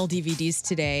its final DVDs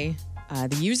today.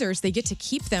 The users, they get to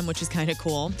keep them, which is kind of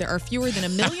cool. There are fewer than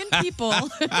 1 million people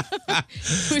who...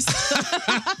 Wait,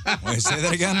 say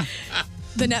that again?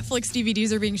 The Netflix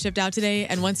DVDs are being shipped out today,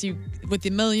 and with the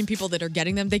 1 million people that are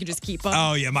getting them, they can just keep them.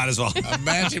 Oh, yeah, might as well.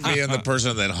 Imagine being the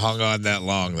person that hung on that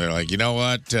long. They're like, you know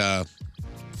what?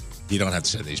 You don't have to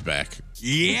send these back.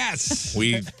 Yes.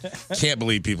 We can't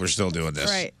believe people are still doing this.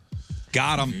 Right.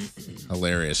 Got them.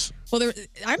 Hilarious. Well,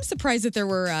 I'm surprised that there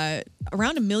were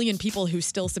around 1 million people who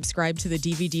still subscribe to the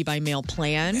DVD by mail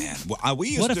plan. Man, we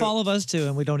used What to, if all of us do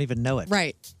and we don't even know it?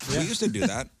 Right. We used to do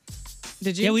that.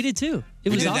 Did you? Yeah, we did too.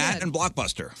 We did that and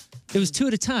Blockbuster. It was 2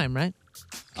 at a time, right?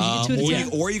 Can you get 2 at a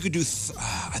time? Or you could do,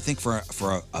 I think for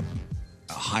a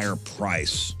higher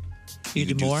price, You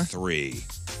could do more? 3.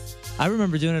 I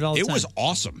remember doing it all the It time. was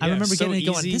awesome. I remember so getting it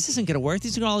going, easy. this isn't going to work.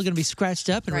 These are all going to be scratched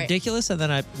up and Right. ridiculous. And then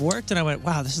I worked and I went,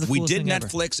 wow, this is the We coolest did thing ever.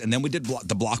 Netflix, and then we did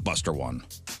the Blockbuster one.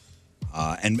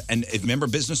 And if remember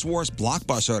Business Wars,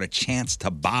 Blockbuster had a chance to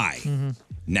buy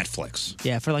Netflix.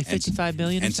 Yeah, for like $55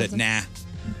 million or And said, something. nah.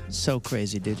 So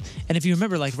crazy, dude. And if you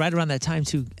remember, like right around that time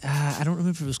too, I don't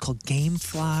remember if it was called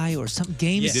GameFly or some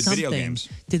game. Yeah, did something. video games.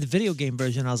 Did the video game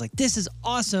version. I was like, this is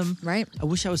awesome. Right. I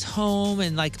wish I was home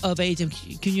and like of age. And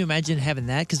can you imagine having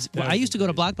that? Because I used to go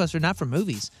to Blockbuster not for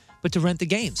movies, but to rent the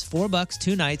games. $4,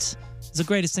 2 nights. It's the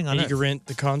greatest thing on And you earth. can rent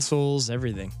the consoles,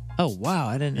 everything. Oh wow,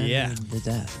 I didn't Yeah. did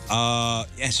that.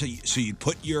 Yeah, so you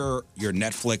put your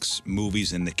Netflix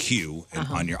movies in the queue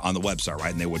on the website,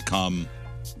 right? And they would come.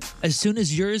 As soon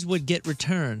as yours would get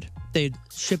returned, they'd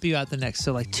ship you out the next.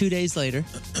 So like 2 days later,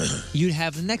 you'd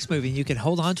have the next movie, and you could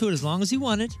hold on to it as long as you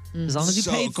wanted, as long as you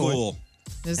So paid for cool. it.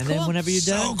 This is And cool. then whenever you're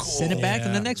So done, cool. send it back,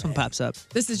 and the next one pops up.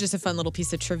 This is just a fun little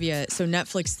piece of trivia. So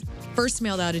Netflix first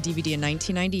mailed out a DVD in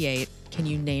 1998. Can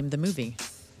you name the movie?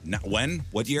 When?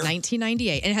 What year?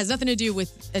 1998. And it has nothing to do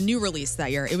with a new release that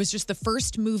year. It was just the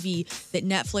first movie that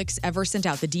Netflix ever sent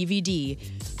out, the DVD.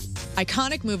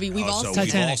 Iconic movie. We've all so seen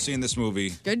we've all it. seen this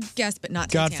movie. Good guess, but not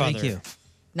Godfather. Titanic. Thank you.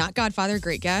 Not Godfather.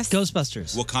 Great guess.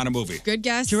 Ghostbusters. What kind of movie? Good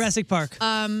guess. Jurassic Park.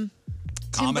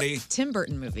 Comedy? Tim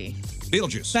Burton movie.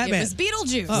 Beetlejuice. Batman. It was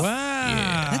Beetlejuice.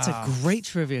 Wow. That's a great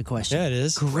trivia question. Yeah, it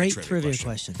is. Great trivia trivia question.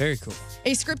 question. Very cool.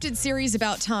 A scripted series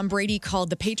about Tom Brady called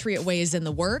The Patriot Way is in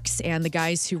the works, and the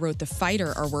guys who wrote The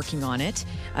Fighter are working on it.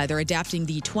 They're adapting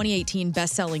the 2018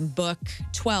 best-selling book,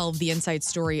 12, The Inside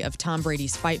Story of Tom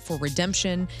Brady's Fight for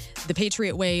Redemption. The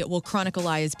Patriot Way will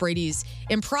chronicleize Brady's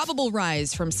improbable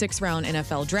rise from 6th-round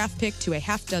NFL draft pick to a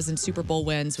half-dozen Super Bowl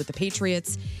wins with the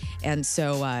Patriots. And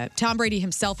so Tom Brady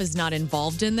himself is not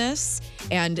involved in this,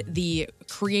 and the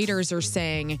creators are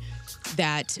saying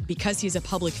that because he's a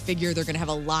public figure, they're going to have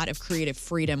a lot of creative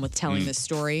freedom with telling this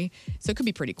story. So it could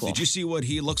be pretty cool. Did you see what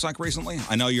he looks like recently?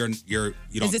 I know you don't.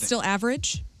 Is it still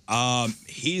average?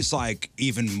 He's like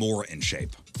even more in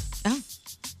shape. Oh,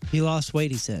 He lost weight,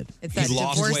 he said. it's that He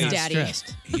lost divorce weight. daddy.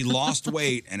 Stressed. He lost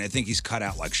weight, and I think he's cut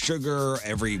out like sugar,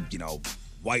 every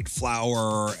white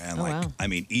flour, and wow. I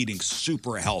mean, eating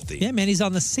super healthy. Yeah, man, he's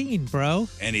on the scene, bro.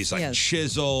 And he's like Yes.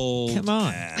 chiseled. Come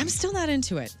on. and- I'm still not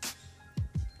into it.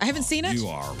 I haven't seen it, You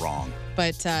are wrong.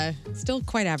 but still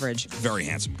quite average. Very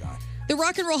handsome guy. The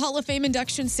Rock and Roll Hall of Fame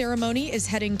induction ceremony is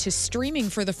heading to streaming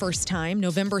for the first time.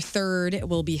 November 3rd, it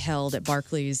will be held at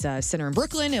Barclays Center in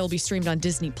Brooklyn. It will be streamed on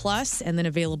Disney Plus and then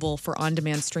available for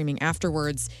on-demand streaming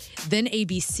afterwards. Then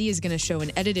ABC is going to show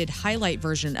an edited highlight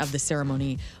version of the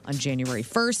ceremony on January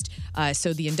 1st.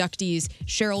 So the inductees,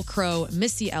 Sheryl Crow,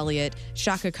 Missy Elliott,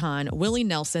 Shaka Khan, Willie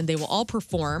Nelson, they will all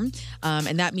perform.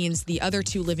 And that means the other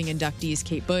two living inductees,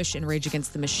 Kate Bush and Rage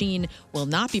Against the Machine, will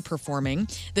not be performing.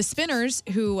 The Spinners,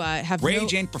 who have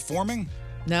Rage ain't performing?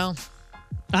 No.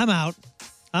 I'm out.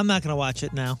 I'm not going to watch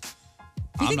it now.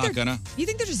 I'm not gonna. You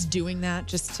think they're just doing that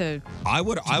just to I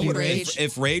would. Rage?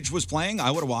 If Rage was playing,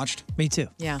 I would have watched. Me too.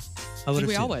 Yeah. I think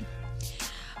we all would.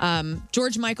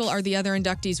 George Michael are the other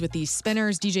inductees with the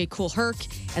Spinners. DJ Kool Herc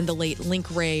and the late Link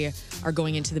Ray are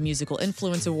going into the Musical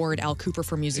Influence Award. Al Cooper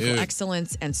for Musical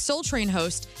Excellence. And Soul Train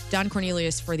host Don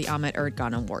Cornelius for the Ahmet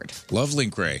Erdogan Award. Love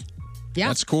Link Ray. Yeah.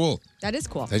 That's cool. That is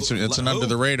cool. That's an under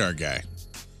the radar guy.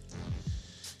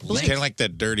 He's kind of like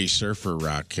that dirty surfer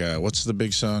rock. What's the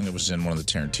big song? It was in one of the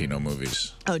Tarantino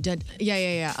movies. Oh, yeah.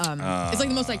 It's like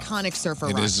the most iconic surfer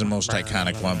rock. It is the most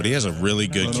iconic one, but he has a really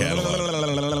good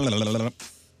catalog.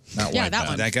 Not Yeah, like that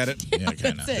one. Did that get it? Yeah,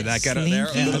 kind of. Did that get it there?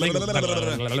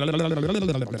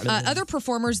 Other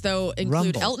performers, though, include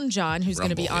Rumble. Elton John, who's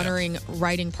going to be Rumble, yeah. honoring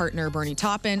writing partner Bernie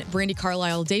Taupin, Brandy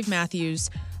Carlisle, Dave Matthews,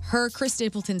 Chris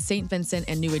Stapleton, St. Vincent,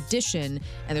 and New Edition.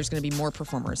 And there's going to be more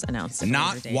performers announced. at a later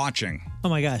Not date. watching. Oh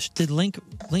my gosh. Did Link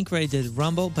Ray did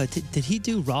Rumble, but did he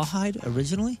do Rawhide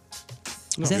originally?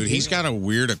 Is that Dude, he's got a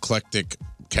weird eclectic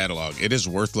catalog. It is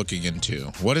worth looking into.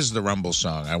 What is the Rumble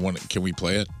song? Can we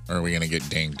play it, or are we going to get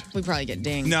dinged? We probably get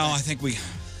dinged. No, I think we.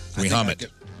 We hum it.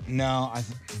 No,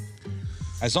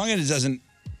 as long as it doesn't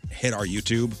hit our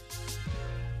YouTube.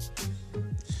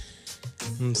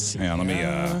 Let's see. Yeah, let me.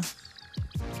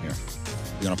 Here,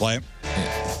 you gonna play it?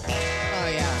 Oh,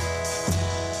 yeah.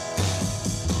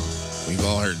 We've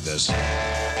all heard this.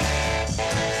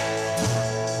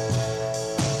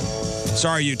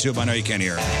 Sorry, YouTube. I know you can't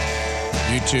hear it.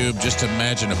 YouTube, just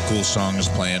imagine a cool song is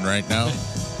playing right now.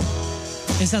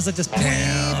 It sounds like this.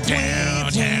 Down.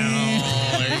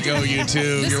 There you go,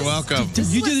 YouTube. You're welcome.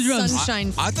 You do the drums.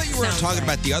 Sunshine. I thought you were sounds talking like.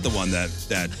 about the other one that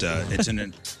it's in a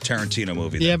Tarantino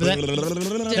movie. Yeah, but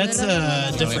that's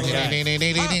a different guy.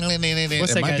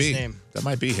 What's that guy's name? That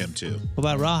might be him, too. What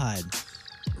about Rawhide?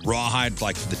 Rawhide,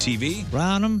 like the TV.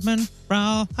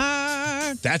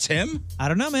 Rawhide. That's him. I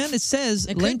don't know, man. It says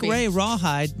It could Link be. Ray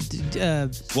Rawhide.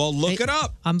 Well, look it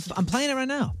up. I'm playing it right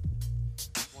now.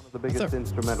 One of the biggest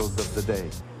instrumentals of the day.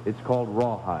 It's called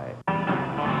Rawhide.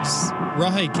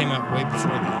 Rawhide came out way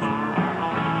before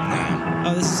that.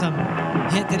 Oh, this is some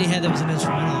hit that he had that was an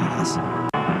instrumental, I guess.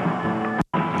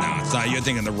 No, it's not. You're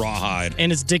thinking the Rawhide.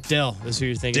 And it's Dick Dale. Is who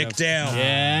you're thinking Dick of. Dale.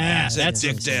 Yeah, That's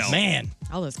Dick Dale. Man.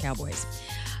 All those cowboys.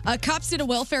 Cops did a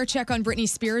welfare check on Britney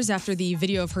Spears after the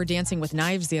video of her dancing with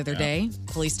knives the other day.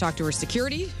 Police talked to her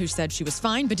security, who said she was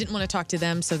fine, but didn't want to talk to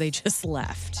them, so they just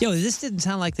left. Yo, this didn't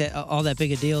sound like that all that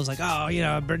big a deal. It's like, oh,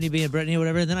 Britney being Britney or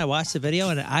whatever. And then I watched the video,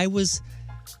 and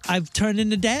I've turned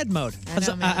into dad mode.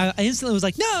 I instantly was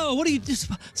like, no, what are you,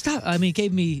 just stop. I mean, it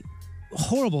gave me a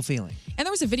horrible feeling. And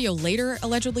there was a video later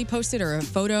allegedly posted, or a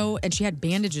photo, and she had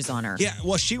bandages on her. Yeah,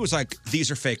 well, she was like,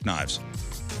 these are fake knives.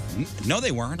 No,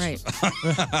 they weren't. Right.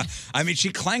 I mean, she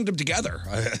clanged them together.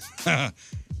 I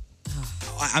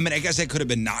mean, I guess they could have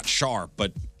been not sharp,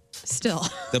 but still.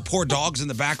 The poor dogs in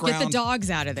the background. Get the dogs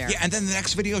out of there. Yeah, and then the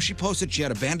next video she posted, she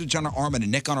had a bandage on her arm and a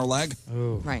nick on her leg.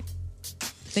 Right.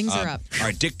 Things are up. All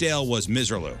right, Dick Dale was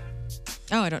Miserlou.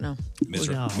 Oh, I don't know.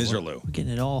 Miserlou. We're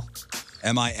getting it all.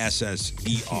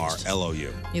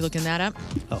 Misserlou. You looking that up?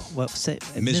 Oh, well, say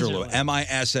Miserlou.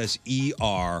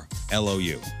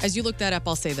 Misserlou. As you look that up,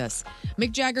 I'll say this.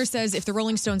 Mick Jagger says if the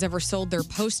Rolling Stones ever sold their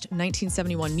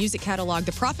post-1971 music catalog,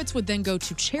 the profits would then go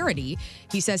to charity.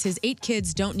 He says his 8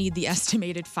 kids don't need the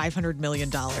estimated $500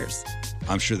 million.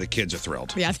 I'm sure the kids are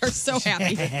thrilled. Yeah, they're so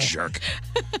happy. Jerk.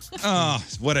 Oh,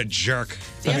 what a jerk.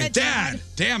 Damn it, Dad.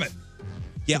 Damn it.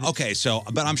 Yeah, okay, so,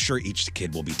 but I'm sure each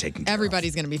kid will be taken care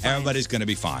Everybody's going to be of. fine. Everybody's going to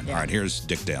be fine. Yeah. All right, here's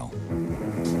Dick Dale.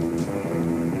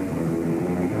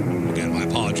 Again, my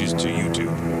apologies to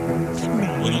YouTube.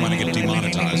 We don't want to get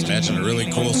demonetized. Imagine a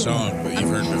really cool song that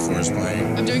you've heard before is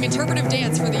playing. I'm doing interpretive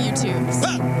dance for the YouTubes.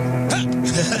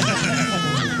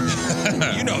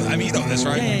 You know this,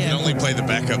 right? You can only play the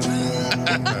backup.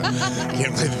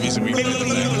 Can't play the music.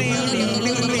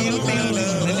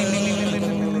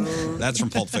 That's from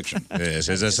Pulp Fiction. This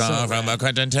is a song from a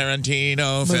Quentin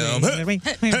Tarantino film.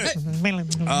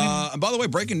 And by the way,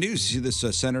 breaking news. See this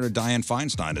Senator Dianne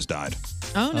Feinstein has died.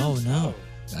 Oh, no. Oh, no.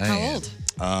 How old?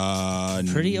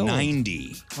 Pretty old.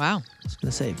 90. Wow. I was going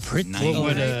to say pretty What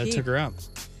old. What took her out?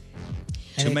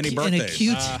 Too many An birthdays.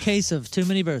 acute case of too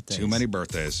many birthdays. Too many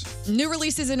birthdays. New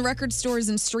releases in record stores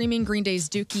and streaming. Green Day's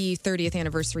Dookie 30th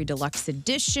Anniversary Deluxe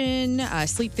Edition.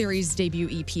 Sleep Theory's debut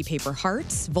EP, Paper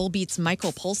Hearts. Volbeat's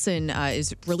Michael Poulsen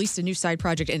is released a new side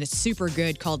project, and it's super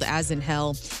good, called As in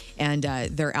Hell. And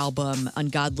their album,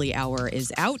 Ungodly Hour,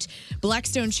 is out.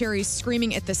 Blackstone Cherry's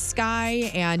Screaming at the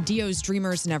Sky and Dio's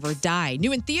Dreamers Never Die.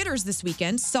 New in theaters this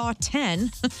weekend, Saw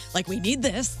 10. Like, we need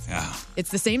this. Yeah.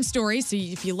 It's the same story, so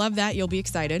if you love that, you'll be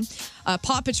excited.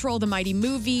 Paw Patrol, the Mighty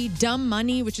Movie, Dumb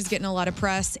Money, which is getting a lot of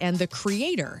press, and The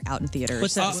Creator out in theaters.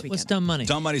 What's that? this What's weekend. Dumb Money?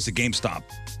 Dumb Money's the GameStop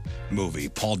movie.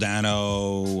 Paul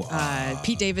Dano.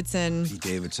 Pete Davidson. Pete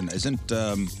Davidson. Isn't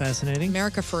Fascinating.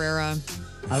 America Ferrera.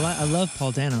 I love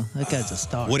Paul Dano. That guy's a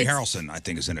star. Woody Harrelson, I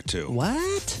think, is in it too.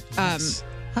 What?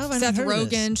 How have I Seth not heard of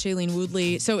this? Rogen, Shailene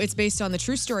Woodley. So it's based on the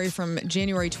true story from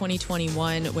January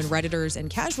 2021 when Redditors and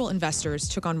casual investors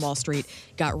took on Wall Street,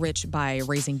 got rich by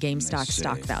raising GameStop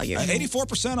stock value.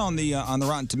 84% on the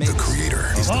Rotten Tomatoes. The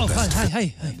Creator. Oh,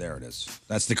 hi. There it is.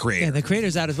 That's The Creator. Yeah, the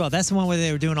Creator's out as well. That's the one where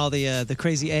they were doing all the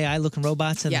crazy AI looking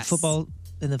robots in Yes.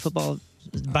 the football,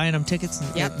 buying them tickets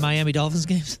at Miami Dolphins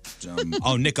games.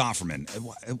 Nick Offerman.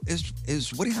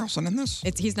 Is Woody Harrelson in this?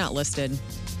 He's not listed.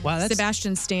 Wow, that's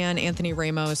Sebastian Stan, Anthony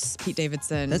Ramos, Pete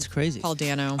Davidson. That's crazy. Paul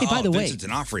Dano. Hey, by the way, Vincent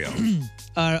D'Onofrio.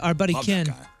 our buddy Love Ken,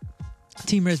 that guy.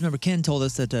 Team Rez member Ken, told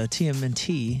us that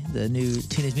TMNT, the new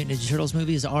Teenage Mutant Ninja Turtles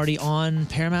movie, is already on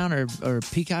Paramount or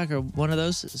Peacock or one of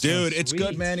those. So Dude, it's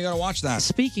good, man. You got to watch that.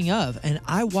 Speaking of, and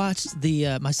I watched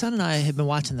my son and I have been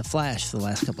watching The Flash for the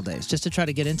last couple days just to try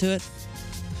to get into it.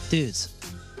 Dudes,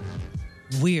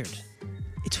 weird.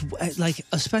 It's like,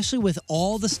 especially with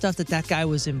all the stuff that guy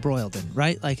was embroiled in,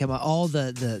 right? Like about all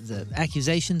the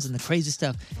accusations and the crazy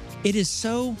stuff. It is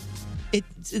so.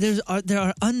 There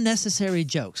are unnecessary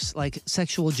jokes, like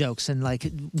sexual jokes and like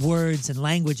words and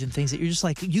language and things that you're just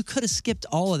like, you could have skipped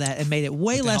all of that and made it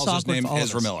way less awkward for all of us.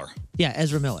 Ezra Miller. Yeah,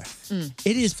 Ezra Miller.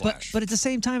 It is, but at the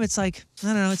same time, it's like, I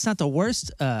don't know, it's not the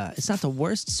worst. It's not the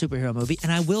worst superhero movie.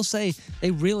 And I will say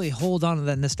they really hold on to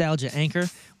the nostalgia anchor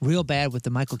real bad with the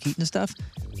Michael Keaton stuff.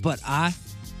 But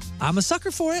I'm a sucker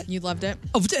for it. You loved it.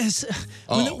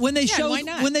 When they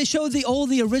showed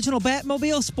the original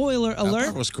Batmobile, spoiler alert,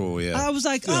 That was cool. Yeah, I was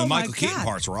like, Dude, oh the my Michael Keaton God.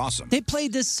 parts were awesome. They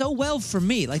played this so well for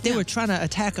me. Like they were trying to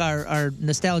attack our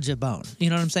nostalgia bone.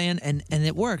 You know what I'm saying? And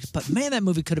it worked. But man, that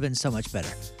movie could have been so much better.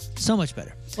 So much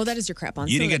better. Well, that is your crap on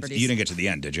You didn't celebrities. get to the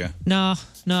end, did you? No,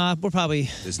 we're probably.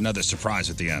 There's another surprise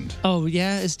at the end. Oh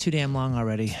yeah, it's too damn long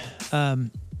already.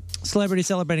 Celebrity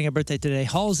celebrating a birthday today.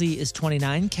 Halsey is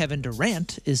 29. Kevin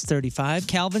Durant is 35.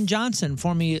 Calvin Johnson,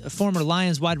 former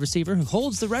Lions wide receiver who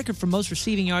holds the record for most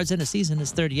receiving yards in a season,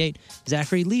 is 38.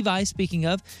 Zachary Levi, speaking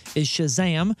of, is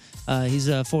Shazam. He's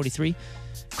 43.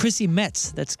 Chrissy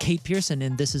Metz, that's Kate Pearson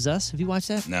in This Is Us. Have you watched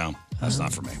that? No, that's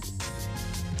not for me.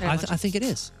 I think it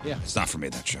is. Yeah, it's not for me,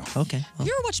 that show. Okay. Have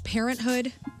you ever watched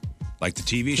Parenthood? Like the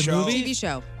TV show? TV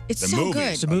show. It's The so movie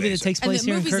good. is The movie that takes place and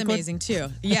the here in movie's Kirkwood? amazing too.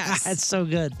 Yes. It's so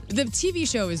good. The TV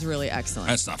show is really excellent.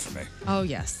 That's not for me. Oh,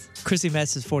 yes. Chrissy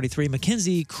Metz is 43.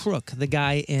 Mackenzie Crook, the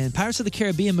guy in Pirates of the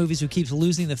Caribbean movies who keeps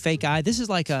losing the fake eye. This is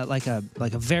like a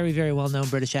very, very well-known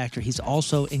British actor. He's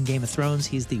also in Game of Thrones.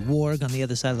 He's the warg on the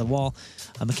other side of the wall.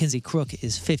 Mackenzie Crook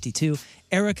is 52.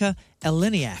 Erica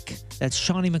Eleniak, that's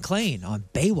Shawnee McClain on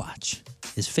Baywatch,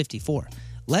 is 54.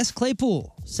 Les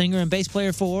Claypool, singer and bass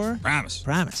player for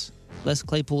Promise. Les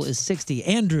Claypool is 60.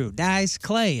 Andrew Dice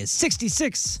Clay is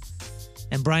 66.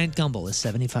 And Bryant Gumbel is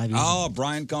 75 years old. Oh,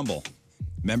 Brian Gumbel.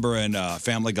 Remember in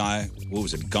Family Guy, what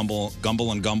was it, Gumbel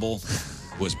and Gumbel?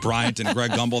 Was Bryant and Greg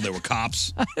Gumbel, they were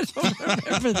cops. I don't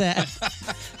remember that.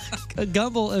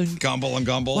 Gumbel and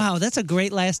Gumbel. Wow, that's a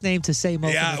great last name to say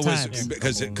multiple Yeah, it times. was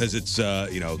because it's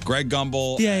Greg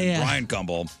Gumbel Yeah, and yeah. Brian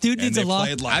Gumbel. Dude and needs they a law-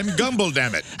 played like, I'm Gumbel,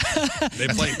 damn it. They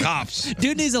played cops.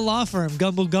 Dude needs a law firm.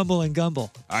 Gumbel and Gumbel.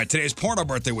 All right, today's porno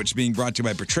birthday, which is being brought to you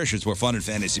by Patricia's, where fun and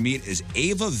fantasy meet, is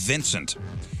Ava Vincent.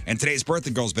 And today's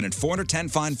birthday girl's been in 410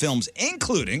 fine films,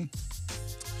 including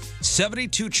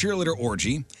 72 Cheerleader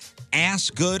Orgy, Ass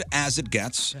Good As It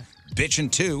Gets,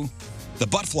 Bitchin' 2, The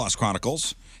Butt Floss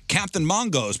Chronicles, Captain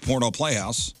Mongo's Porno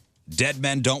Playhouse, Dead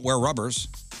Men Don't Wear Rubbers,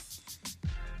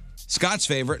 Scott's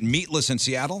favorite, Meatless in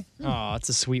Seattle, Oh, it's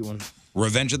a sweet one.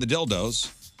 Revenge of the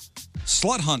Dildos,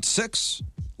 Slut Hunt 6,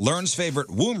 Learn's favorite,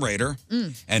 Womb Raider,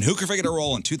 and who can forget a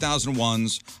role in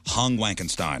 2001's Hung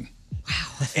Wankenstein.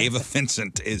 Wow. Ava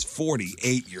Vincent is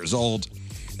 48 years old.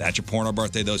 That's your porno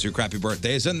birthday. Those are your crappy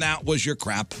birthdays. And that was your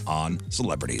crap on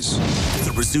celebrities.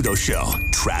 The Rizzuto Show,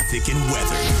 traffic and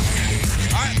weather.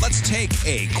 All right, let's take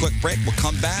a quick break. We'll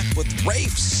come back with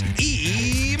Rafe's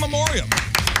E-Memoriam.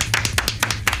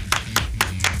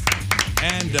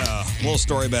 And a little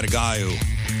story about a guy who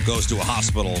goes to a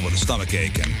hospital with a stomach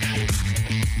ache and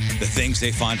the things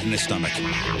they find in his stomach.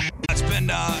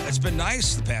 It's been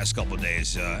nice the past couple of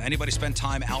days. Anybody spend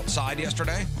time outside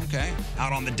yesterday? Okay.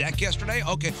 Out on the deck yesterday?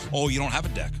 Okay. Oh, you don't have a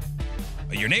deck.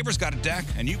 Your neighbor's got a deck,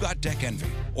 and you got deck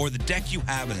envy. Or the deck you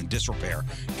have is in disrepair.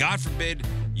 God forbid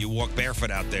you walk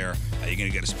barefoot out there, you're going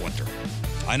to get a splinter.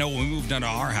 I know when we moved into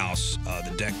our house,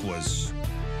 the deck was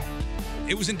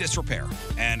in disrepair.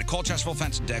 And at Colchesterville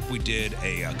Fence and Deck, we did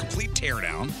a complete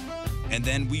teardown, and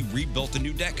then we rebuilt a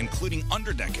new deck, including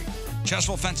underdecking.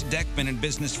 Chesterfield Fence and Deck, been in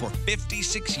business for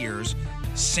 56 years.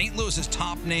 St. Louis's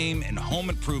top name in home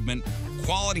improvement.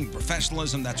 Quality and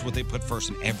professionalism, that's what they put first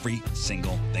in every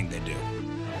single thing they do.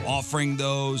 Offering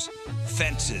those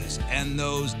fences and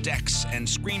those decks and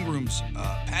screen rooms,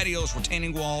 patios,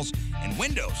 retaining walls, and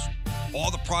windows. All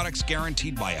the products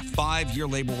guaranteed by a 5-year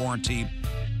labor warranty.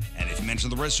 And if you mention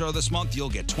the Riz Show this month, you'll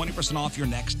get 20% off your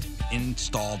next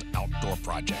installed outdoor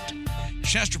project.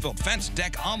 Chesterfield Fence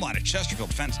Deck, online at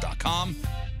chesterfieldfence.com.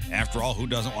 After all, who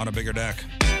doesn't want a bigger deck?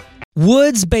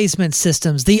 Woods Basement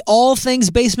Systems, the all things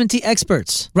basement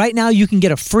experts. Right now, you can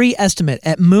get a free estimate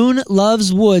at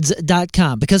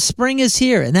moonloveswoods.com because spring is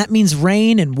here, and that means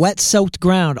rain and wet-soaked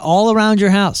ground all around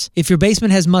your house. If your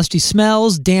basement has musty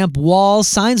smells, damp walls,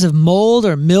 signs of mold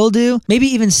or mildew, maybe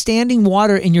even standing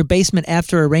water in your basement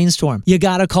after a rainstorm, you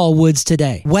gotta call Woods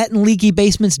today. Wet and leaky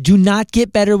basements do not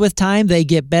get better with time, they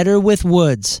get better with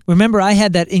Woods. Remember, I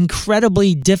had that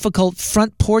incredibly difficult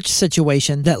front porch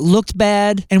situation that looked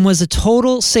bad and was a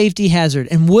total safety hazard,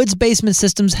 and Woods Basement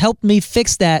Systems helped me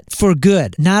fix that for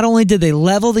good. Not only did they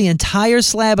level the entire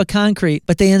slab of concrete,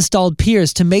 but they installed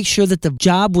piers to make sure that the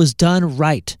job was done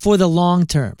right for the long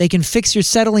term. They can fix your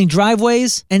settling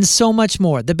driveways and so much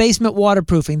more. The basement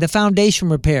waterproofing, the foundation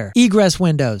repair, egress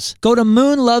windows. Go to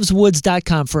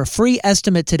moonloveswoods.com for a free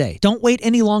estimate today. Don't wait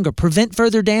any longer. Prevent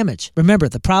further damage. Remember,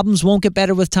 the problems won't get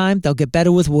better with time. They'll get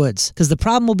better with Woods because the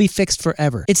problem will be fixed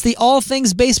forever. It's the all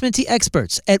things basement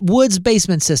experts at Woods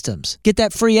Basement Systems. Get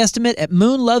that free estimate at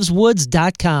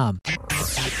moonloveswoods.com.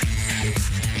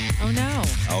 Oh, no.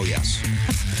 Oh, yes.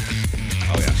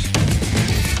 Oh, yes.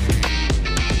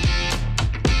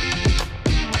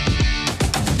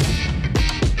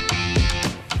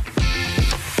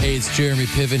 Hey, it's Jeremy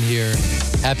Piven here.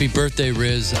 Happy birthday,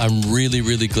 Riz. I'm really,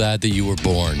 really glad that you were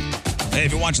born. Hey,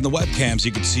 if you're watching the webcams,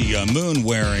 you can see Moon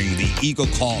wearing the Eagle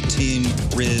Call Team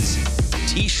Riz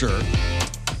t-shirt,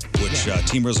 which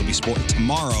Team Riz will be sporting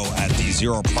tomorrow at the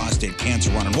Zero Prostate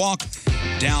Cancer Run and Walk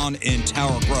down in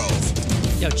Tower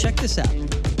Grove. Yo, check this out.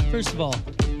 First of all,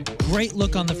 great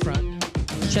look on the front.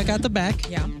 Check out the back.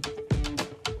 Yeah.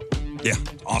 Yeah,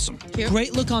 awesome.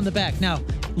 Great look on the back. Now,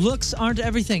 looks aren't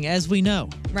everything, as we know.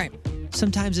 Right.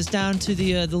 Sometimes it's down to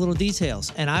the little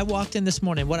details. And I walked in this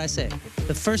morning, what'd I say?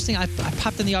 The first thing I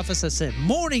popped in the office, I said,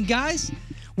 "Morning, guys.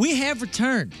 We have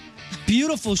returned.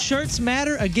 Beautiful shirts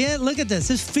matter. Again, look at this.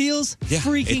 This feels freaking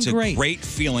great. It's a great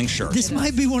feeling shirt. This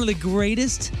might be one of the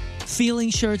greatest feeling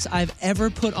shirts I've ever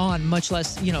put on, much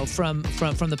less, from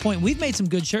the point. We've made some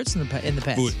good shirts in the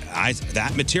past. Ooh,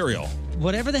 that material.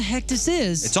 Whatever the heck this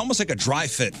is. It's almost like a dry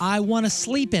fit. I want to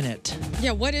sleep in it.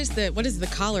 Yeah, what does the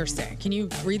collar say? Can you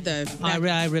read the...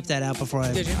 I ripped that out before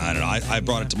I... Did you? I don't know. I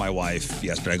brought it to my wife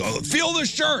yesterday. I go, feel this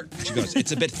shirt. She goes,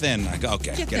 it's a bit thin. I go,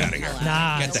 okay, get out of here.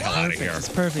 Get the hell out of here. It's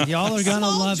perfect. Y'all are going to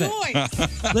love it.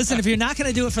 Listen, if you're not going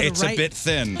to do it for the right... It's a bit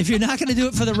thin. If you're not going to do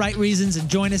it for the right reasons and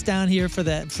join us down here for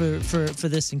that for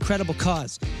this incredible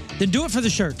cause, then do it for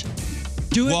the shirt.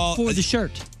 Do it for the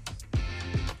shirt.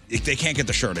 They can't get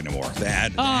the shirt anymore. They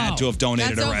had to have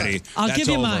donated already. I'll give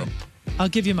you mine. I'll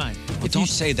give you mine. Well, don't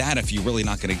say that if you're really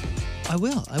not going to. I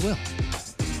will. I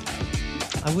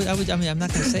would. I mean, I'm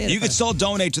not going to say it. You can still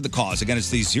donate to the cause. Again, it's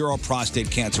the Zero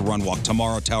Prostate Cancer Run Walk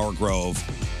tomorrow, Tower Grove.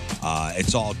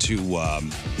 It's all to,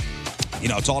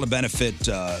 it's all to benefit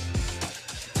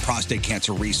prostate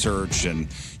cancer research, and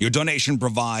your donation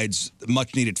provides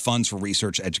much-needed funds for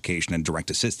research, education, and direct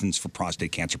assistance for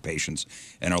prostate cancer patients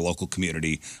in our local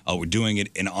community. We're doing it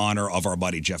in honor of our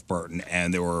buddy Jeff Burton,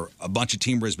 and there were a bunch of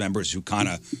Team Riz members who kind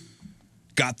of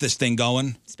got this thing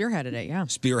going. Spearheaded it, yeah.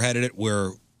 Spearheaded it.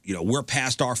 We're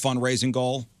past our fundraising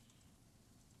goal,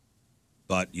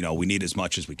 but, we need as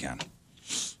much as we can.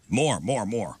 More.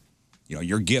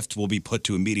 Your gift will be put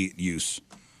to immediate use.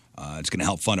 It's going to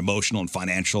help fund emotional and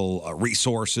financial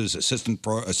resources,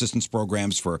 assistance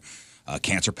programs for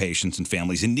cancer patients and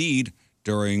families in need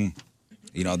during,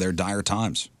 their dire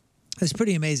times. It's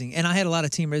pretty amazing. And I had a lot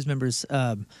of Team Riz members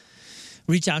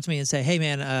reach out to me and say, hey,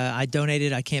 man, I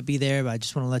donated. I can't be there, but I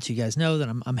just want to let you guys know that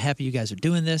I'm happy you guys are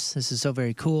doing this. This is so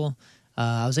very cool.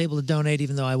 I was able to donate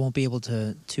even though I won't be able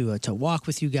to walk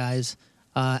with you guys.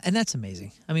 And that's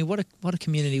amazing. I mean, what a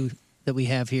community that we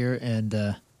have here. And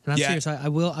I'm serious. I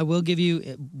will give you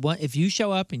one if you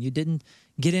show up and you didn't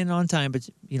get in on time, but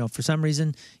for some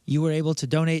reason you were able to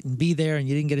donate and be there and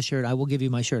you didn't get a shirt, I will give you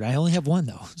my shirt. I only have one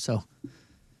though, so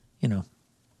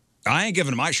I ain't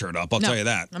giving my shirt up. I'll tell you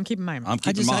that. I'm keeping mine. I'm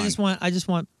keeping mine. I just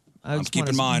want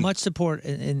keeping mine. Much support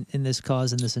in this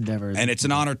cause and this endeavor. And it's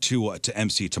an honor to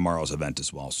MC tomorrow's event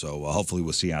as well. So hopefully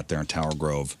we'll see you out there in Tower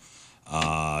Grove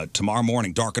tomorrow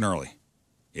morning, dark and early.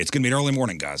 It's going to be an early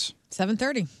morning, guys.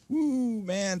 7:30. Ooh,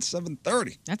 man,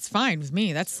 7:30. That's fine with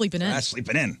me. That's sleeping in. That's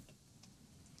sleeping in.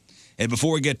 And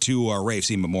before we get to Rafe's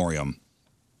in memoriam,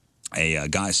 a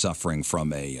guy suffering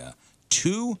from a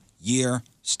 2-year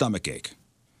stomach ache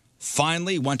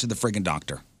finally went to the friggin'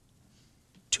 doctor.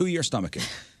 2-year stomach ache.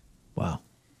 Wow.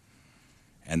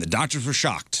 And the doctors were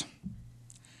shocked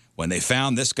when they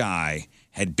found this guy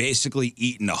had basically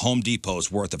eaten a Home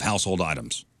Depot's worth of household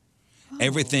items. Oh.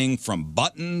 Everything from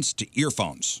buttons to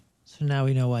earphones. So now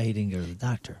we know why he didn't go to the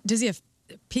doctor. Does he have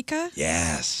pica?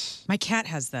 Yes. My cat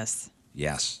has this.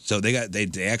 Yes. So they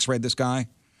x-rayed this guy.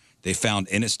 They found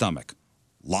in his stomach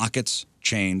lockets,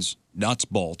 chains, nuts,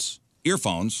 bolts,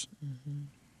 earphones,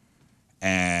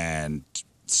 and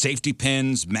safety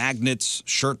pins, magnets,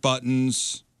 shirt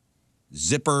buttons,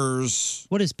 zippers.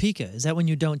 What is pica? Is that when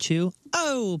you don't chew?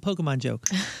 Oh, Pokemon joke.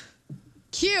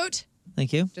 Cute.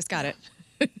 Thank you. Just got it.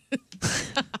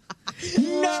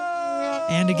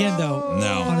 And again, though,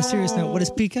 on a serious note, what is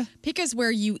pica? Pica is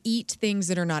where you eat things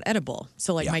that are not edible.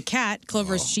 So like my cat,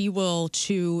 Clover, she will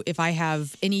chew if I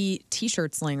have any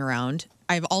T-shirts laying around.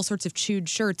 I have all sorts of chewed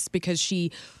shirts because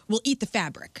she will eat the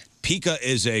fabric. Pica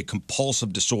is a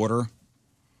compulsive disorder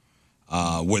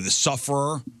where the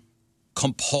sufferer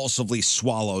compulsively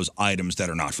swallows items that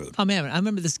are not food. Oh, man, I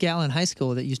remember this gal in high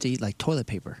school that used to eat like toilet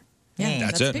paper. Yeah,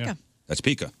 that's it. Pica. Yeah. That's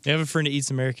pica. You have a friend that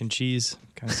eats American cheese,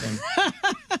 kind of thing.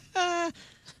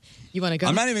 You want to go?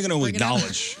 I'm not even going to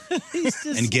acknowledge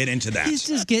and get into that. He's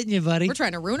just getting you, buddy. We're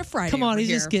trying to ruin a Friday. Come on, over he's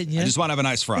here. just getting you. I just want to have a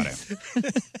nice Friday.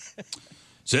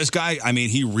 So this guy, I mean,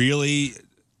 he really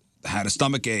had a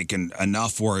stomach ache and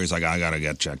enough where he's like, I got to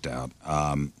get checked out.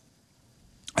 And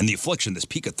the affliction, this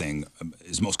pica thing,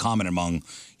 is most common among,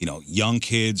 young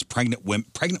kids, pregnant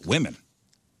women,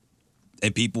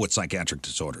 and people with psychiatric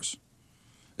disorders,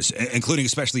 including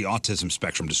especially autism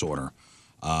spectrum disorder.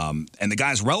 And the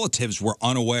guy's relatives were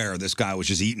unaware this guy was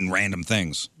just eating random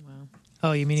things.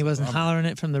 Oh, you mean he wasn't hollering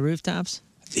it from the rooftops?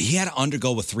 He had to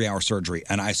undergo a 3-hour surgery,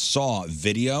 and I saw a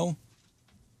video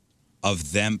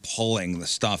of them pulling the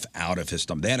stuff out of his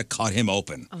stomach. They had to cut him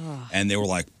open, and they were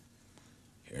like,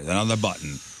 here's another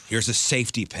button. Here's a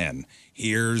safety pin.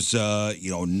 Here's,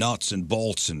 nuts and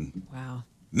bolts and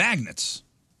magnets.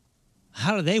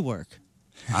 How do they work?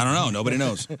 I don't know. Nobody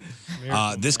knows.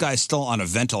 This guy's still on a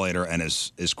ventilator and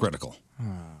is critical. Oh,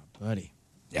 buddy.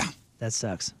 Yeah. That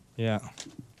sucks. Yeah.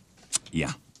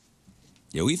 Yeah.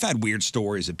 Yeah, we've had weird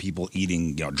stories of people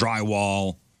eating,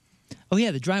 drywall. Oh,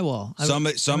 yeah, the drywall. I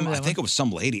think it was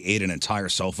some lady ate an entire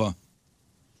sofa.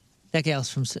 That gal's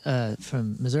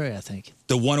from Missouri, I think.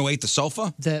 The one who ate the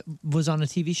sofa? That was on a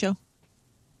TV show?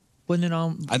 Wasn't it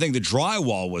on? I think the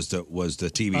drywall was the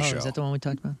TV show. Is that the one we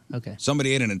talked about? Okay.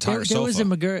 Somebody ate an entire sofa.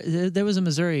 There was a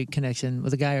Missouri connection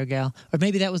with a guy or gal, or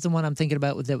maybe that was the one I'm thinking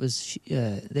about. That was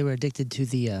they were addicted to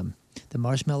the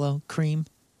marshmallow cream,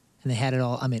 and they had it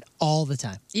all. I mean, all the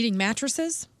time. Eating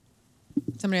mattresses.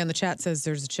 Somebody on the chat says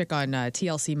there's a chick on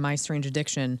TLC My Strange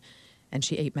Addiction, and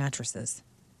she ate mattresses.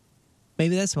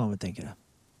 Maybe that's the one we're thinking of.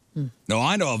 No,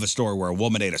 I know of a story where a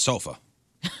woman ate a sofa.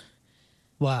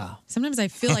 Wow. Sometimes I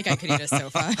feel like I could eat a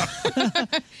sofa.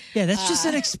 Yeah, that's just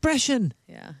an expression.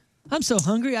 Yeah. I'm so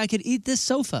hungry I could eat this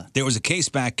sofa. There was a case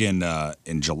back in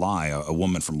July. A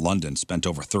woman from London spent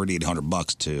over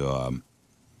 $3,800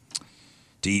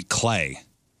 to eat clay.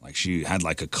 Like she had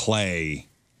like a clay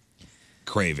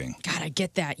craving. God, I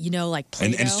get that. Like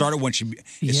Play-Doh. And it started when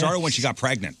she got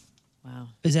pregnant. Wow.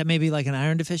 Is that maybe like an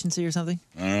iron deficiency or something?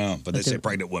 I don't know, but they say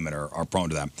pregnant women are prone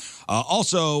to that.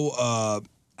 Also,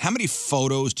 how many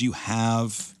photos do you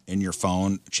have in your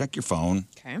phone? Check your phone.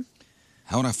 Okay.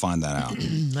 How would I find that out?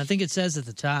 I think it says at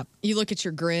the top. You look at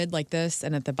your grid like this,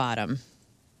 and at the bottom.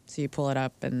 So you pull it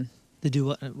up and... To do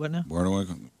what now? Where do I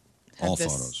go? All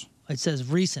photos. It says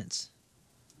recents.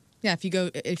 Yeah,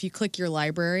 if you click your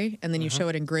library, and then you show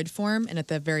it in grid form, and at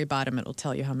the very bottom, it will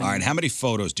tell you how many. All right, how many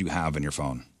photos do you have in your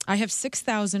phone? I have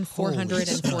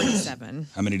 6,447.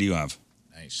 How many do you have?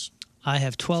 Nice. I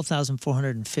have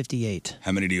 12,458.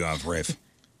 How many do you have, Rafe?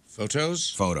 Photos?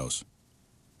 Photos.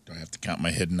 Do I have to count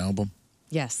my hidden album?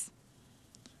 Yes.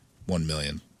 1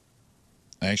 million.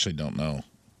 I actually don't know.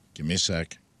 Give me a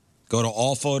sec. Go to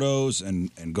all photos and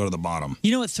go to the bottom.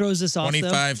 You know what throws us off,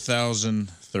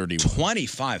 25,031.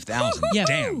 25,000? Yeah,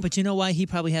 Damn. But you know why he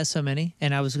probably has so many?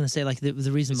 And I was going to say, like, the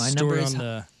reason my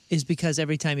number is because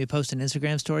every time you post an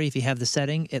Instagram story, if you have the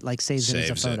setting, it, like, saves it as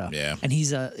a photo. yeah. And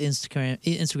he's a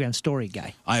Instagram story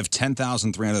guy. I have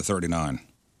 10,339.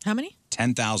 How many?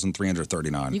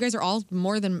 10,339. You guys are all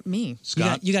more than me.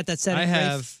 Scott? You got that setting, I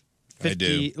have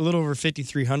 50, a little over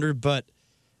 5,300, but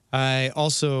I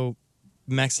also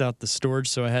maxed out the storage,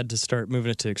 so I had to start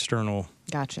moving it to external.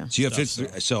 Gotcha. So you have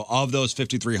 50, so of those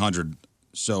 5,300,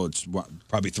 so it's what,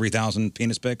 probably 3,000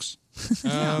 penis pics?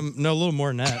 No, a little more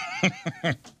than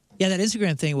that. Yeah, that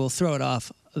Instagram thing will throw it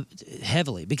off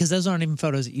heavily because those aren't even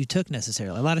photos that you took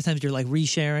necessarily. A lot of times you're like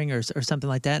resharing or something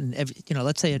like that. And,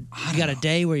 let's say you got a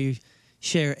day where you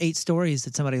share 8 stories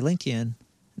that somebody linked you in.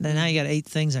 Then now you got 8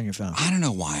 things on your phone. I don't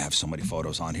know why I have so many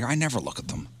photos on here. I never look at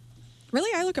them. Really?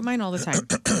 I look at mine all the time.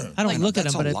 I don't look at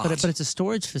them, that's a but it's a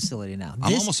storage facility now.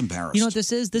 I'm almost embarrassed. You know what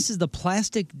this is? This is the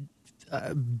plastic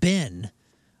bin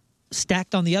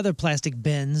stacked on the other plastic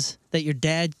bins that your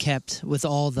dad kept with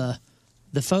all the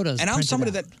photos. And I'm printed somebody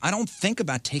out. that I don't think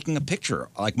about taking a picture.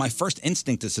 Like my first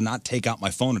instinct is to not take out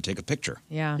my phone and take a picture.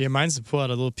 Yeah. Yeah, mine's to pull out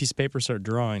a little piece of paper, start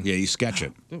drawing. Yeah, you sketch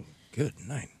it. Ooh, good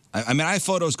night. I mean, I have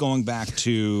photos going back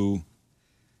to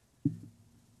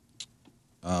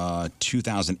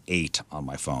 2008 on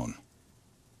my phone.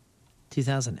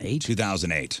 2008?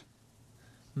 2008.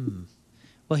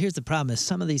 Well, here's the problem: is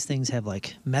some of these things have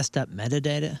like messed up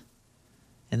metadata,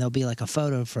 and there'll be like a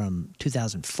photo from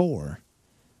 2004,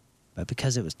 but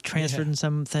because it was transferred in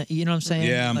something, you know what I'm saying?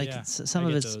 Yeah. Like Yeah, some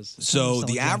of it's So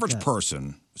the jacked average up.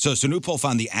 person, so new poll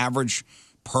found the average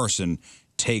person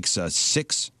takes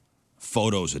 6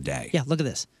 photos a day. Yeah, look at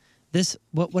this.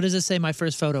 What does it say? My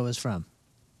first photo is from.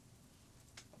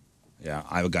 Yeah,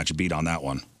 I got you beat on that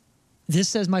one. This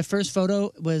says my first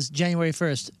photo was January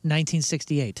 1st,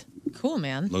 1968. Cool,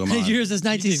 man. Look at mine. Yours is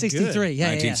 1963.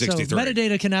 Yeah, 1963. So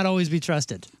metadata cannot always be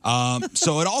trusted.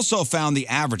 So it also found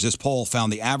this poll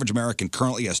found the average American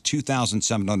currently has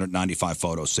 2,795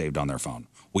 photos saved on their phone.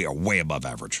 We are way above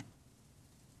average.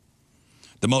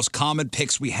 The most common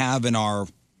pics we have in our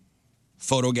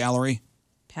photo gallery,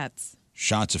 Pets.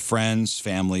 shots of friends,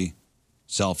 family,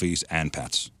 selfies, and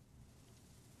pets.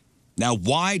 Now,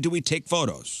 why do we take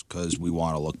photos? Because we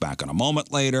want to look back on a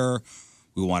moment later.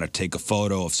 We want to take a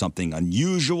photo of something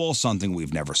unusual, something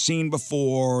we've never seen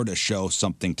before, to show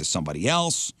something to somebody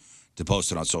else, to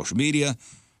post it on social media.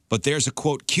 But there's a,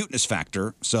 quote, cuteness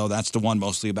factor. So that's the one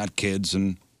mostly about kids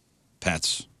and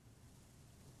pets.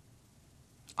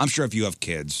 I'm sure if you have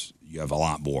kids, you have a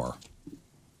lot more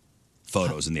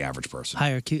photos than the average person.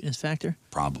 Higher cuteness factor?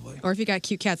 Probably. Or if you got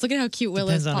cute cats. Look at how cute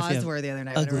Willow's Depends on if you paws have were the other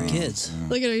night. ugly whenever- kids.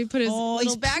 Look at him. He put his little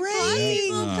he's back paw. praying. He's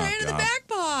little Oh, praying to the God. back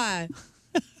paw.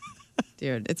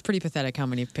 Dude, it's pretty pathetic how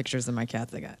many pictures of my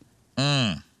cats I got.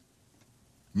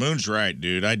 Moon's right,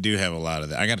 dude. I do have a lot of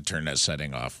that. I got to turn that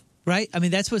setting off. Right? I mean,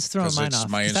 that's what's throwing 'Cause mine it's off.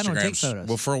 my 'Cause I don't take Instagrams. photos.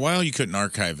 Well, for a while you couldn't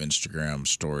archive Instagram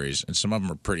stories, and some of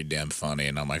them are pretty damn funny.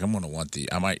 And I'm like,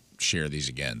 I might share these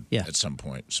again at some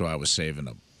point. So I was saving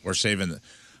them. I was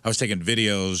taking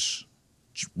videos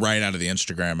right out of the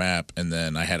Instagram app, and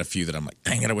then I had a few that I'm like,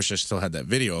 dang it, I wish I still had that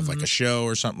video of like a show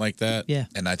or something like that. Yeah.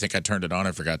 And I think I turned it on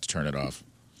and forgot to turn it off.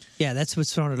 Yeah, that's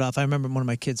what's throwing it off. I remember one of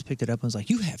my kids picked it up and was like,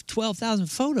 "You have 12,000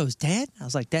 photos, Dad." I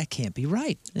was like, "That can't be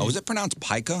right." Oh, is it pronounced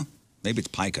pica? Maybe it's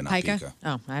pica, not Pica? pica.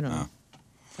 Oh, I don't know.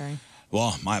 Sorry.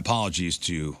 Well, my apologies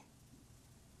to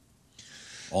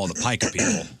all the pica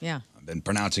people. Yeah. I've been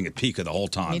pronouncing it pica the whole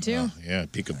time. Me too. Yeah,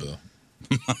 peekaboo.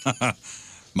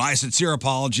 My sincere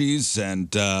apologies,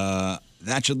 and that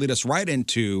should lead us right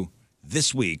into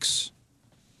this week's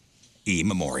E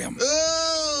Memoriam.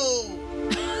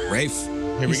 Rafe?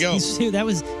 Here we go. That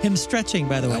was him stretching,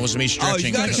 by the way. That was me stretching. Oh,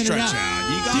 you got to Stretching it stretch out. out.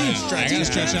 You got to stretch I got to out.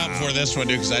 stretch out before this one,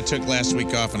 dude, because I took last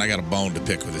week off and I got a bone to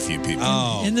pick with a few people.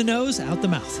 Oh, In the nose, out the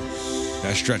mouth. got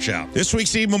to stretch out. This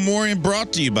week's E Memoriam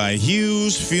brought to you by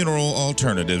Hughes Funeral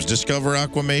Alternatives. Discover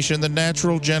Aquamation, the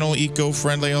natural, gentle,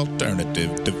 eco-friendly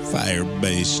alternative to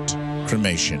fire-based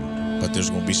cremation. But there's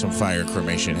going to be some fire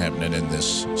cremation happening in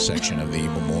this section of the E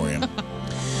Memoriam.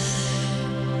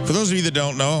 For those of you that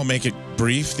don't know, I'll make it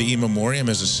brief. The E Memoriam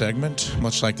is a segment,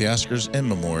 much like the Oscars In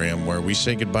Memoriam, where we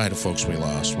say goodbye to folks we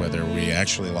lost, whether we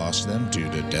actually lost them due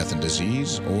to death and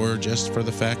disease or just for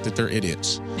the fact that they're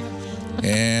idiots.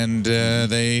 And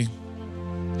they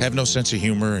have no sense of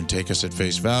humor and take us at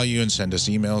face value and send us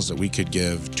emails that we could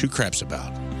give two craps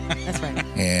about. That's right.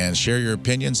 And share your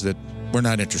opinions that we're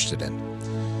not interested in.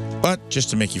 But just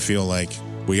to make you feel like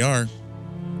we are,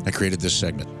 I created this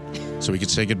segment so we could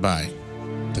say goodbye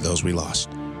to those we lost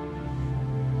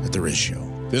at the Riz Show.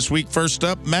 This week, first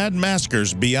up, Mad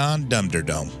Maskers Beyond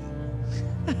Dum-Der-Dome.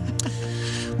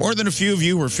 More than a few of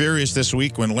you were furious this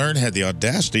week when Learn had the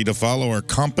audacity to follow our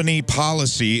company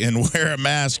policy and wear a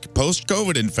mask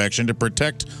post-COVID infection to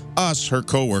protect us, her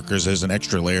coworkers, as an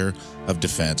extra layer of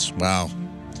defense. Wow.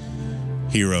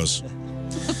 Heroes.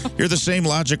 You're the same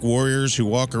logic warriors who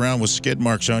walk around with skid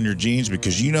marks on your jeans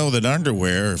because you know that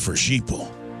underwear are for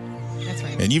sheeple. That's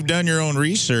right. And you've done your own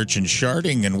research, and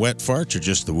sharding and wet farts are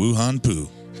just the Wuhan poo.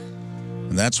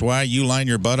 And that's why you line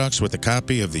your buttocks with a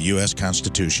copy of the U.S.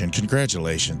 Constitution.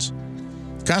 Congratulations.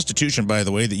 Constitution, by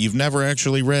the way, that you've never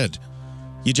actually read.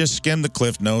 You just skim the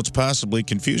Cliff Notes, possibly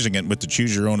confusing it with the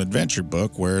Choose Your Own Adventure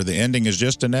book, where the ending is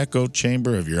just an echo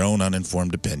chamber of your own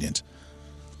uninformed opinions.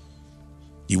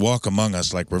 You walk among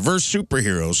us like reverse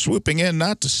superheroes, swooping in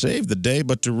not to save the day,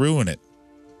 but to ruin it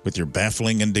with your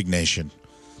baffling indignation.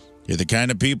 You're the kind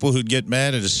of people who'd get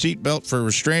mad at a seatbelt for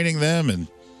restraining them and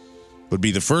would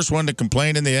be the first one to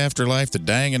complain in the afterlife that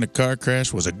dying in a car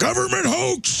crash was a government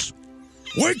hoax.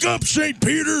 Wake up, St.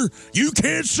 Peter. You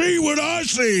can't see what I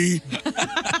see.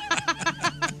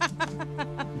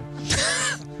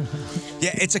 Yeah,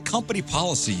 it's a company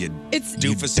policy, you It's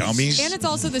doofuses. Dummies. And it's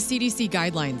also the CDC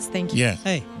guidelines. Thank you. Yeah.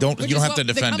 Hey, you don't have to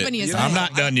defend it. I'm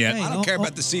not done yet. I don't care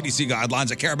about the CDC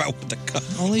guidelines. I care about what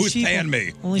who's paying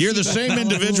me. You're the same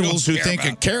individuals who think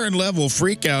a Karen-level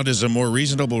freakout is a more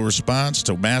reasonable response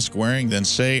to mask wearing than,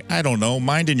 say, I don't know,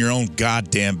 minding your own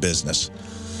goddamn business.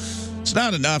 It's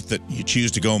not enough that you choose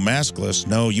to go maskless.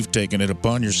 No, you've taken it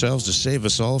upon yourselves to save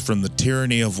us all from the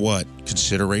tyranny of what?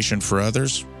 Consideration for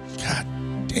others? God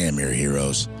damn, you're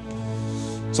heroes.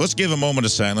 So let's give a moment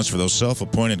of silence for those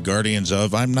self-appointed guardians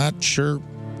of, I'm not sure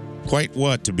quite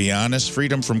what, to be honest,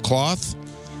 freedom from cloth?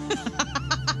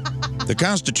 The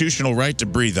constitutional right to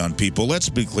breathe on people. Let's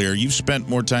be clear, you've spent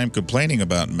more time complaining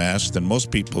about masks than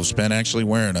most people have spent actually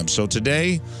wearing them. So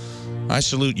today, I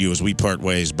salute you as we part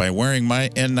ways by wearing my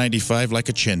N95 like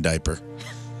a chin diaper.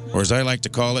 Or as I like to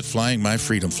call it, flying my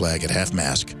freedom flag at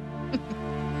half-mast.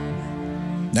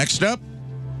 Next up,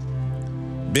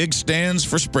 big stands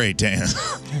for spray tans.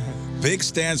 Big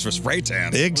stands for spray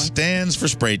tans. Big stands for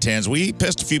spray tans. We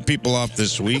pissed a few people off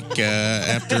this week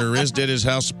after Riz did his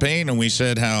House of Pain, and we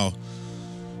said how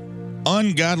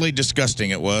ungodly disgusting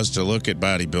it was to look at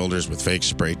bodybuilders with fake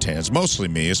spray tans. Mostly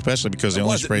me, especially because they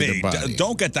only sprayed their body.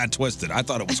 Don't get that twisted. I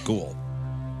thought it was cool.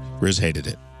 Riz hated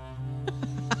it.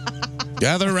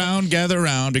 Gather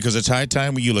around, because it's high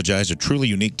time we eulogize a truly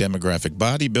unique demographic,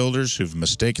 bodybuilders who've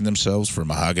mistaken themselves for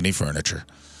mahogany furniture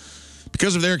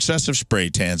because of their excessive spray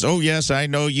tans. Oh, yes, I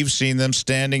know you've seen them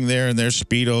standing there in their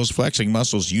Speedos, flexing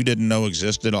muscles you didn't know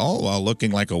existed, all while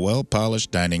looking like a well-polished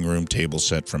dining room table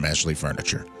set from Ashley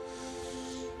Furniture.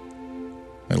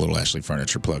 A little Ashley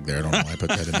Furniture plug there. I don't know why I put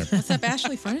that in there. What's up,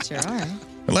 Ashley Furniture? All right.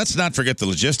 And let's not forget the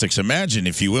logistics. Imagine,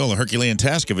 if you will, the Herculean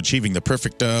task of achieving the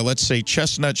perfect, let's say,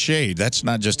 chestnut shade. That's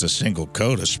not just a single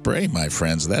coat of spray, my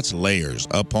friends. That's layers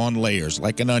upon layers,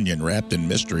 like an onion wrapped in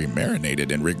mystery,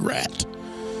 marinated in regret.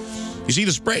 You see,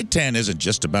 the spray tan isn't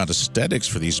just about aesthetics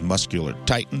for these muscular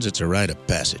titans. It's a rite of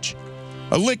passage.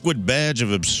 A liquid badge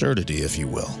of absurdity, if you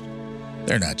will.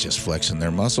 They're not just flexing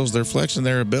their muscles, they're flexing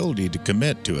their ability to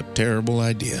commit to a terrible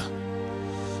idea.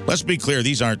 Let's be clear,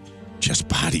 these aren't just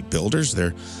bodybuilders.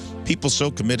 They're people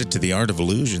so committed to the art of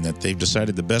illusion that they've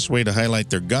decided the best way to highlight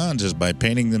their guns is by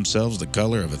painting themselves the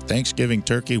color of a Thanksgiving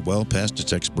turkey well past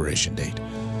its expiration date.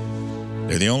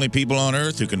 They're the only people on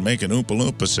earth who can make an Oompa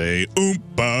Loompa say,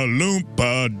 Oompa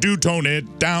Loompa, do tone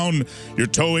it down. You're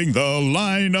towing the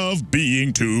line of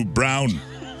being too brown.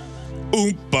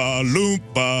 Oompa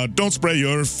Loompa, don't spray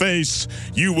your face.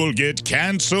 You will get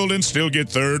canceled and still get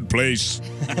third place.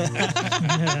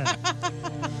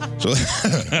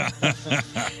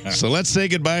 So let's say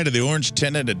goodbye to the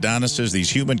orange-tinted Adonises, these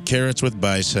human carrots with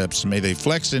biceps. May they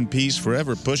flex in peace,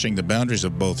 forever pushing the boundaries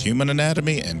of both human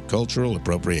anatomy and cultural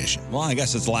appropriation. Well, I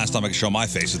guess it's the last time I can show my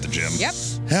face at the gym. Yep.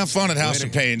 Have fun at House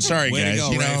of Pain. Sorry, guys.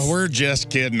 Go, Rafe. We're just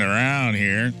kidding around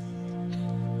here.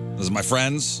 Those are my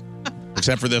friends.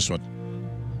 Except for this one.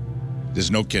 There's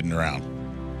no kidding around.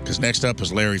 Because next up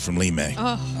is Larry from Lee May.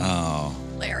 Oh.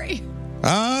 Larry.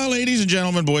 Ladies and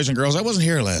gentlemen, boys and girls, I wasn't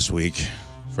here last week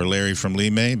for Larry from Lee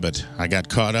May, but I got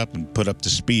caught up and put up to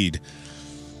speed.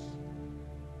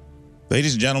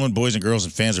 Ladies and gentlemen, boys and girls,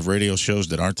 and fans of radio shows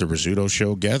that aren't the Rizzuto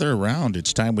Show, gather around.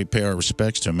 It's time we pay our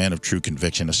respects to a man of true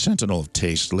conviction, a sentinel of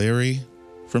taste, Larry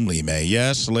from Lee May.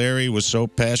 Yes, Larry was so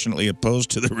passionately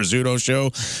opposed to the Rizzuto show,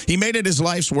 he made it his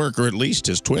life's work, or at least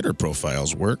his Twitter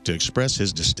profile's work, to express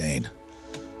his disdain.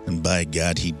 And by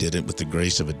God, he did it with the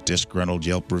grace of a disgruntled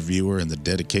Yelp reviewer and the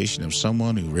dedication of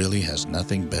someone who really has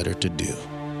nothing better to do.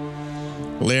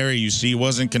 Larry, you see,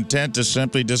 wasn't content to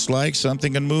simply dislike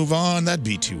something and move on. That'd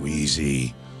be too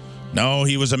easy. No,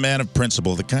 he was a man of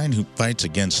principle, the kind who fights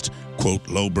against, quote,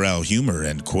 lowbrow humor,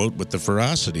 end quote, with the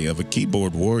ferocity of a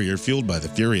keyboard warrior fueled by the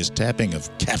furious tapping of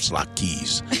caps lock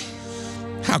keys.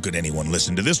 How could anyone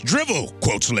listen to this drivel,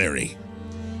 quotes Larry.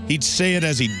 He'd say it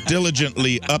as he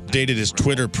diligently updated his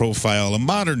Twitter profile, a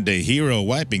modern-day hero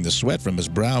wiping the sweat from his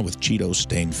brow with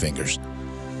Cheeto-stained fingers.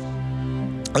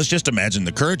 Let's just imagine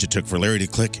the courage it took for Larry to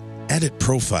click edit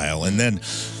profile and then,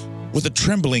 with a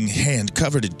trembling hand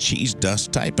covered in cheese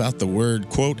dust, type out the word,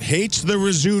 quote, hates the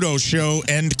Rizzuto show,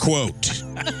 end quote.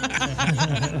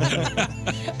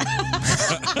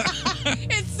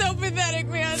 It's so pathetic,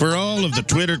 man. For all of the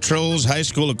Twitter trolls, high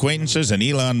school acquaintances, and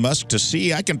Elon Musk to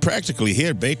see, I can practically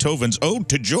hear Beethoven's Ode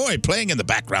to Joy playing in the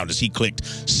background as he clicked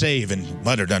save and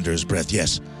muttered under his breath,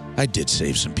 yes, I did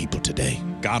save some people today.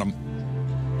 Got him.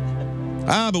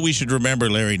 But we should remember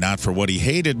Larry not for what he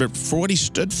hated, but for what he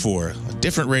stood for. A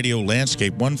different radio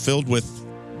landscape, one filled with,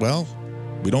 well,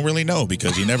 we don't really know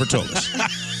because he never told us.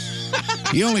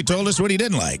 He only told us what he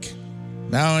didn't like.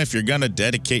 Now, if you're going to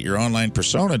dedicate your online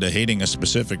persona to hating a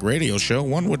specific radio show,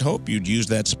 one would hope you'd use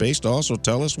that space to also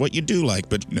tell us what you do like.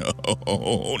 But no,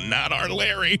 not our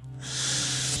Larry.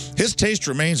 His taste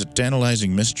remains a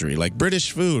tantalizing mystery, like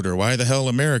British food or why the hell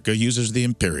America uses the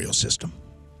imperial system.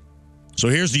 So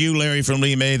here's to you, Larry from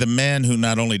Lee May, the man who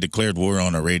not only declared war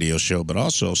on a radio show, but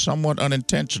also somewhat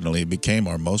unintentionally became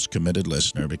our most committed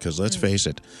listener. Because let's face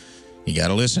it, you got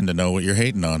to listen to know what you're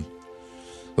hating on.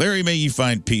 Larry, may you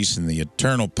find peace in the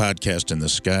eternal podcast in the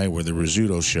sky where the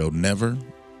Rizzuto show never,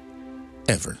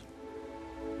 ever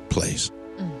plays.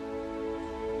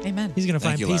 Amen. He's going to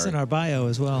find you, peace Larry. in our bio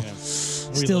as well. Yeah.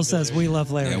 Still says, we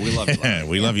love Larry. Yeah, we love you, Larry.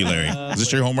 We love you, Larry. Is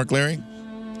this your homework, Larry?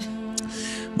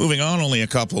 Moving on, only a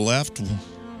couple left.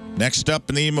 Next up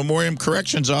in the Memoriam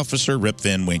Corrections Officer, Rip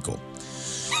Van Winkle.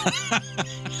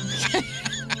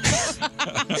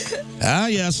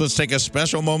 Yes, let's take a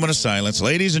special moment of silence.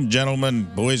 Ladies and gentlemen,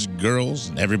 boys, girls,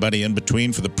 and everybody in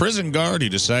between, for the prison guard who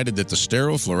decided that the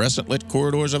sterile, fluorescent-lit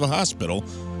corridors of a hospital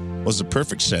was the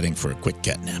perfect setting for a quick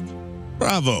catnap.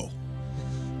 Bravo.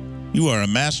 You are a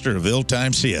master of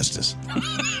ill-timed siestas.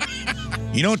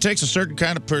 You know, it takes a certain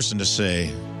kind of person to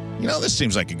say, you know, this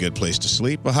seems like a good place to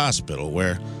sleep, a hospital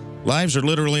where lives are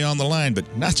literally on the line,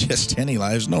 but not just any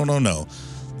lives. No.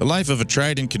 The life of a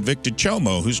tried and convicted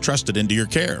chomo who's trusted into your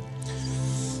care.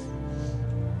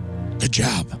 Good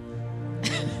job.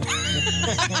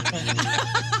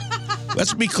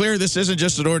 Let's be clear, this isn't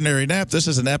just an ordinary nap. This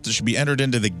is a nap that should be entered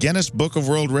into the Guinness Book of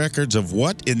World Records of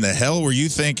what in the hell were you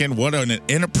thinking? What an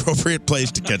inappropriate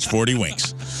place to catch 40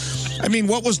 winks. I mean,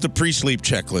 what was the pre-sleep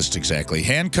checklist exactly?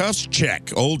 Handcuffs?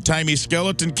 Check. Old-timey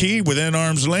skeleton key within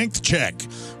arm's length? Check.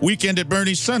 Weekend at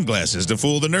Bernie's sunglasses to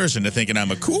fool the nurse into thinking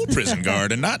I'm a cool prison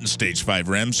guard and not in stage 5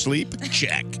 REM sleep?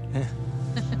 Check.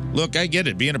 Look, I get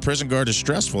it. Being a prison guard is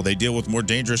stressful. They deal with more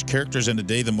dangerous characters in a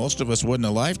day than most of us would in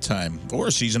a lifetime or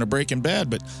a season of Breaking Bad.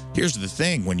 But here's the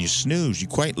thing. When you snooze, you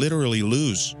quite literally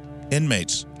lose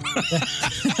inmates.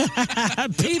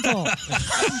 People.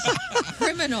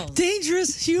 Criminal.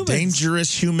 Dangerous humans.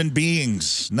 Dangerous human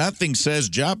beings. Nothing says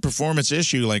job performance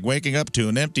issue like waking up to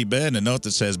an empty bed and a note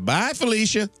that says, bye,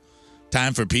 Felicia.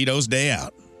 Time for Peto's day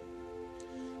out.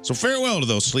 So farewell to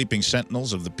those sleeping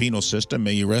sentinels of the penal system.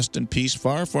 May you rest in peace,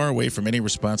 far, far away from any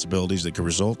responsibilities that could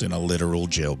result in a literal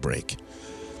jailbreak.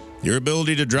 Your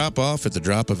ability to drop off at the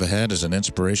drop of a hat is an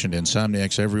inspiration to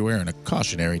insomniacs everywhere and a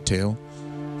cautionary tale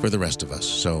for the rest of us.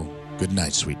 So, good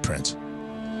night, sweet prince.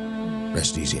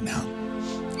 Rest easy now.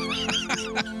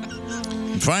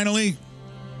 And finally,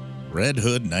 Red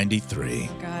Hood 93.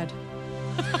 Oh, God.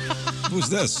 Who's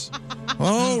this?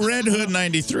 Oh, Red Hood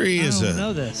 93 is I don't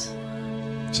know this.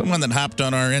 Someone that hopped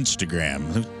on our Instagram.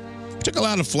 Who took a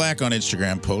lot of flack on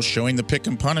Instagram posts showing the pick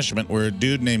and punishment where a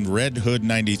dude named Red Hood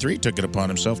 93 took it upon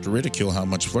himself to ridicule how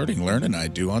much flirting Learn and I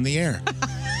do on the air.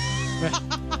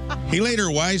 He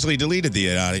later wisely deleted the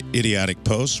idiotic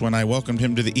posts when I welcomed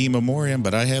him to the E-Memoriam,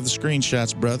 but I have the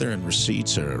screenshots, brother, and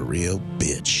receipts are a real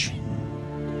bitch.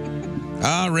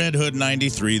 Red Hood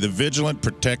 93, the vigilant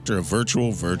protector of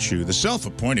virtual virtue, the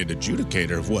self-appointed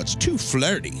adjudicator of what's too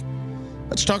flirty.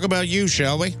 Let's talk about you,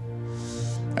 shall we?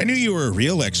 I knew you were a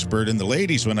real expert in the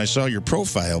ladies when I saw your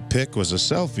profile pic was a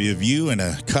selfie of you in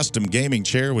a custom gaming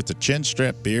chair with a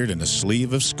chin-strap beard and a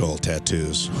sleeve of skull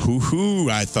tattoos. Hoo-hoo,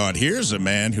 I thought, here's a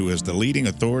man who is the leading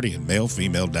authority in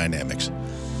male-female dynamics.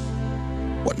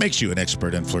 What makes you an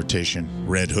expert in flirtation,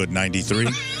 Red Hood 93?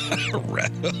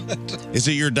 Red Hood. Is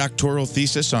it your doctoral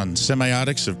thesis on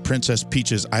semiotics of Princess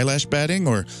Peach's eyelash batting,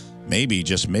 or maybe,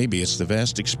 just maybe, it's the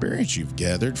vast experience you've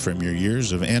gathered from your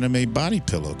years of anime body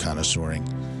pillow connoisseuring?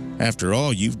 After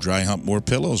all, you've dry humped more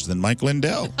pillows than Mike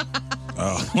Lindell.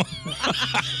 Oh.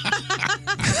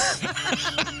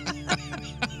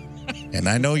 And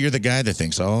I know you're the guy that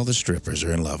thinks all the strippers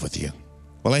are in love with you.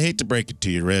 Well, I hate to break it to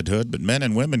you, Red Hood, but men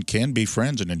and women can be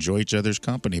friends and enjoy each other's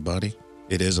company, buddy.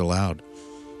 It is allowed.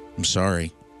 I'm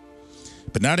sorry.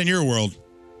 But not in your world.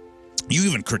 You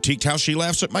even critiqued how she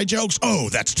laughs at my jokes. Oh,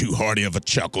 that's too hearty of a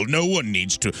chuckle. No one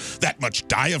needs to that much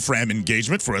diaphragm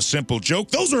engagement for a simple joke.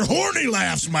 Those are horny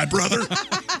laughs, my brother.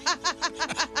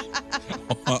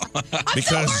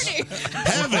 Because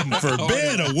heaven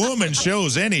forbid a woman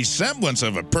shows any semblance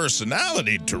of a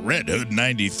personality to Red Hood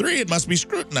 93. It must be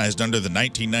scrutinized under the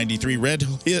 1993 Red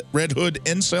Hood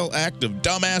Incel Act of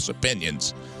Dumbass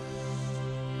Opinions.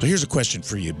 So here's a question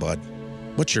for you, bud.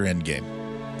 What's your end game?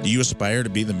 Do you aspire to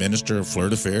be the Minister of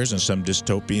Flirt Affairs in some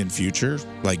dystopian future,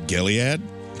 like Gilead?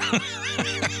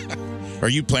 Are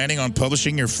you planning on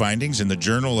publishing your findings in the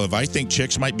journal of I Think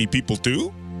Chicks Might Be People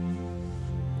Too?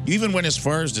 You even went as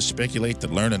far as to speculate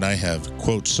that Learn and I have,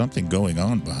 quote, something going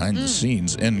on behind the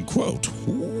scenes, end quote.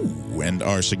 Ooh, and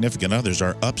our significant others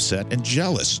are upset and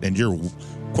jealous, and your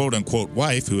quote-unquote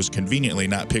wife, who is conveniently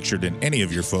not pictured in any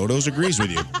of your photos, agrees with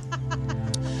you.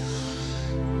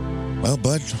 Well,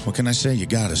 bud, what can I say? You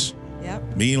got us.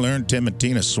 Yep. Me, Learn, Tim, and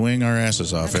Tina swing our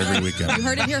asses off every weekend. You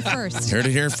heard it here first. Heard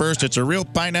it here first. It's a real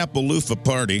pineapple loofah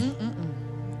party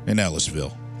in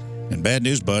Ellisville. And bad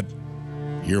news, bud,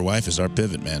 your wife is our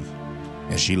pivot man,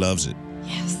 and she loves it.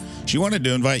 Yes. She wanted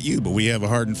to invite you, but we have a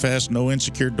hard and fast, no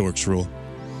insecure dorks rule.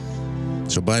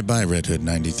 So bye-bye, Red Hood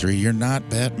 93. You're not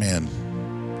Batman,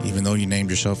 even though you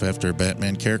named yourself after a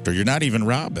Batman character. You're not even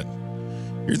Robin.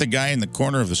 You're the guy in the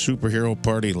corner of the superhero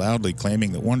party loudly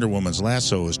claiming that Wonder Woman's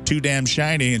lasso is too damn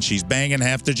shiny and she's banging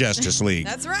half the Justice League.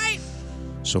 That's right.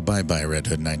 So bye-bye, Red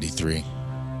Hood 93.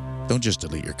 Don't just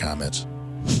delete your comments.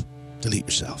 Delete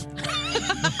yourself.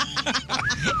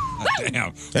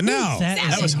 Damn. And now,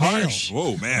 that was harsh.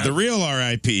 Whoa, man. The real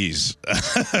RIPs.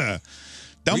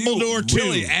 Dumbledore 2.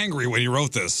 Really angry when you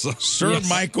wrote this. Sir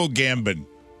Michael Gambon.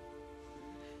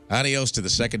 Adios to the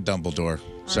second Dumbledore.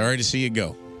 Sorry to see you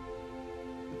go.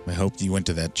 I hope you went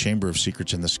to that Chamber of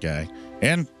Secrets in the sky.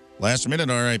 And last minute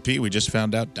RIP, we just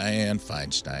found out Dianne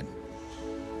Feinstein.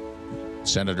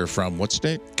 Senator from what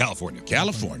state? California.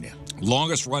 California.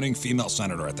 Longest running female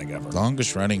senator, I think, ever.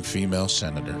 Longest running female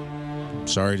senator.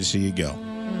 Sorry to see you go.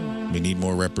 We need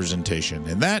more representation.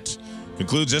 And that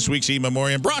concludes this week's In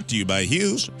Memoriam, brought to you by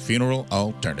Hughes Funeral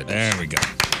Alternatives. There we go.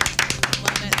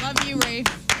 Love it. Love you, Ray.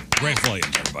 Great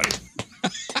Williams, everybody.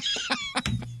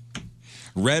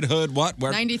 Red Hood, what?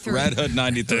 93. Red Hood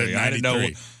 93.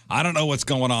 I don't know what's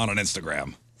going on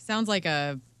Instagram. Sounds like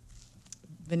a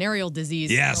venereal disease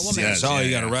for a Yes, woman. yes. Oh, you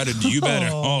got a red hood. You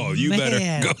better. You better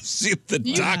man. go see the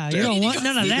doctor. you don't want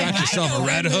none of You that. got yourself a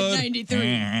red hood.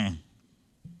 93.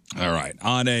 All right.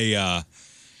 On a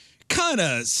kind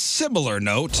of similar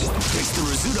note, It's the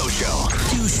Rizzuto Show.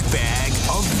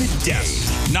 Douchebag of the day.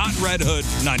 yes, not Red Hood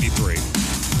 93.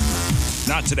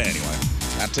 Not today, anyway.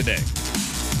 Not today.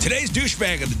 Today's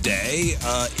douchebag of the day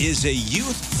is a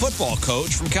youth football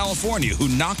coach from California who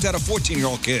knocked out a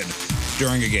 14-year-old kid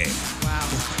during a game. Wow.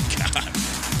 God.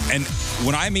 And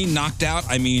when I mean knocked out,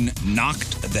 I mean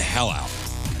knocked the hell out.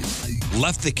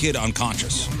 Left the kid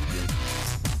unconscious.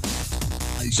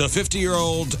 So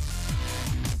 50-year-old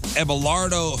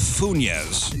Abelardo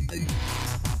Funes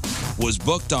was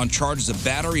booked on charges of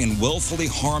battery and willfully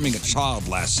harming a child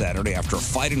last Saturday after a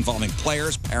fight involving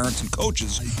players, parents, and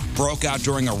coaches broke out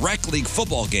during a rec league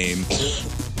football game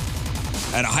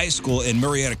at a high school in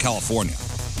Murrieta, California.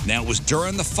 Now, it was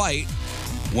during the fight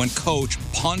when coach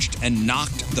punched and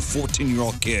knocked the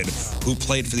 14-year-old kid who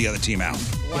played for the other team out.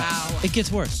 Wow. It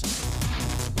gets worse.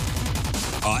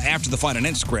 After the fight on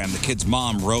Instagram, the kid's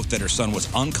mom wrote that her son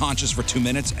was unconscious for 2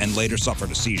 minutes and later suffered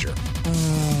a seizure.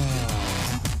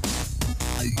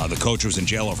 The coach was in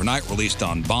jail overnight, released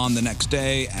on bond the next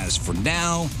day. As for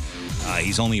now,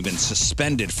 he's only been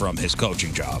suspended from his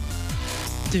coaching job.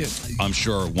 Dude. I'm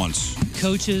sure once.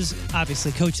 Coaches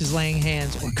laying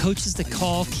hands, or coaches that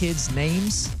call kids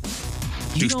names.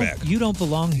 Douchebag. You don't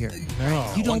belong here.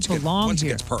 Right? You don't belong once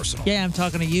here. It gets personal. Yeah, I'm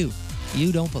talking to you.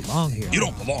 You don't belong here. You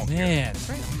don't belong here. Man.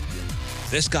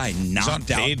 This guy knocked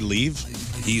out. Paid leave?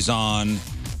 He's on.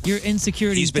 Your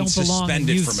insecurities He's been don't belong in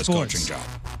suspended youth from his sports. coaching job.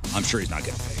 I'm sure he's not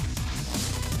getting paid.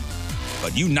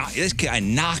 But this guy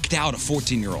knocked out a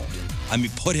 14-year-old. I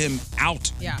mean, put him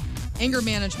out. Yeah. Anger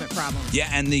management problem. Yeah,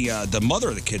 and the mother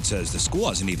of the kid says the school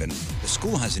hasn't even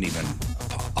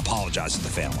apologized to the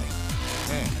family.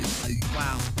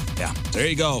 Wow. Yeah, there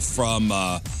you go. From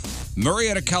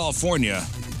Murrieta, California,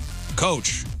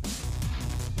 Coach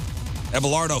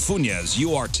Everardo Funes,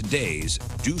 you are today's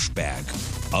douchebag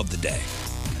of the day.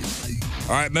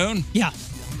 All right, Moon? Yeah.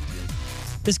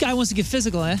 This guy wants to get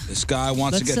physical, eh? This guy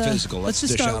wants to get physical. Let's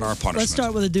just dish start, out our punishment. Let's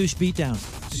start with a douche beatdown.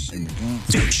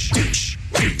 Douche, douche,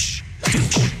 douche,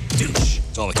 douche, douche.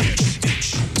 It's all the kids.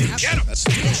 Get him. That's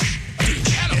the douche.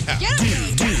 Get him. Get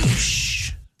him.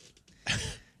 Douche.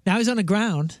 Now he's on the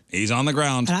ground. He's on the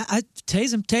ground. And I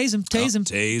tase him.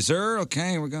 Taser.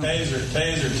 Okay, here we go. Taser.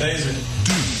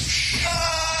 Douche.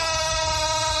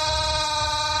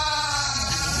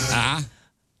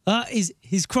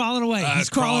 He's crawling away. He's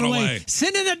crawling away.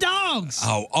 Send in the dogs.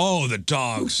 Oh, the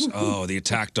dogs. Oh, the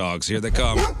attack dogs. Here they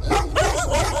come.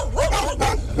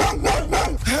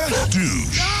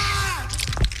 Douche.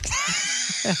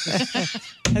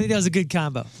 I think that was a good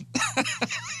combo.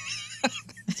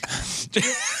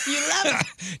 You love it.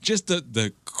 Just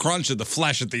the crunch of the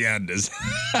flesh at the end is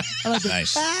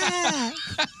nice.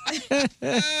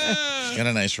 Got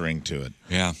a nice ring to it.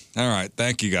 Yeah. All right.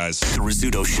 Thank you, guys. The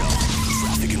Rizzuto Show.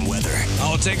 Traffic and weather.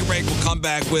 I'll take a break. We'll come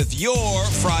back with your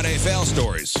Friday fail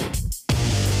stories.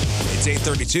 It's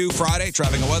 8:32 Friday.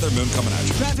 Traffic and weather. Moon coming at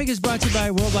you. Traffic is brought to you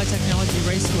by Worldwide Technology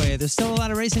Raceway. There's still a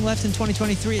lot of racing left in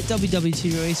 2023 at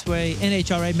WWT Raceway.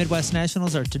 NHRA Midwest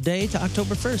Nationals are today to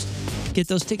October 1st. Get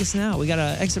those tickets now. We got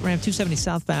an exit ramp 270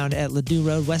 southbound at Ladue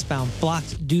Road westbound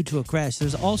blocked due to a crash.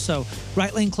 There's also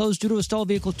right lane closed due to a stalled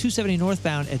vehicle 270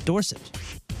 northbound at Dorset.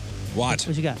 What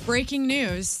you got? Breaking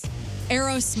news.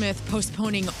 Aerosmith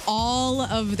postponing all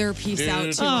of their Peace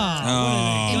Out tour.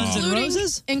 Guns N'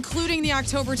 Roses? Including the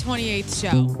October 28th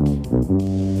show.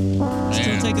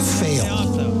 Still taking the day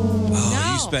off, though.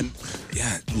 You spent,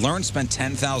 Learn spent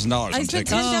 $10,000 on I spent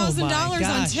tickets. $10,000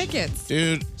 on tickets.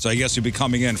 Dude. So I guess you'll be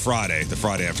coming in Friday, the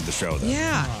Friday after the show, then.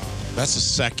 Yeah. That's the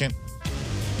second.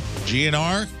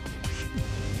 GNR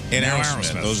and Now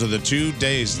Aerosmith. Those are the 2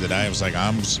 days that I was like,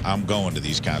 I'm going to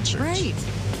these concerts. Right.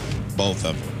 Both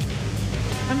of them.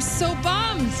 I'm so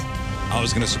bummed. I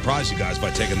was going to surprise you guys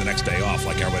by taking the next day off,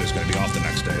 like everybody's going to be off the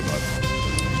next day, but...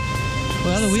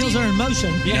 Well, the wheels are in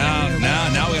motion. Now we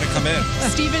got to come in.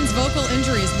 Steven's vocal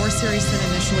injury is more serious than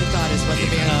initially thought, is what the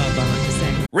band is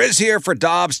saying. Riz here for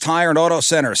Dobbs Tire and Auto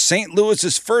Center, St.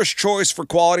 Louis's first choice for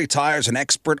quality tires and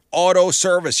expert auto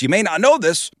service. You may not know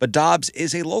this, but Dobbs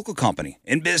is a local company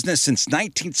in business since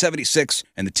 1976,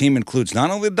 and the team includes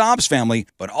not only the Dobbs family,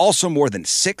 but also more than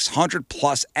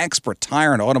 600-plus expert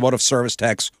tire and automotive service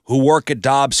techs who work at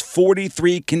Dobbs'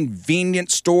 43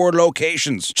 convenient store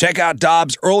locations. Check out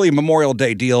Dobbs' early Memorial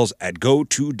Day deals at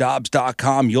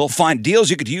GoToDobbs.com. You'll find deals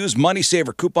you could use, money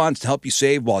saver coupons to help you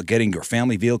save while getting your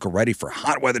family vehicle ready for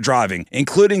hot weather driving,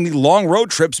 including the long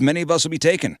road trips many of us will be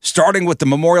taking, starting with the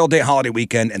Memorial Day holiday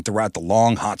weekend and throughout the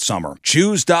long, hot summer.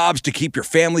 Choose Dobbs to keep your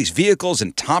family's vehicles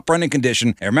in top running condition.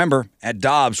 And remember, at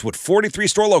Dobbs, with 43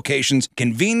 store locations,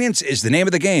 convenience is the name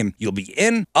of the game. You'll be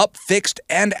in, up, fixed,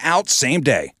 and out same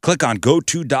day. Click on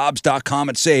GoToDobbs.com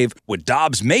and save with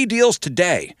Dobbs May deals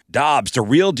today. Dobbs, the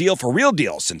real deal for real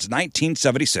deals since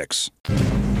 1976.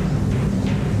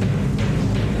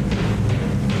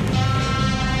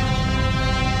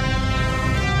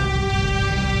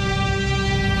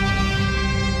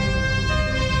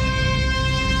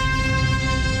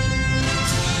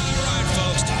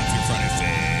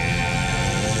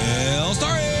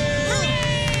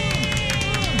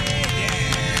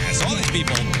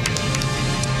 People,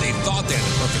 they thought they had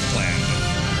the perfect plan.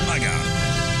 My God.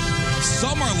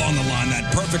 Somewhere along the line,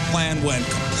 that perfect plan went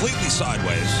completely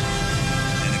sideways,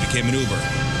 and it became an Uber,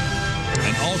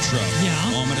 an Ultra. Yeah.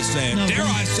 I'm going to say it. No, dare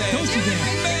I say it?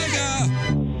 Mega.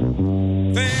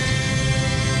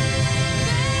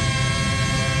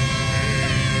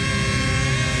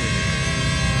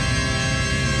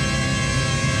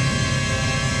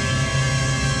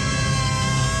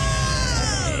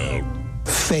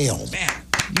 Failed. Man.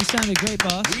 You sounded great,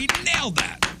 boss. We nailed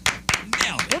that.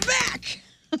 Nailed it. We're back.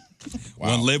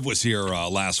 Wow. When Liv was here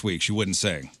last week, she wouldn't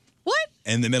sing. What?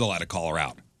 In the middle, I had to call her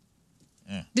out.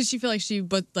 Did she feel like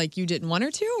you didn't want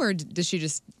her to, or did she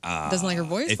just doesn't like her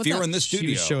voice? If you're in the studio,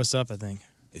 she would show us up, I think.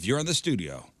 If you're in the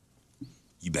studio,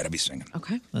 you better be singing.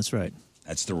 Okay. That's right.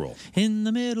 That's the rule. In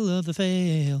the middle of the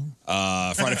fail.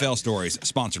 Friday Fail Stories,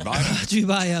 sponsored by... To you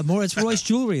by Moritz Royce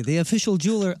Jewelry, the official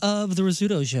jeweler of the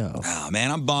Rizzuto Show. Oh,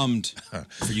 man, I'm bummed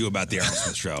for you about the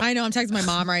Aerosmith show. I know. I'm texting my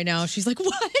mom right now. She's like,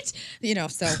 "What?" You know.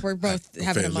 So we're both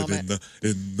having a moment.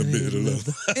 In the middle of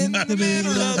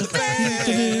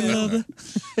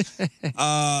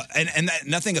And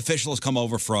nothing official has come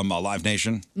over from Live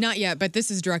Nation. Not yet, but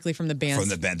this is directly from the band. From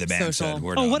the band social. said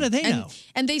we're done. What do they know?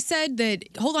 And they said that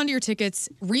hold on to your tickets.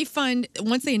 Refund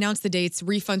once they announce the dates.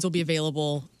 Refunds will be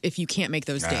available if you can't make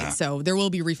those dates. So there will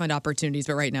be refund opportunities,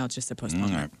 but right now it's just a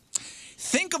postponement. All right.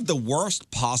 Think of the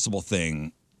worst possible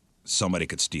thing somebody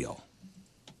could steal.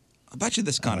 I bet you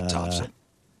this kind of tops it.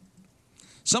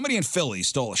 Somebody in Philly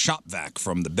stole a shop vac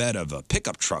from the bed of a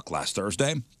pickup truck last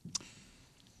Thursday.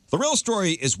 The real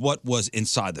story is what was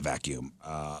inside the vacuum.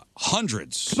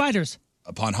 Hundreds. Spiders.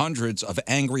 Upon hundreds of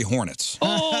angry hornets.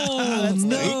 Oh,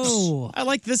 no. I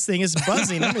like this thing. It's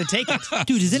buzzing. I'm going to take it.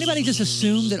 Dude, does anybody just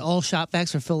assume that all shop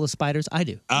vacs are filled with spiders? I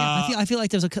do. I feel like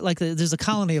there's a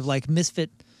colony of like misfit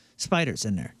spiders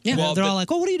in there. Yeah. They're all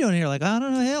like, "Oh, what are you doing here?" Like, I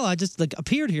don't know. Hell, I just like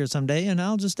appeared here someday, and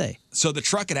I'll just stay. So the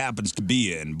truck it happens to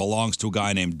be in belongs to a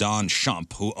guy named Don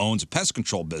Shump, who owns a pest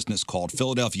control business called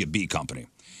Philadelphia Bee Company.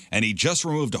 And he just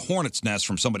removed a hornet's nest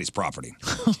from somebody's property.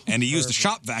 And he used a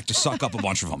shop vac to suck up a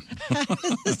bunch of them.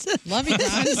 Love you,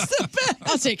 Don.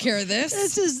 I'll take care of this.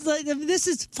 This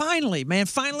is finally, man.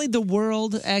 Finally, the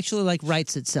world actually like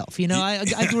rights itself. You know,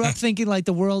 I grew up thinking like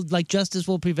the world, like justice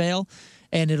will prevail,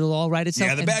 and it'll all right itself.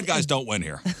 Yeah, the bad guys don't win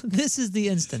here. This is the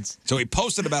instance. So he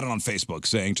posted about it on Facebook,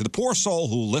 saying, "To the poor soul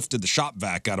who lifted the shop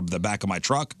vac out of the back of my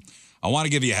truck, I want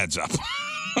to give you a heads up."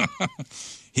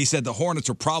 He said the hornets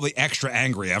were probably extra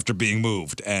angry after being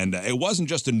moved, and it wasn't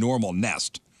just a normal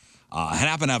nest. It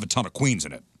happened to have a ton of queens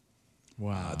in it.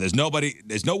 Wow. There's no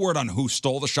word on who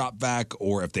stole the shop vac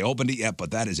or if they opened it yet,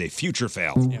 but that is a future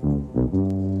fail.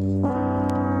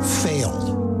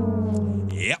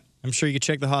 Failed. Yep. I'm sure you could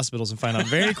check the hospitals and find out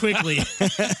very quickly.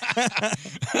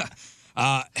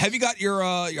 Have you got your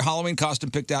Halloween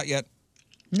costume picked out yet?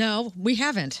 No, we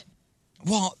haven't.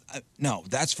 Well, no,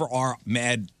 that's for our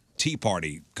Mad Tea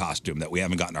Party costume that we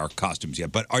haven't gotten our costumes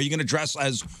yet. But are you going to dress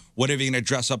as whatever you're going to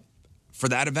dress up for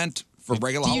that event for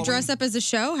regular Do you Halloween? dress up as a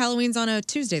show? Halloween's on a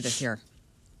Tuesday this year.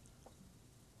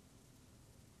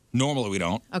 Normally we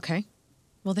don't. Okay.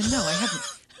 Well, then, no, I haven't.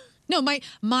 No,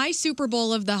 my Super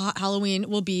Bowl of the Halloween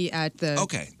will be at the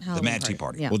the Mad Tea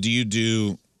Party. Yeah. Well,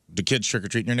 do kids trick or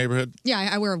treat in your neighborhood? Yeah,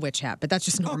 I wear a witch hat, but that's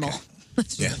just normal.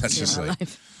 That's just my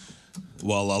life.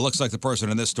 Well, looks like the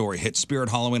person in this story hit Spirit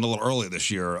Halloween a little early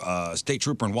this year. A state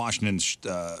trooper in Washington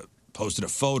posted a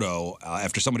photo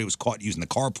after somebody was caught using the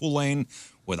carpool lane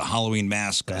with a Halloween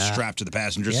mask strapped to the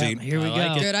passenger seat. Here we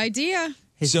go. Good idea.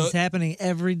 This is happening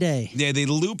every day. Yeah, they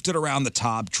looped it around the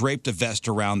top, draped a vest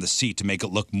around the seat to make it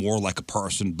look more like a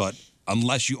person, but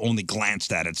unless you only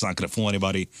glanced at it, it's not going to fool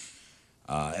anybody.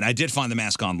 And I did find the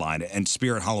mask online, and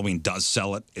Spirit Halloween does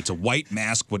sell it. It's a white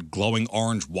mask with glowing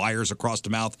orange wires across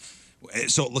the mouth,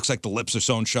 so it looks like the lips are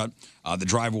sewn shut. The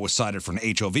driver was cited for an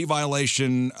HOV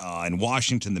violation. In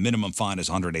Washington, the minimum fine is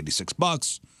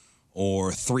 $186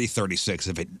 or $336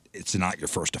 if it's not your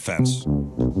first offense.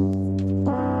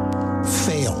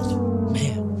 Failed.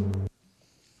 Man.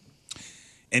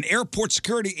 An airport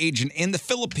security agent in the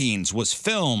Philippines was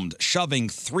filmed shoving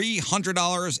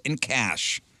 $300 in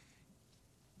cash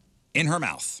in her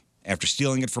mouth after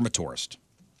stealing it from a tourist.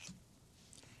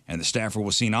 And the staffer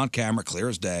was seen on camera, clear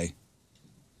as day,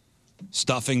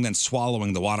 stuffing then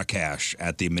swallowing the wad of cash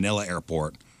at the Manila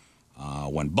airport.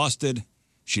 When busted,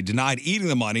 she denied eating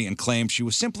the money and claimed she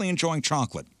was simply enjoying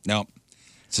chocolate. No,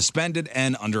 suspended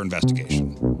and under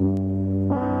investigation.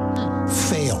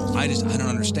 Failed. I don't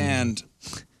understand.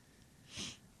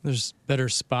 There's better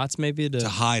spots maybe to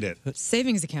hide it.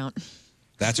 Savings account.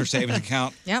 That's her savings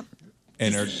account? Yep.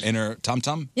 In her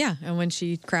tum-tum? Yeah, and when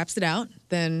she craps it out,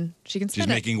 then she can spend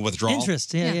She's making a withdrawal?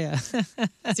 Interest, yeah.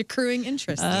 It's accruing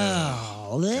interest.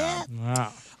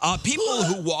 Wow. People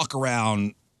who walk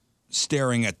around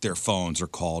staring at their phones are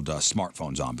called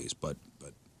smartphone zombies, but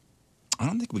I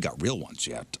don't think we got real ones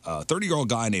yet. A 30-year-old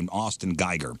guy named Austin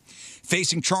Geiger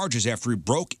facing charges after he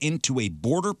broke into a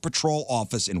Border Patrol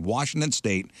office in Washington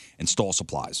State and stole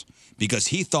supplies because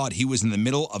he thought he was in the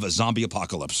middle of a zombie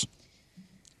apocalypse.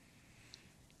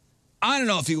 I don't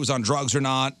know if he was on drugs or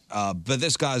not, but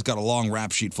this guy's got a long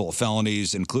rap sheet full of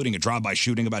felonies, including a drive-by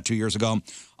shooting about 2 years ago.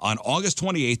 On August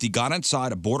 28th, he got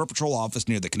inside a Border Patrol office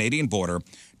near the Canadian border,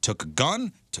 took a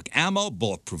gun, took ammo,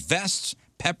 bulletproof vests,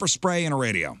 pepper spray, and a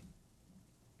radio.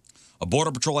 A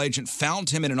Border Patrol agent found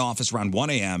him in an office around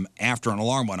 1 a.m. after an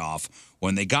alarm went off.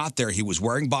 When they got there, he was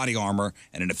wearing body armor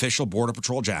and an official Border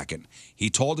Patrol jacket.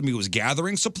 He told him he was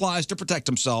gathering supplies to protect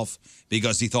himself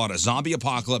because he thought a zombie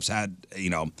apocalypse had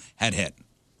hit.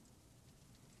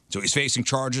 So he's facing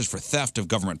charges for theft of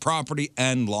government property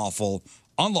and unlawful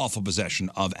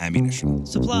possession of ammunition.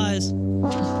 Supplies.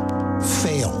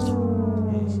 Failed.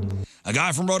 A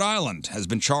guy from Rhode Island has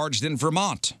been charged in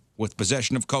Vermont with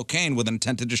possession of cocaine with an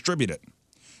intent to distribute it.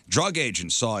 Drug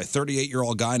agents saw a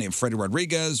 38-year-old guy named Freddie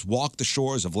Rodriguez walk the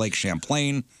shores of Lake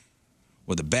Champlain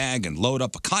with a bag and load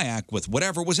up a kayak with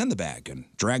whatever was in the bag and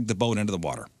drag the boat into the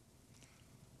water.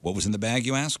 What was in the bag,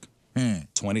 you ask?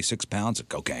 26 pounds of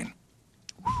cocaine.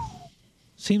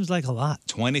 Seems like a lot.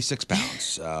 26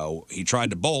 pounds. He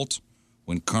tried to bolt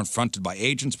when confronted by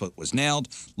agents, but was nailed,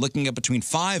 looking at between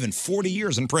 5 and 40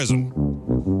 years in prison.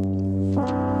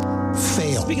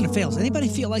 Fail. Speaking of fails, anybody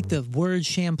feel like the word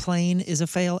Champlain is a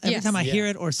fail? Every Yes. time I Yeah. hear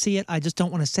it or see it, I just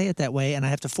don't want to say it that way, and I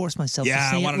have to force myself to Yeah,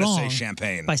 say I it wanted to wrong say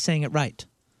champagne. by saying it right.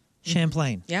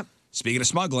 Champlain. Yep. Speaking of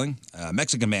smuggling, a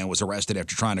Mexican man was arrested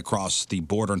after trying to cross the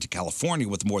border into California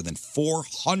with more than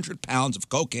 400 pounds of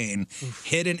cocaine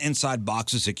hidden inside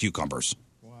boxes of cucumbers.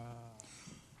 Wow.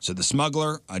 So the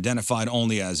smuggler, identified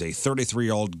only as a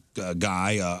 33-year-old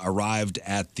guy, arrived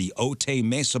at the Otay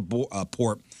Mesa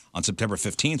port on September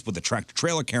 15th with a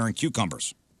tractor-trailer carrying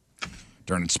cucumbers.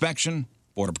 During inspection,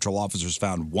 Border Patrol officers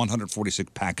found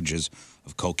 146 packages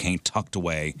of cocaine tucked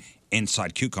away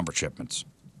inside cucumber shipments.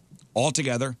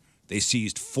 Altogether, they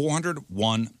seized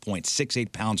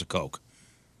 401.68 pounds of coke.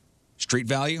 Street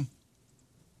value?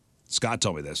 Scott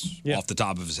told me this off the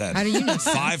top of his head. How do you know?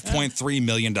 $5.3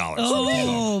 million.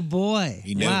 Oh, boy.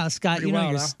 He knew. Wow, Scott, Pretty you know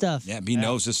wild, your huh? stuff. Yeah, he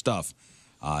knows his stuff.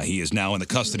 He is now in the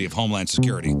custody of Homeland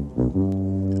Security.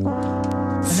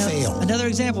 Another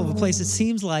example of a place that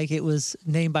seems like it was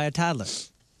named by a toddler.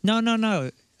 No.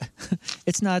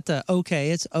 It's not okay,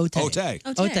 it's Otay. Otay.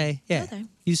 Otay, yeah.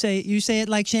 You say it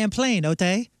like Champlain,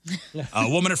 Otay. A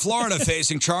woman in Florida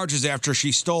facing charges after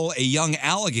she stole a young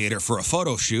alligator for a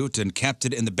photo shoot and kept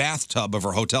it in the bathtub of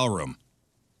her hotel room.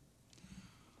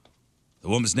 The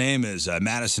woman's name is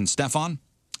Madison Stefan,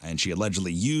 and she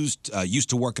allegedly used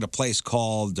to work at a place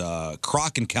called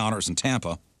Croc Encounters in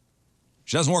Tampa.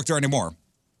 She doesn't work there anymore.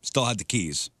 Still had the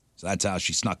keys, so that's how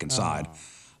she snuck inside.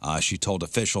 She told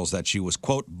officials that she was,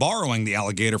 quote, borrowing the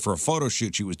alligator for a photo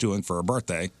shoot she was doing for her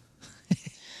birthday.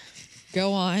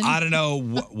 Go on. I don't know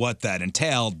what that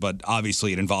entailed, but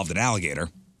obviously it involved an alligator.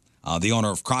 The owner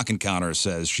of Croc Encounters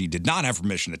says she did not have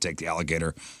permission to take the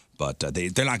alligator, but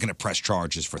they're not going to press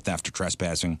charges for theft or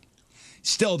trespassing.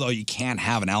 Still, though, you can't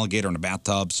have an alligator in a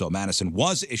bathtub, so Madison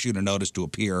was issued a notice to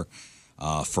appear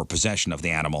for possession of the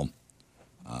animal.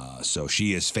 So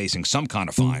she is facing some kind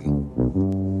of fine.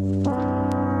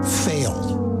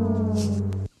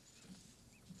 Failed.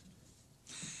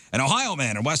 An Ohio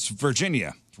man in West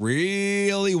Virginia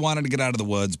really wanted to get out of the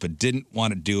woods, but didn't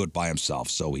want to do it by himself.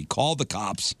 So he called the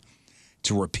cops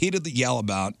to repeatedly yell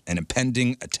about an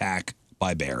impending attack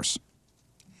by bears.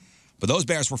 But those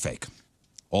bears were fake.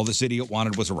 All this idiot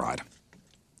wanted was a ride.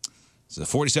 So the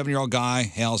 47-year-old guy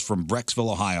hails from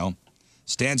Brecksville, Ohio,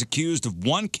 stands accused of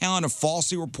one count of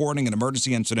falsely reporting an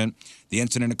emergency incident. The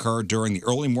incident occurred during the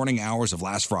early morning hours of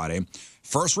last Friday.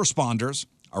 First responders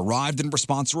arrived in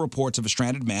response to reports of a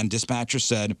stranded man. Dispatchers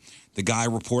said the guy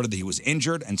reported that he was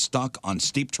injured and stuck on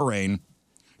steep terrain.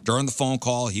 During the phone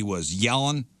call, he was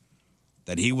yelling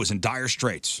that he was in dire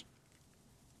straits.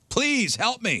 Please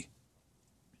help me.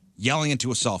 Yelling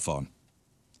into a cell phone.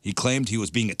 He claimed he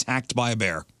was being attacked by a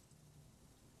bear.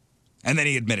 And then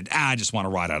he admitted, I just want to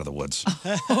ride out of the woods.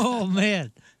 Oh,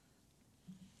 man.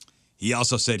 He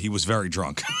also said he was very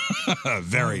drunk.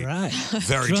 Very Drunk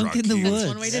drunk. in the He- woods.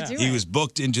 One way to do He it. was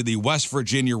booked into the West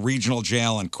Virginia Regional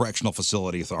Jail and Correctional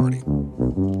Facility Authority.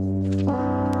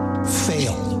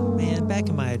 Failed. Man, back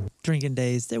in my drinking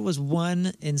days, there was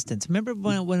one instance. Remember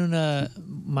when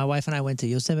my wife and I went to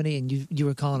Yosemite and you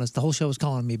were calling us, the whole show was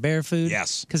calling me bear food?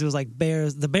 Yes. Because it was like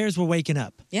bears, the bears were waking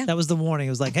up. Yeah. That was the warning. It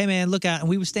was like, hey, man, look out. And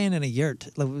we were staying in a yurt.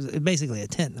 It was basically a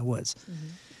tent in the woods.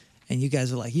 And you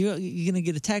guys were like, you're going to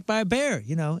get attacked by a bear,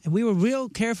 you know? And we were real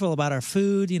careful about our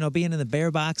food, you know, being in the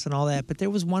bear box and all that. But there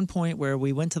was one point where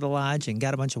we went to the lodge and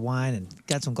got a bunch of wine and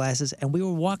got some glasses, and we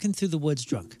were walking through the woods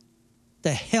drunk.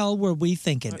 The hell were we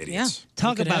thinking? Idiots.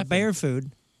 Talk could about happen? bear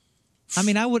food. I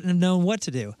mean, I wouldn't have known what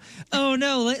to do. Oh,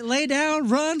 no, lay down,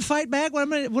 run, fight back. What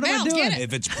am I doing?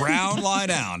 If it's brown, lie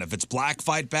down. If it's black,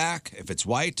 fight back. If it's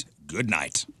white, good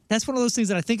night. That's one of those things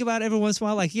that I think about every once in a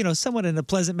while, like, you know, somewhat in a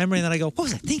pleasant memory, and then I go, what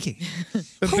was I thinking?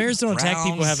 But bears don't attack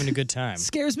people Browns. having a good time.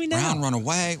 Scares me now. Brown, run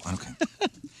away. Okay.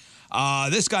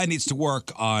 This guy needs to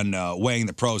work on weighing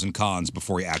the pros and cons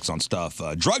before he acts on stuff.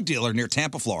 A drug dealer near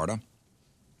Tampa, Florida,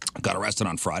 got arrested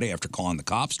on Friday after calling the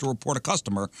cops to report a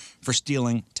customer for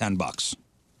stealing $10.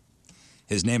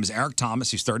 His name is Eric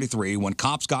Thomas. He's 33. When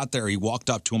cops got there, he walked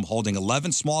up to him holding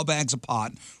 11 small bags of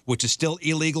pot, which is still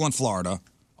illegal in Florida.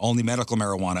 Only medical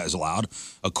marijuana is allowed.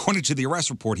 According to the arrest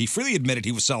report, he freely admitted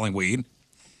he was selling weed.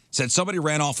 Said somebody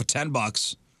ran off with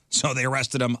 $10, so they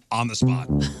arrested him on the spot.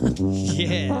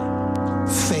 Yeah.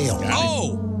 Fail.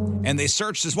 Oh! And they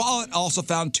searched his wallet, also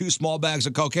found 2 small bags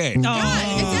of cocaine.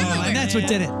 And that's what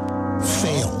did it.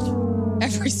 Failed.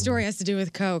 Every story has to do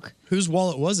with Coke. Whose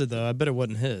wallet was it, though? I bet it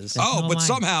wasn't his. Oh, but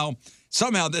somehow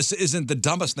this isn't the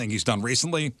dumbest thing he's done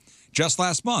recently. Just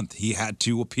last month, he had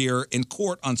to appear in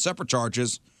court on separate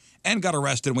charges and got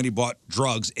arrested when he brought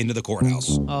drugs into the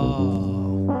courthouse.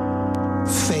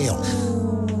 Failed.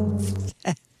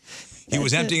 He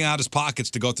was emptying out his pockets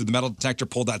to go through the metal detector,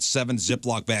 pulled out 7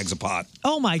 Ziploc bags of pot.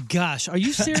 Oh, my gosh. Are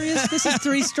you serious? This is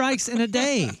 3 strikes in a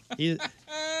day.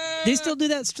 They still do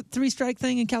that 3-strike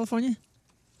thing in California?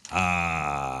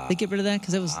 They get rid of that?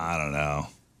 Because it was. I don't know.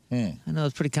 I know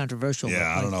it's pretty controversial.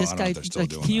 Yeah, I don't know. This I don't know guy, if they're still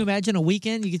doing can you imagine a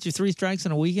weekend? You get your 3 strikes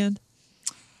in a weekend?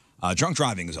 Drunk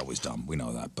driving is always dumb. We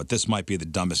know that. But this might be the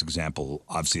dumbest example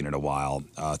I've seen in a while.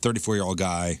 34-year-old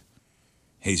guy,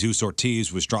 Jesus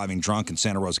Ortiz, was driving drunk in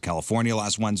Santa Rosa, California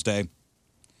last Wednesday.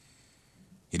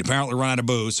 He'd apparently run out of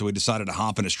booze, so he decided to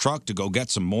hop in his truck to go get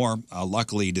some more.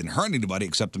 Luckily, he didn't hurt anybody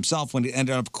except himself when he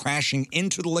ended up crashing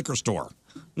into the liquor store.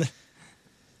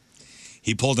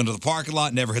 He pulled into the parking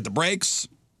lot, never hit the brakes,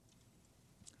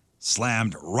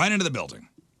 slammed right into the building.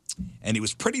 And he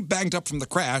was pretty banged up from the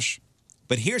crash,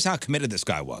 but here's how committed this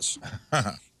guy was.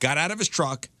 Got out of his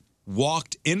truck,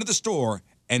 walked into the store,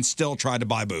 and still tried to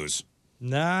buy booze.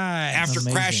 Nice. After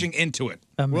crashing into it.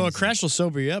 Well, a crash will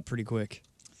sober you up pretty quick.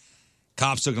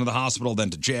 Cops took him to the hospital, then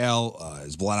to jail.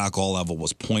 His blood alcohol level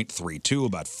was 0.32,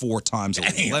 about 4 times the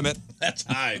legal limit. That's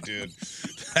high, dude.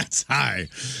 That's high.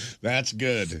 That's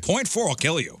good. 0.4 will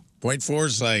kill you. 0.4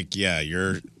 is like, yeah,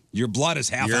 your blood is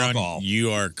half alcohol.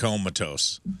 You are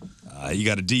comatose. You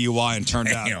got a DUI and turned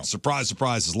out, surprise,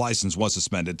 surprise, his license was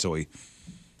suspended, so he's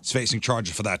facing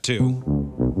charges for that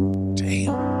too.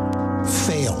 Damn.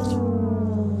 Failed.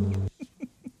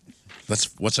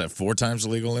 What's that, 4 times the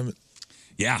legal limit?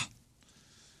 Yeah.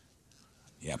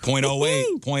 Yeah,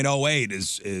 0.08. 0.08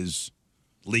 is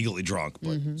legally drunk,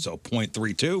 but so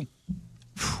 0.32.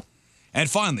 And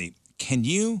finally, can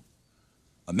you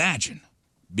imagine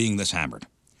being this hammered?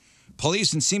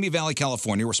 Police in Simi Valley,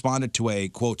 California responded to a,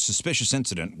 quote, suspicious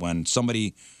incident when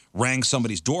somebody rang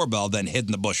somebody's doorbell, then hid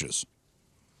in the bushes.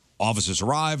 Officers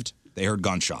arrived, they heard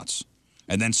gunshots,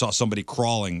 and then saw somebody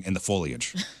crawling in the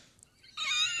foliage.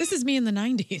 This is me in the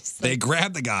 90s. They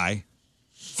grabbed the guy,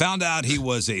 found out he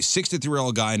was a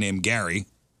 63-year-old guy named Gary.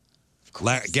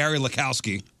 Gary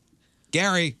Lakowski.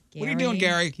 Gary, what are you doing,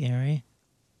 Gary?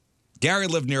 Gary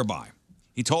lived nearby.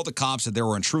 He told the cops that there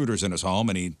were intruders in his home,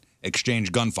 and he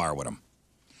exchanged gunfire with him.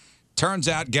 Turns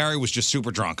out Gary was just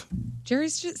super drunk.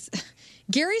 Gary's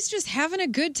just having a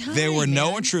good time. There were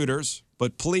no intruders,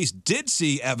 but police did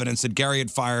see evidence that Gary had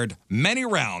fired many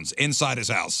rounds inside his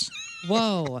house.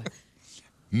 Whoa.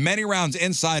 Many rounds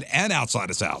inside and outside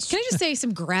his house. Can I just say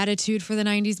some gratitude for the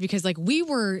 90s? Because, like, we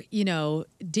were,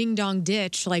 ding dong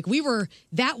ditch. Like,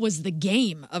 that was the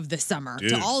game of the summer. Dude.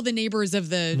 To all the neighbors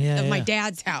of my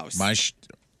dad's house.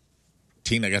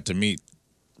 Tina got to meet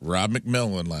Rob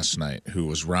McMillan last night, who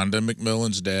was Rhonda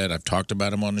McMillan's dad. I've talked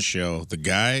about him on the show. The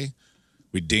guy,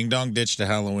 we ding-dong ditched to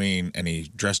Halloween, and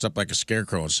he dressed up like a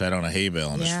scarecrow and sat on a hay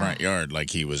bale in his front yard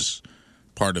like he was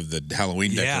part of the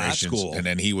Halloween decorations. That's cool. And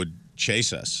then he would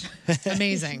chase us.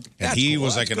 Amazing. And he cool.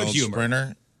 was That's like an good old humor.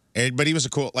 sprinter. But he was a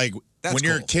cool, like, That's when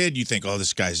you're cool. a kid, you think, oh,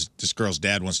 this girl's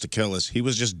dad wants to kill us. He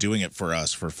was just doing it for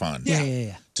us, for fun.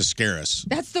 Yeah. To scare us.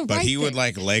 That's the But right he would, thing.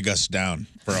 like, leg us down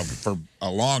for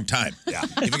a long time. Yeah.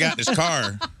 If he got in his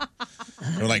car,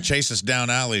 he would, like, chase us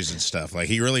down alleys and stuff. Like,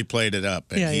 he really played it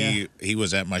up. And he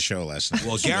was at my show last night.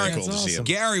 Well, It was really Gary, cool to see him.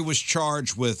 Gary was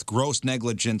charged with gross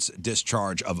negligence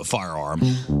discharge of a firearm.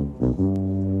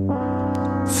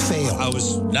 Fail. I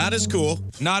was Not as cool.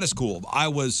 not as cool. I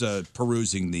was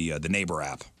perusing the Neighbor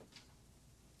app,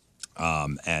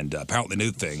 and apparently the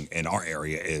new thing in our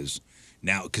area is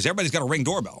now because everybody's got a Ring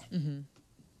doorbell.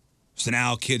 So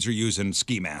now kids are using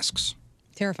ski masks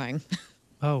Terrifying.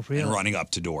 Oh, really? and running up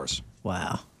to doors.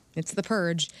 Wow. It's the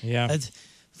purge. Yeah.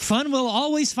 Fun will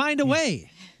always find a way.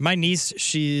 My niece,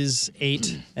 she's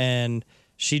 8, and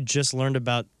she just learned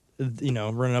about,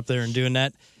 running up there and doing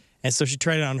that. And so she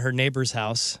tried it on her neighbor's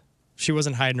house. She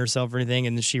wasn't hiding herself or anything,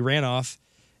 and then she ran off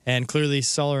and clearly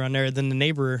saw her on there. Then the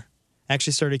neighbor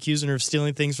actually started accusing her of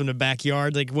stealing things from the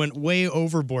backyard. Like, went way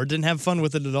overboard. Didn't have fun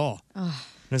with it at all. And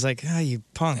I was like, you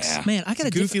punks. Man, I got a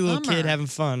goofy little different- kid having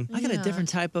fun. I got a different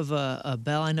type of a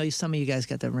bell. I know some of you guys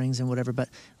got the rings and whatever, but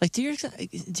like, do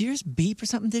yours beep or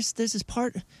something? There's this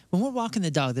part when we're walking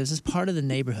the dog. There's this part of the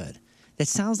neighborhood that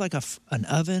sounds like an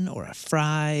oven or a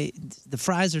fry. The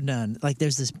fries are done. Like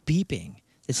there's this beeping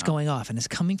that's going off, and it's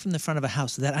coming from the front of a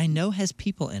house that I know has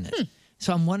people in it.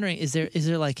 So I'm wondering, is there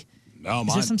like, No,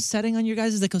 is there some setting on your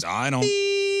guys that goes? I don't.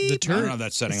 Beep? I don't have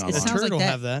that setting on. It mine. sounds like will that.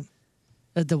 have that.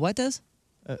 The what does?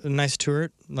 A nice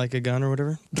turret, like a gun or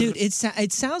whatever. Dude, it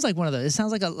sounds like one of those. It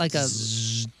sounds like a.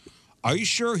 Are you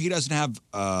sure he doesn't have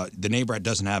the neighbor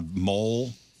doesn't have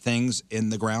mole things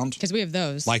in the ground? Because we have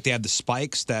those. Like they have the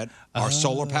spikes that are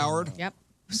solar powered. Yep.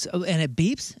 So, and it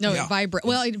beeps? No, Yeah. it vibrates.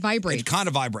 Well, it vibrates. It kind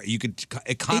of vibrates.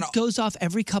 It kind of. It goes off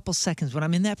every couple seconds. When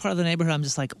I'm in that part of the neighborhood, I'm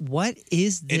just like, what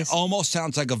is this? It almost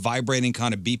sounds like a vibrating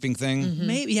kind of beeping thing.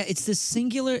 Maybe, yeah, it's this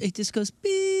singular, it just goes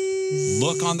beep.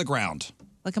 Look on the ground.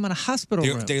 Like I'm in a hospital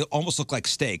room. They almost look like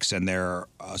stakes, and they're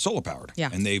solar powered. Yeah.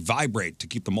 And they vibrate to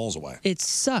keep the moles away. It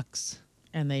sucks.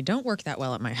 And they don't work that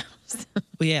well at my house.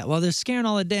 Well, yeah, well, they're scaring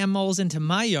all the damn moles into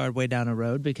my yard way down the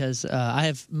road because I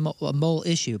have a mole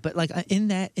issue. But like in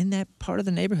that part of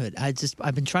the neighborhood, I've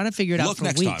been trying to figure it out Look for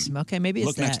next weeks. time. Okay, maybe it's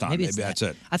Look that. next time. Maybe, it's That's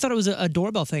that. it. I thought it was a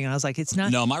doorbell thing, and I was like, it's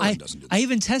not. No, my ring doesn't do that. I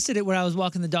even tested it where I was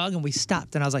walking the dog, and we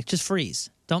stopped, and I was like, just freeze,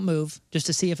 don't move, just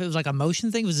to see if it was like a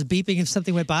motion thing. Was it beeping if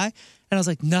something went by? And I was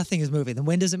like, nothing is moving. The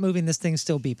wind isn't moving. This thing's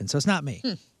still beeping. So it's not me.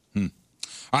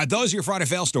 All right, those are your Friday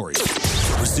fail stories.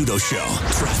 Rizzuto Show,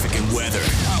 traffic and weather.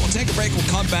 All right, we'll take a break. We'll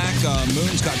come back.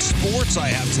 Moon's got sports. I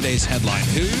have today's headline.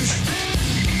 Who's?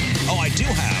 Oh, I do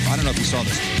have. I don't know if you saw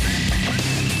this.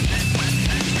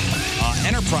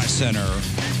 Enterprise Center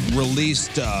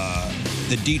released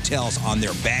the details on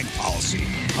their bag policy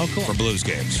for Blues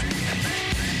games.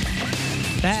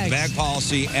 Bags. Bag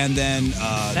policy, and then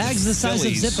Bags the size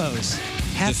of Zippos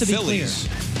have to be clear.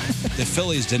 The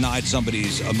Phillies denied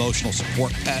somebody's emotional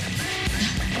support pet,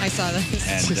 I saw that.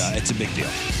 and it's a big deal.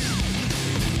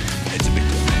 It's a big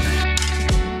deal.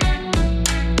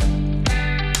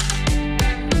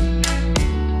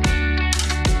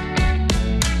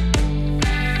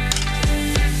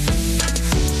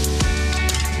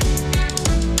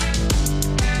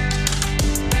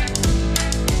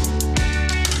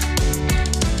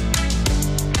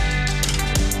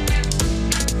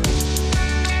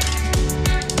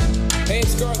 Hey,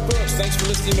 it's Garth Brooks. Thanks for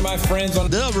listening to my friends on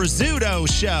The Rizzuto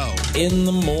Show. In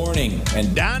the morning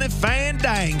and Donnie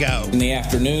Fandango. in the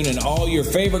afternoon, and all your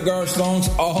favorite Garth songs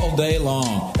all day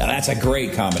long. Now, that's a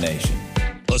great combination.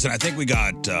 Listen, I think we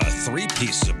got 3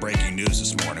 pieces of breaking news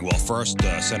this morning. Well, first,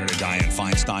 Senator Dianne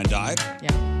Feinstein died.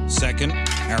 Yeah. Second,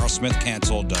 Aerosmith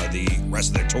canceled the rest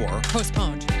of their tour.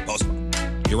 Postponed. Postponed.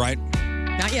 You're right.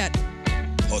 Not yet.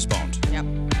 Postponed. Yep.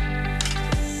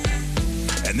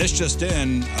 And this just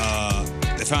in,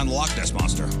 they found the Loch Ness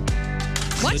Monster.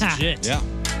 What? Legit. Yeah.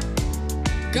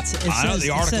 I know the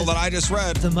article that I just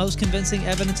read. The most convincing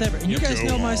evidence ever. And you Yeah, guys go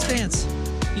know my on. stance.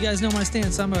 You guys know my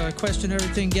stance. I'm a question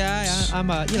everything guy.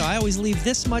 I always leave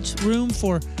this much room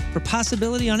for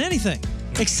possibility on anything,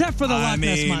 except for the Loch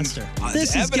Ness Monster.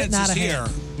 This is getting out of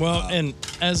hand. Well, and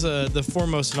as the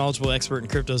foremost knowledgeable expert in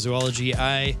cryptozoology,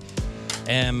 I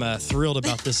am thrilled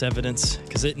about this evidence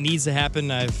because it needs to happen.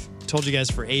 I've told you guys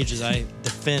for ages I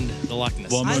defend the Loch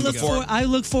Ness. Well, I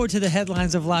look forward to the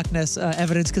headlines of Loch Ness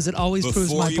evidence because it always proves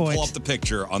Before my you point. pull up the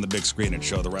picture on the big screen and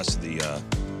show the rest of the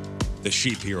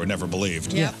sheep here who never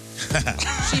believed. Yep.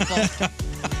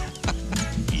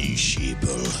 Ye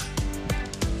sheeple.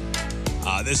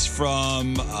 This is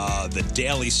from the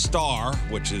Daily Star,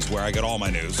 which is where I get all my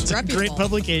news. It's reputable. Great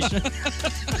publication.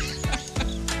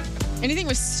 Anything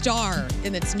with star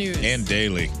in its news. And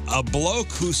daily. A bloke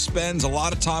who spends a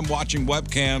lot of time watching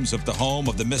webcams of the home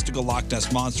of the mystical Loch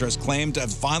Ness Monster has claimed to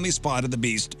have finally spotted the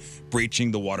beast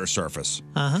breaching the water surface.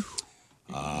 A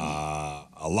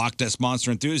Loch Ness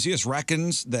Monster enthusiast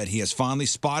reckons that he has finally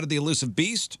spotted the elusive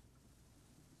beast.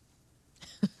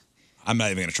 I'm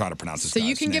not even going to try to pronounce this So guy's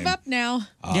you can give name. up now.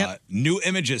 New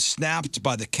images snapped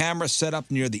by the camera set up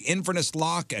near the Inverness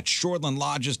Loch at Shoreland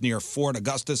Lodges near Fort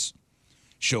Augustus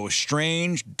show a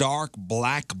strange, dark,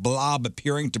 black blob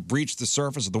appearing to breach the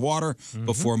surface of the water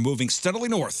before moving steadily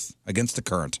north against the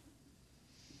current.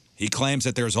 He claims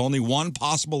that there's only one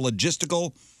possible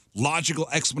logical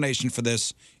explanation for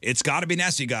this. It's got to be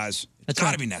Nessie, guys. It's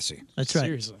got to be Nessie. That's right.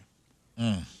 Seriously.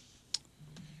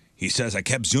 He says, I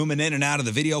kept zooming in and out of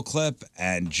the video clip,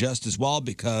 and just as well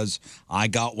because I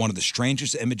got one of the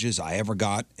strangest images I ever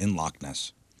got in Loch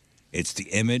Ness. It's the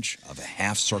image of a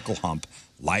half-circle hump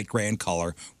light gray in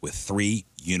color with 3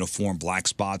 uniform black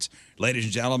spots. Ladies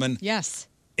and gentlemen, yes.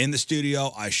 In the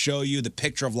studio, I show you the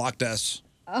picture of Loch Ness.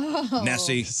 Oh.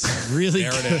 Nessie. Really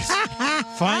there good. it is.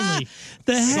 Finally.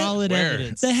 Solid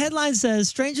evidence. The headline says,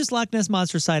 strangest Loch Ness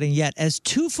Monster sighting yet as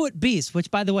 2-foot beast, which,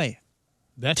 by the way,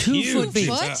 that's 2-foot huge.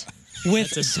 beast with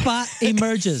spot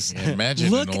emerges. Yeah,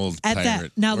 imagine Look an old at pirate.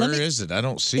 that. Now, Where let me, is it? I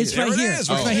don't see it's it. right here. It is. It's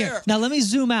Oh. right here. Now, let me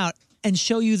zoom out and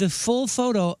show you the full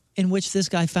photo in which this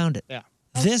guy found it. Yeah.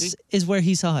 This is where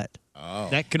he saw it. Oh.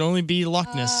 That could only be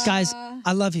Loch Ness. Guys,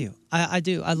 I love you. I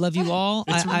do. I love you all.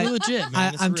 It's legit,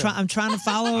 man. It's I'm real. I'm trying to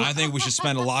follow. I think we should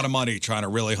spend a lot of money trying to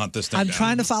really hunt this thing I'm down.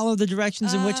 trying to follow the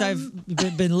directions in which I've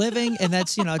been living, and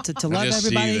that's to I love just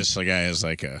everybody. see this guy as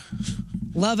like a.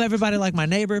 Love everybody like my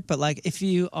neighbor, but like if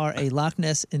you are a Loch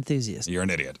Ness enthusiast, You're an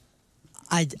idiot.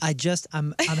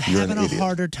 I'm having a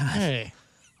harder time. Hey.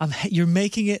 You're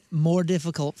making it more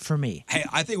difficult for me. Hey,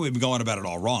 I think we've been going about it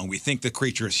all wrong. We think the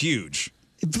creature is huge.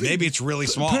 Maybe it's really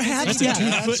small. Perhaps, yeah.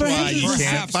 That's why you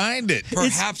can't find it.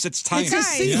 Perhaps it's tiny. It's a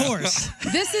seahorse.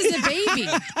 This is a baby.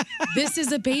 This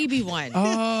is a baby one.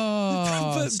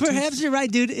 Oh, perhaps you're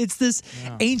right, dude. It's this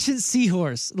ancient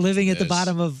seahorse living at the is.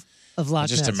 bottom of Loch Ness.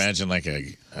 Just imagine like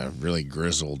a really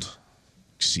grizzled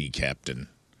sea captain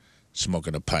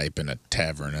smoking a pipe in a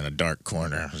tavern in a dark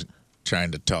corner, trying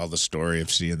to tell the story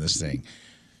of seeing this thing.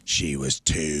 She was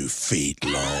 2 feet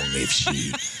long. If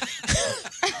she,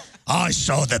 I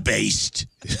saw the beast.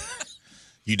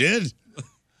 You did?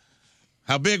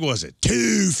 How big was it?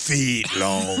 2 feet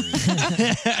long.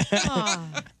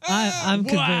 I'm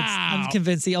convinced. I'm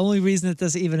convinced the only reason that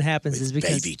this even happens is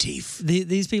because baby teeth.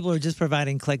 These people are just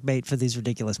providing clickbait for these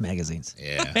ridiculous magazines.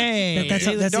 Yeah. Hey, That's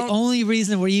the only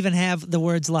reason we even have the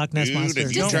words Loch Ness Dude, Monster.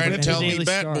 if you're trying to in tell it. me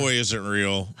Bat Boy isn't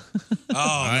real, Oh,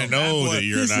 I know that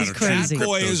you're This not is a crazy. That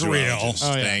boy is real.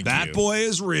 cryptozoologist. Thank That you. boy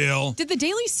is real. Did the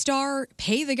Daily Star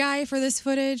pay the guy for this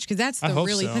footage? Because that's I the hope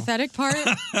really so. pathetic part.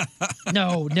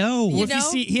 No. You Well, if you know?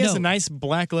 see, he has No. a nice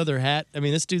black leather hat. I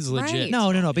mean, this dude's legit.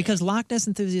 Right. No, because Loch Ness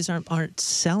enthusiasts aren't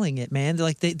selling it, man. They're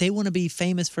like they want to be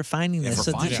famous for finding this, for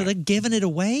so, finding so it. they're giving it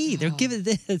away. They're giving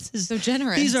this is So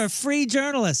generous. These are free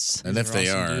journalists. And if they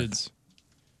awesome are, dudes.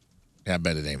 I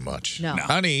bet it ain't much. No.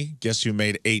 Honey, guess who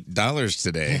made $8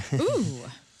 today? Ooh.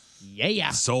 Yeah.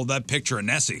 Sold that picture of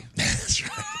Nessie. That's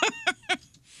right.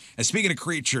 And speaking of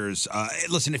creatures,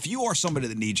 listen, if you are somebody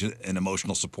that needs an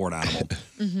emotional support animal,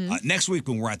 next week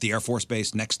when we're at the Air Force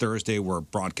Base, next Thursday, we're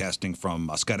broadcasting from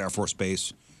Scott Air Force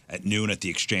Base at noon at the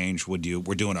Exchange. We're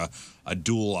doing a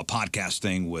dual podcast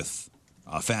thing with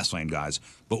Fastlane guys.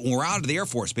 But when we're out at the Air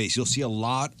Force Base, you'll see a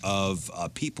lot of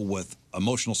people with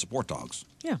emotional support dogs.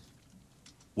 Yeah.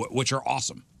 Which are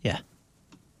awesome. Yeah.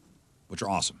 Which are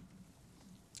awesome.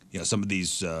 You know, some of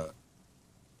these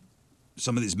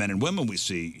men and women we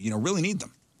see, really need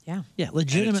them. Yeah. Yeah,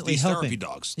 legitimately these helping therapy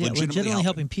dogs. Yeah, Legitimately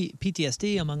helping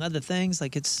PTSD among other things.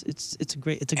 Like it's a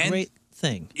great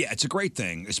thing. Yeah, it's a great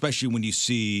thing, especially when you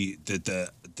see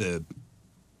the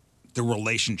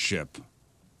relationship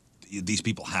these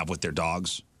people have with their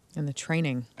dogs And the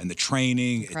training. and the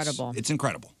training. Incredible. It's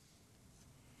incredible.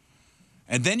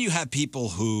 And then you have people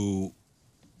who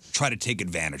try to take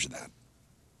advantage of that.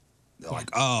 They're like,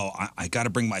 oh, I got to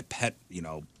bring my pet,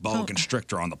 boa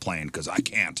constrictor on the plane because I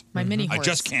can't. My mini I horse.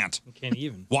 just can't. You can't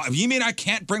even. Why? You mean I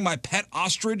can't bring my pet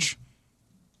ostrich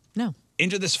No.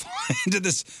 into this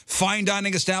fine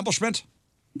dining establishment?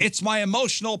 It's my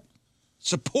emotional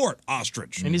support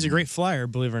ostrich. And he's a great flyer,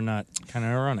 believe it or not. Kind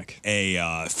of ironic.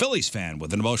 A Phillies fan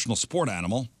with an emotional support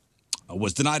animal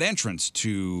was denied entrance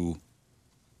to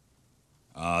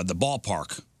the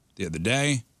ballpark the other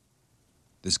day.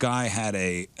 This guy had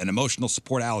an emotional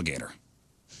support alligator.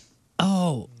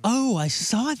 Oh, I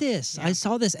saw this. I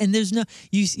saw this. And there's no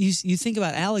you think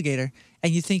about alligator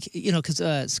and you think,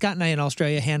 because Scott and I in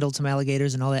Australia handled some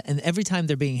alligators and all that, and every time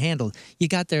they're being handled, you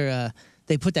got their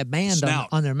they put that band Snout.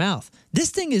 on their mouth. This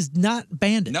thing is not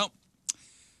banded. Nope.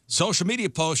 Social media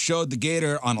posts showed the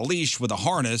gator on a leash with a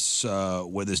harness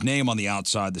with his name on the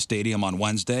outside the stadium on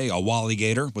Wednesday. Wally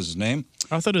Gator was his name.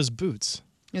 I thought it was Boots.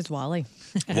 It's Wally.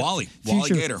 Wally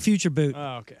Future Gator. Future boot.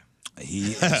 Oh,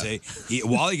 okay.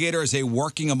 Wally Gator is a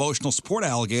working emotional support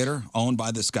alligator owned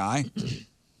by this guy.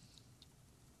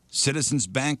 Citizens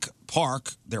Bank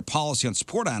Park, their policy on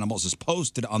support animals is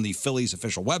posted on the Phillies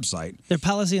official website. Their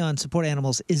policy on support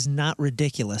animals is not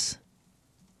ridiculous.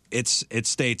 It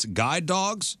states guide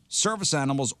dogs, service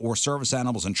animals, or service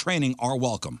animals in training are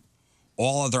welcome.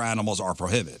 All other animals are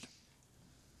prohibited.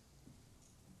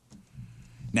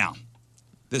 Now,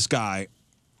 this guy,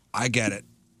 I get it.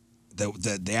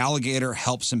 The alligator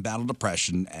helps him battle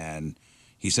depression, and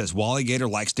he says Wally Gator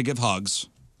likes to give hugs.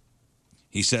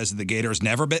 He says that the gator has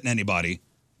never bitten anybody.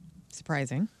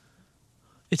 Surprising.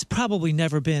 It's probably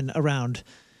never been around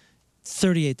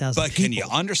 38,000 But people. can you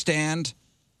understand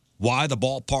why the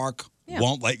ballpark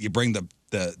won't let you bring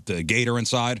the gator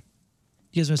inside?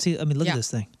 You guys want to see? I mean, look at this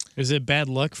thing. Is it bad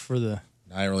luck for the?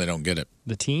 I really don't get it.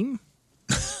 The team?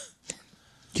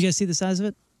 Do you guys see the size of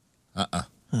it?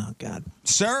 Oh, God.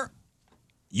 Sir,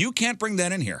 you can't bring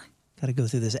that in here. Got to go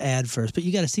through this ad first, but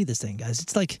you got to see this thing, guys.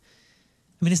 It's like,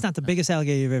 I mean, it's not the biggest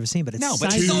alligator you've ever seen, but it's No,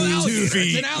 but sizable. it's an alligator. 2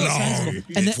 feet It's an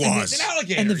alligator. long. It's an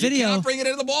alligator. And the You video, cannot bring it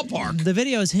into the ballpark. The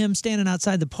video is him standing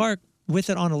outside the park with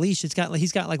it on a leash. He's got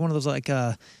like one of those like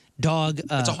dog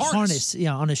It's a harness.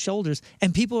 on his shoulders,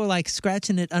 and people are like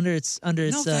scratching it under its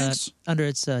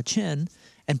chin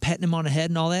and petting him on the head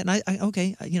and all that. And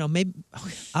I maybe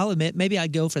I'll admit maybe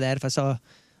I'd go for that if I saw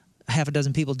half a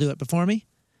dozen people do it before me.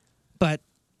 But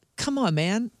come on,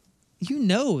 man. You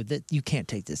know that you can't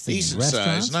take this thing in Decent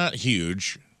restaurants. size, not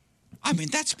huge. I mean,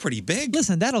 that's pretty big.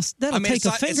 Listen, that'll take it's a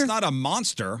not, finger. It's not a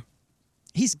monster.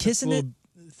 He's kissing it.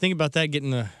 Think about that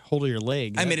getting a hold of your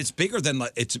leg. I mean, it's bigger than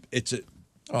it's bigger than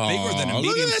a look at that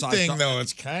medium-sized thing, dog. though.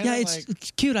 It's kind Yeah, of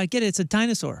it's cute. I get it. It's a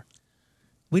dinosaur.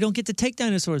 We don't get to take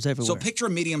dinosaurs everywhere. So picture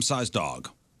a medium-sized dog.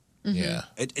 Yeah.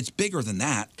 It's bigger than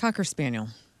that. Cocker Spaniel.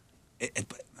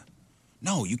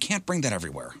 No, you can't bring that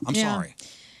everywhere. I'm Yeah. sorry.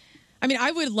 I mean,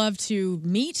 I would love to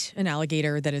meet an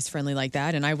alligator that is friendly like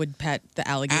that, and I would pet the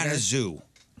alligator. At a zoo.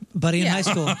 Buddy in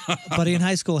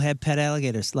high school had pet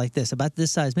alligators like this, about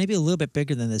this size, maybe a little bit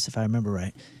bigger than this if I remember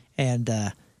right. And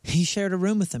he shared a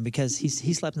room with them because he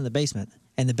slept in the basement,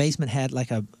 and the basement had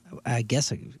like a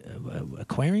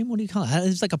aquarium. What do you call it? It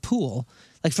was like a pool,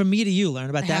 like from me to you, learn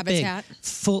about A that habitat. big,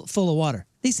 full of water.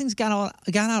 These things got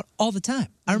out all the time.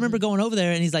 I remember going over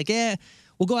there, and he's like, "Yeah,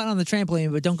 we'll go out on the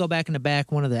trampoline, but don't go back in the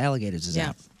back. One of the alligators is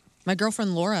out." My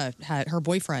girlfriend Laura had her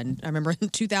boyfriend, I remember in the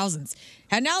 2000s,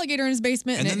 had an alligator in his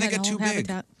basement, And then it they had get a too whole big.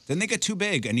 habitat. Then they get too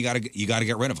big, and you got to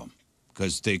get rid of them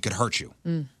because they could hurt you.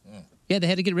 Yeah, they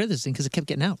had to get rid of this thing because it kept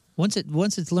getting out. Once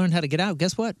it's learned how to get out,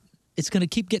 guess what? It's going to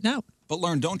keep getting out. But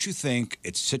learn, don't you think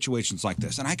it's situations like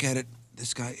this? And I get it.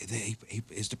 This guy he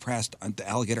is depressed. The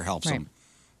alligator helps Right. him.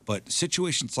 But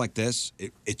situations like this,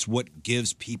 it's what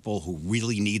gives people who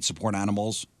really need support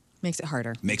animals Makes it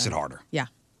harder. makes it harder. Yeah,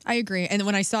 I agree. And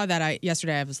when I saw that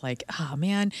yesterday, I was like, oh,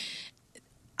 man.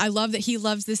 I love that he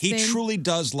loves this He thing. truly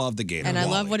does love the gator. And I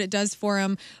love Wally. what it does for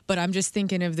him, but I'm just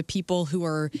thinking of the people who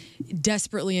are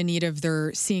desperately in need of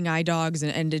their seeing eye dogs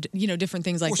and different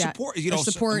things like or that. support, Or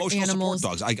support emotional animals.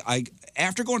 support dogs. I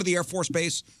after going to the Air Force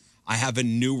Base, I have a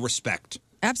new respect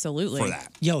Absolutely. for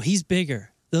that. Yo, he's bigger.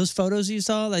 Those photos you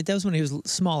saw, like that was when he was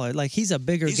smaller. Like he's a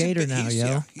bigger gator now,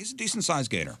 yo. He's a decent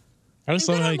sized gator. I just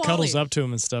love how he Wally. cuddles up to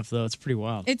him and stuff, though. It's pretty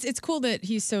wild. It's cool that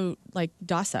he's so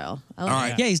docile. I love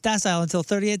it. Yeah, he's docile until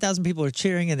 38,000 people are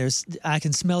cheering, and I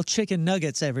can smell chicken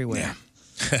nuggets everywhere.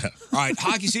 All right,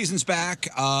 hockey season's back.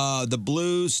 The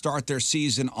Blues start their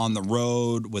season on the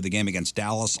road with a game against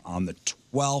Dallas on the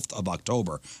 12th of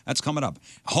October. That's coming up.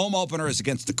 Home opener is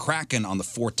against the Kraken on the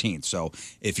 14th. So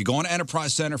if you're going to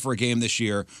Enterprise Center for a game this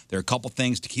year, there are a couple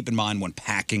things to keep in mind when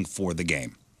packing for the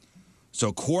game. So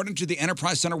according to the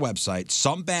Enterprise Center website,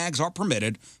 some bags are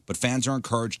permitted, but fans are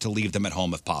encouraged to leave them at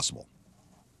home if possible.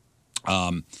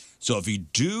 So if you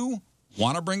do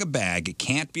want to bring a bag, it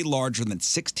can't be larger than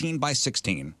 16 by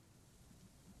 16.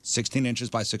 16 inches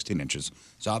by 16 inches.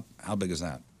 So how big is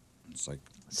that? It's like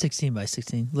 16 by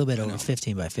 16, a little bit over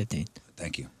 15 by 15.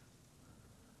 Thank you.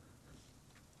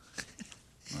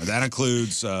 That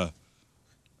includes, and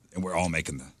we're all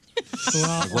making the.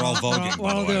 We're all voguing,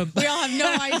 by the way. We all have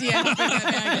no idea how big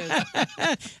that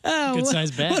bag is. Oh, Good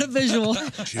size bag. What a visual.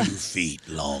 2 feet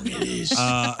long it is.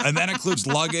 And that includes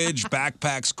luggage,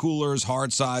 backpacks, coolers,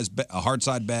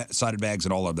 sided bags,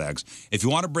 and all our bags. If you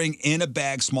want to bring in a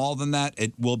bag smaller than that,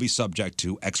 it will be subject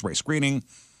to X-ray screening.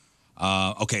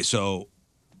 Okay, so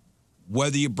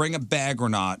whether you bring a bag or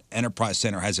not, Enterprise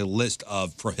Center has a list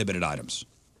of prohibited items.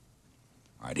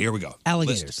 All right, here we go.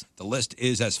 Alligators. The list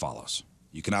is as follows.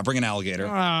 You cannot bring an alligator.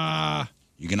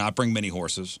 You cannot bring mini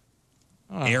horses.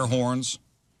 Air horns.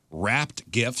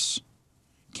 Wrapped gifts.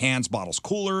 Cans, bottles,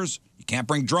 coolers. You can't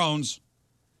bring drones.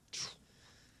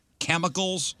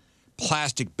 Chemicals.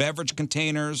 Plastic beverage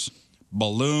containers.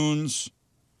 Balloons.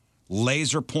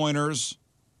 Laser pointers.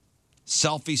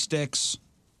 Selfie sticks.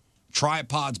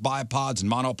 Tripods, bipods,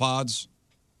 and monopods.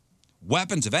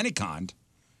 Weapons of any kind.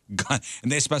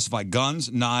 And they specify guns,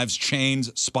 knives,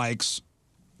 chains, spikes.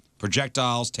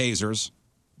 Projectiles, tasers.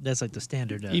 That's like the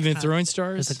standard. Even throwing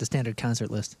stars? That's like the standard concert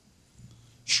list.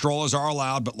 Strollers are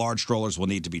allowed, but large strollers will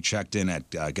need to be checked in at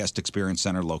Guest Experience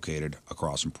Center located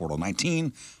across from Portal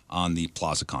 19 on the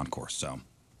Plaza Concourse. So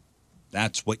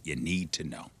that's what you need to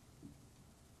know.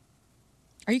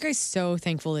 Are you guys so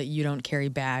thankful that you don't carry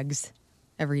bags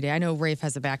every day? I know Rafe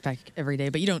has a backpack every day,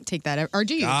 but you don't take that. Or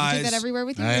do you? Do you take that everywhere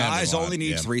with you? Guys only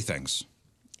need 3 things.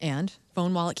 And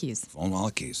phone, wallet, keys. Phone,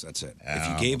 wallet, keys. That's it. If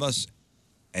you gave us,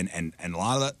 and a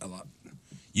lot of that,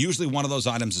 usually one of those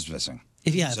items is missing.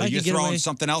 If So I you're could get throwing away,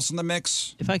 something else in the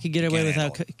mix. if I could get away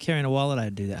without carrying a wallet,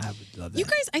 I'd do that. I would love that. You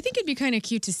guys, I think it'd be kind of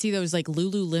cute to see those like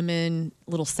Lululemon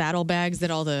little saddle bags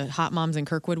that all the hot moms in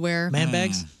Kirkwood wear. Man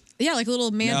bags? Yeah, like little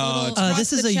man. No, little it's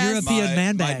this is the a chest. European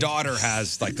man My bag. daughter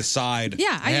has like the side.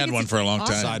 Yeah, I had one for a long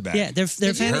time. Side bag. Yeah, they're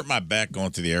It fanny, hurt my back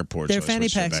going through the airport. they're so I fanny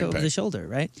switched to a packs over backpack. the shoulder,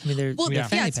 right? I mean, they're, Well, they're yeah,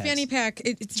 fanny it's packs. fanny pack.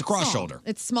 It's a cross small. shoulder.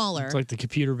 It's smaller. It's like the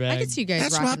computer bag. I could see you guys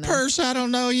That's my rocking them. purse. I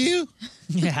don't know you.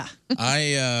 Yeah.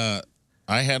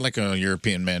 I had like a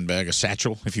European man bag, a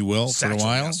satchel, if you will, for a Satchel,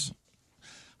 while. yes.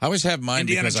 I always have mine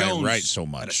Indiana because Jones I write so had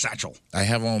a much. satchel. I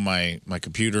have all my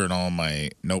computer and all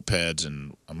my notepads,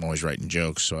 and I'm always writing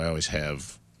jokes, so I always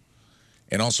have.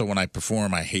 And also, when I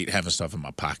perform, I hate having stuff in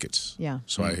my pockets. Yeah.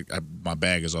 So my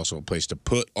bag is also a place to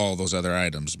put all those other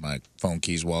items, my phone,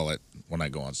 keys, wallet, when I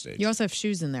go on stage. You also have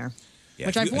shoes in there, Yeah,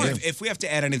 which if, I've you- worn. if we have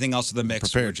to add anything else to the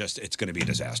mix, it's going to be a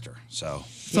disaster. So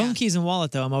Phone, keys, and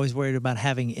wallet, though, I'm always worried about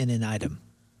having in an item.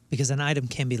 Because an item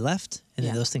can be left, and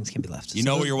then those things can be left. You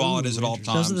know where your wallet is at all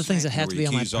times. Those are the things that have to be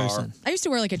on my person. I used to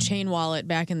wear like a chain wallet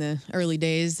back in the early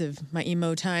days of my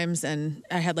emo times, and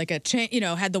I had like a chain,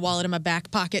 had the wallet in my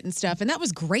back pocket and stuff, and that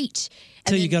was great.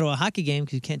 Until you go to a hockey game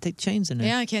because you can't take chains in there.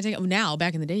 Yeah, I can't take it now.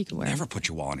 Back in the day, you could wear. Never put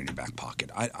your wallet in your back pocket.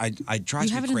 I drive You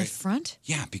me have it in the crazy. front?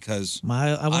 Yeah, because I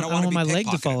don't want wanna be my leg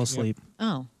to pickpocketed. fall asleep.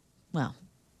 Oh, well.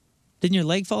 Didn't your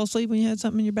leg fall asleep when you had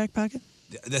something in your back pocket?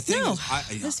 The thing No,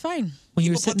 is, that's fine. When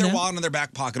you were people put sitting their down? wallet in their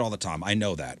back pocket all the time. I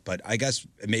know that, but I guess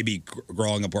maybe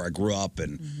growing up where I grew up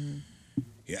and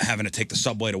having to take the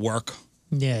subway to work,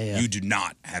 Yeah. you do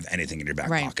not have anything in your back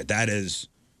Right. pocket. That is,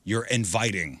 you're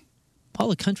inviting. All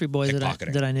the country boys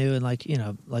Pickpocketing. that I knew, and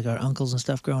like our uncles and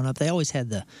stuff growing up, they always had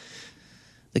the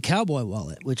cowboy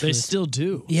wallet, which They still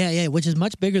do. Yeah, which is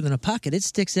much bigger than a pocket. It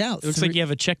sticks out. It looks like you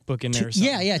have a checkbook in there or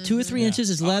something. Yeah, 2 or 3 inches.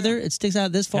 It's leather. It sticks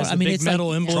out this far. Has I a mean, big it's metal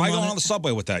like, emblem Try on going it. on the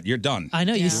subway with that. You're done. I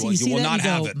know. You see will that not and you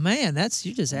have go, it. man,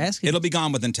 you're just asking. It'll be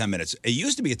gone within 10 minutes. It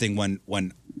used to be a thing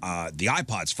when the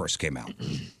iPods first came out.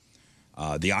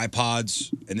 The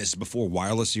iPods, and this is before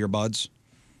wireless earbuds,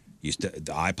 the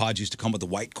iPods used to come with a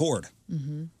white cord.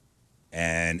 Mm-hmm.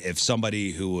 And if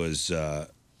somebody who was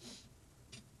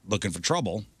looking for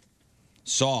trouble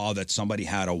saw that somebody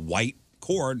had a white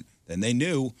cord, then they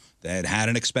knew they had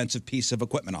an expensive piece of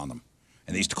equipment on them.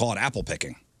 And they used to call it apple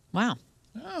picking. Wow.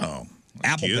 Oh.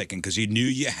 Apple picking, because you knew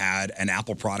you had an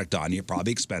Apple product on you,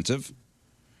 probably expensive,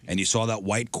 and you saw that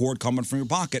white cord coming from your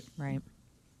pocket. Right.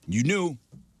 You knew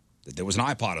that there was an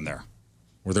iPod in there.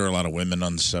 Were there a lot of women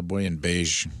on the subway in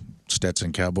beige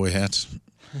Stetson cowboy hats?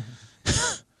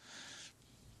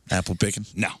 Apple picking?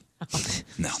 No.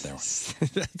 No, there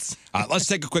were. Let's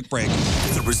take a quick break.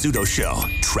 The Rizzuto Show,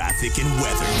 traffic and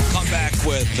weather. Come back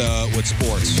with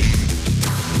sports.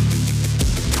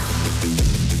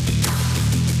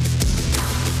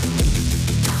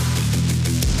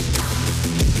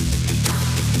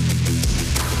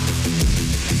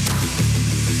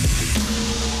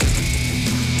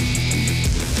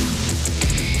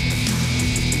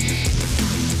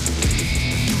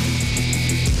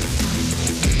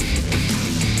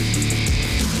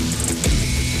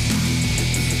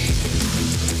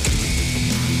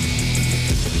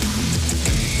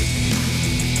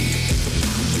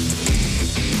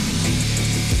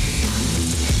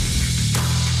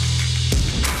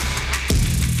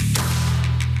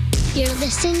 You're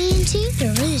listening to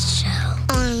The Riz Show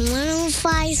on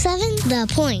 105.7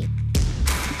 The Point.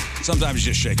 Sometimes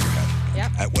you just shake your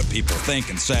head at what people think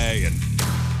and say, and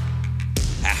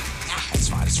it's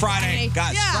fine. It's Friday,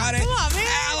 guys. Yeah, It's Friday. come on,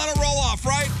 man. Let it roll off,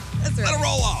 right? That's right. Let it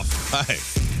roll off. Hi.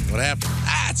 What happened?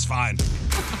 It's fine.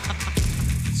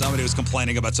 Somebody was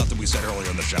complaining about something we said earlier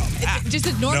in the show. Just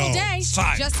a normal No, day. it's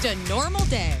fine. Just a normal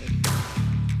day.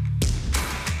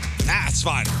 It's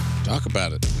fine. Talk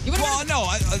about it. Well, no,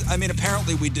 I mean,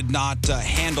 apparently we did not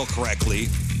handle correctly.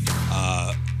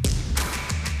 I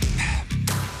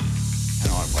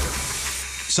don't know how to put it.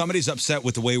 Somebody's upset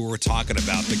with the way we were talking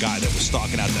about the guy that was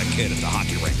stalking out that kid at the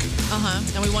hockey rink.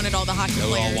 And we wanted all the hockey We all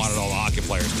players. wanted all the hockey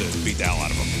players to beat the hell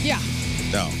out of him. Yeah.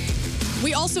 No.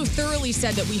 We also thoroughly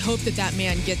said that we hope that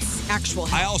man gets actual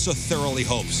help. I also thoroughly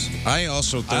hopes. I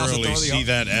also thoroughly see hope.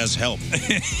 that as help.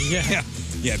 Yeah.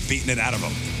 Yeah, beating it out of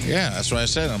him. Yeah, that's what I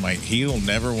said. I'm like, he'll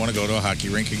never want to go to a hockey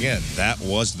rink again. That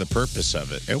was the purpose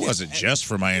of it. It wasn't just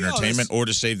for my entertainment or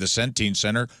to save the Centene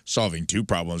Center, solving 2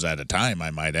 problems at a time, I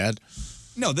might add.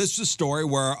 No, this is a story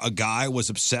where a guy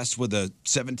was obsessed with a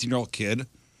 17-year-old kid,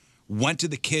 went to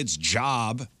the kid's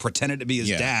job, pretended to be his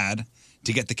dad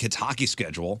to get the kid's hockey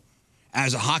schedule.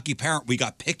 As a hockey parent, we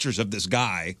got pictures of this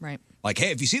guy. Right. Like,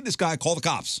 hey, if you see this guy, call the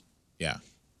cops. Yeah.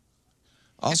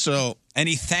 Also, and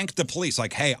he thanked the police,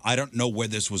 like, hey, I don't know where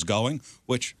this was going,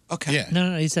 which, okay. Yeah.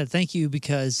 No, he said, thank you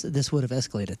because this would have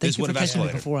escalated. Thank you for catching me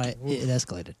escalated. before it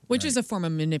escalated. Which is a form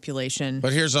of manipulation.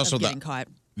 But here's also of getting caught.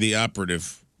 the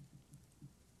operative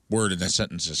word in that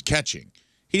sentence is catching.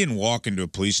 He didn't walk into a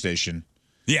police station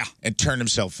and turn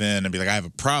himself in and be like, I have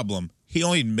a problem. He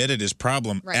only admitted his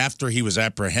problem after he was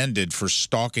apprehended for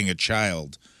stalking a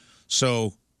child.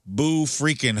 So, boo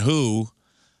freaking who.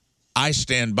 I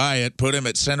stand by it. Put him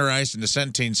at center ice in the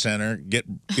Centene Center. Get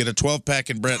a 12-pack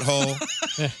in Brett Hull.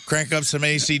 Crank up some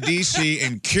AC/DC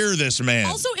and cure this man.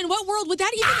 Also, in what world would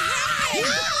that even happen?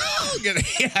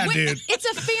 Yeah, dude. It's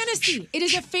a fantasy. It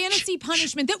is a fantasy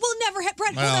punishment that will never happen.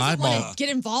 Brett Hull Well, doesn't want to get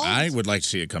involved. I would like to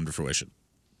see it come to fruition,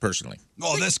 personally.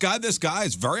 Oh, this guy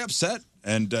is very upset,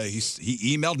 and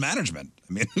he emailed management.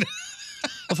 I mean,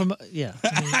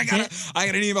 I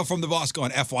got an email from the boss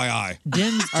going, FYI.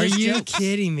 Are you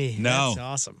kidding me? No. That's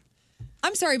awesome.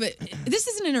 I'm sorry, but this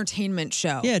is an entertainment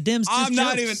show. Yeah, Dim's just I'm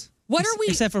not jokes. even. What are we?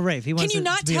 Except for Rafe. He Can wants you it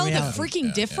not to be a tell the reality.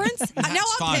 freaking difference? Now I'm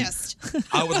fine. pissed.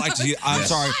 I would like to see. I'm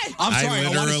sorry. I'm sorry. I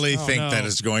literally wanna, think that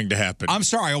is going to happen. I'm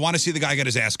sorry. I want to see the guy get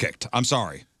his ass kicked. I'm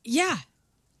sorry. Yeah.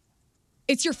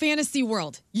 It's your fantasy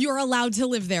world. You're allowed to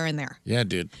live there and there. Yeah,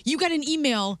 dude. You got an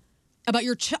email about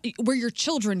where your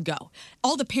children go.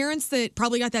 All the parents that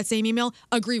probably got that same email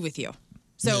agree with you.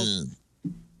 So,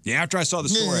 Yeah, after I saw the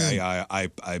story, I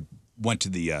went to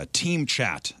the team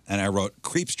chat and I wrote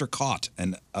 "creepster caught"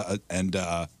 and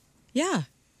yeah,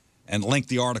 and linked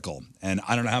the article. And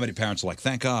I don't know how many parents are like,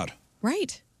 "Thank God."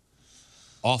 Right.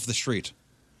 Off the street.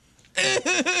 I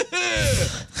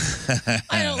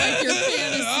don't like your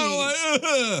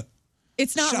fantasy.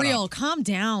 It's not Shut real. Calm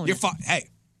down. You're fine. Hey,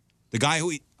 the guy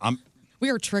who We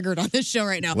are triggered on this show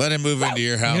right now. Let him move into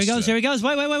your house. Here he goes. Here he goes.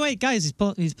 Wait, guys!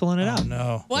 He's pulling it out.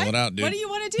 No. What? Pull it out, dude. What do you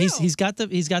want to do? He's got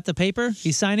the paper.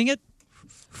 He's signing it.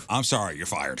 I'm sorry, you're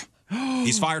fired.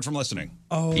 He's fired from listening.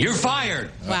 Oh, you're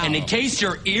fired. Wow. And in case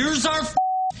your ears are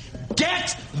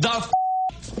get the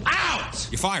out.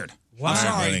 You're fired. Wow. I'm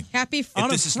sorry. buddy. Happy If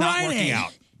this is not working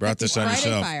out. Brought this on Friday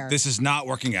yourself. fire. This is not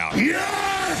working out.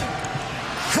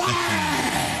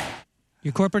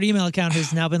 Your corporate email account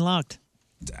has now been locked.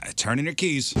 Turn in your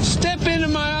keys. Step into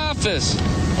my office.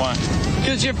 Why?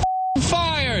 Because you're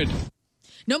fired.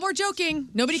 No more joking.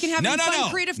 Nobody can have any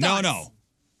fun, creative thoughts. No.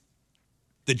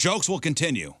 The jokes will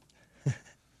continue.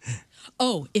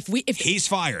 Oh, if he's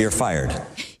fired. You're fired.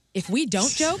 If we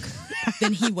don't joke,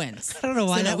 then he wins. I don't know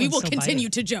why so that we one's will so continue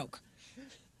biting. to joke.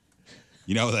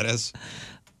 You know who that is?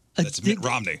 That's Mitt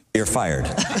Romney. You're fired.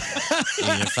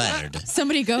 You're fired.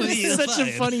 Somebody goes. Such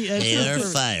a funny. You're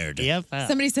fired. Yep.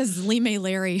 Somebody says Lee May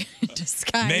Larry in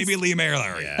disguise. Maybe Lee Mayer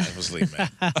Larry. Yeah, it was Lee May.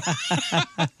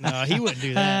 No, he wouldn't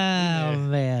do that. Oh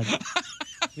man.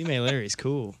 Lee May Larry's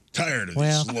cool. Tired of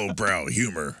this lowbrow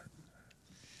humor.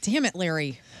 Damn it,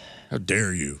 Larry. How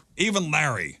dare you? Even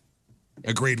Larry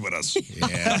agreed with us.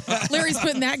 Yeah. Larry's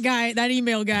putting that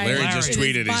email guy. Larry just in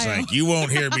his tweeted, he's bio. like, you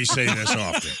won't hear me say this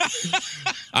often.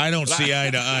 I don't see eye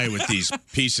to eye with these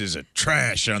pieces of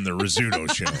trash on the Rizzuto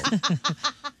show.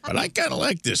 But I kind of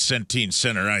like this Centene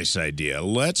Center Ice idea.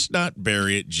 Let's not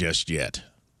bury it just yet.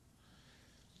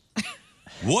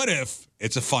 What if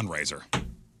it's a fundraiser?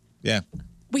 Yeah.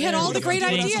 We had all the great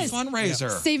ideas. It's a fundraiser.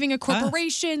 Saving a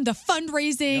corporation, the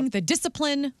fundraising, the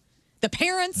discipline, the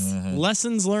parents. Mm-hmm.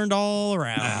 Lessons learned all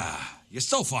around. You're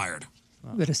still fired.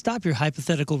 You better stop your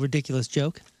hypothetical ridiculous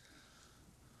joke.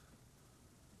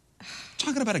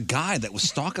 Talking about a guy that was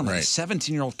stalking like a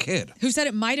 17-year-old kid. Who said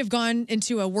it might have gone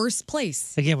into a worse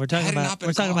place? Again, we're talking Had it not about been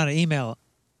we're talking caught. about an email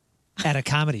at a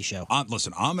comedy show.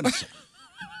 Listen, I'm gonna.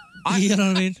 You know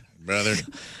what I mean, brother?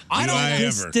 I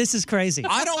don't. This is crazy.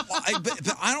 I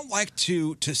don't like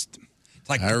to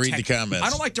like. I read the comments. I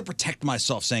don't like to protect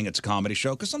myself saying it's a comedy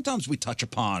show because sometimes we touch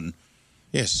upon.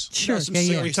 Yes. Sure. some Yeah.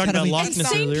 serious talking about stuff. Loch Ness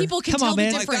Insane earlier. people can Come tell on, the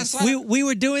man. difference. We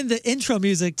were doing the intro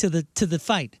music to the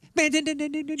fight.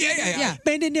 Yeah.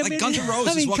 Like Guns N'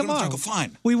 Roses, I mean, Welcome come to on. Jungle.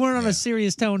 Fine. We weren't on a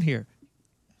serious tone here.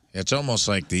 It's almost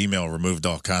like the email removed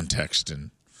all context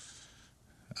and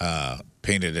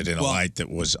painted it in a light that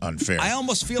was unfair. I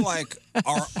almost feel like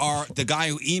the guy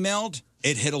who emailed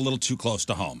it hit a little too close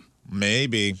to home.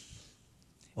 Maybe.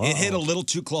 It hit a little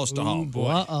too close to home.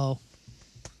 Uh-oh.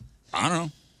 I don't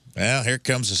know. Well, here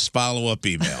comes a follow-up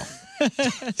email.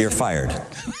 You're fired.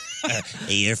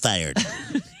 You're fired.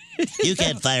 You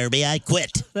can't fire me. I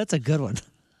quit. That's a good one.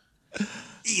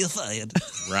 You're fired.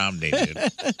 Romney, dude.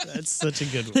 That's such a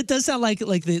good one. It does sound like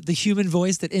the human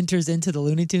voice that enters into the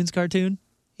Looney Tunes cartoon.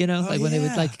 You know, like when they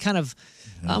would like kind of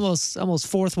almost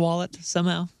fourth wall it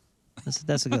somehow.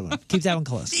 That's a good one. Keep that one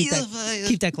close.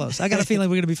 Keep that close. I got a feeling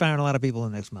we're going to be firing a lot of people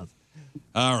in the next month.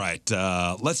 All right,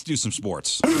 let's do some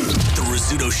sports. The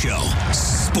Rizzuto Show.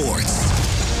 Sports.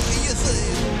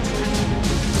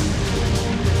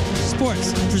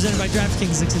 Sports presented by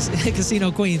DraftKings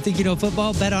Casino Queen. Think you know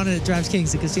football? Bet on it at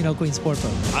DraftKings, the Casino Queen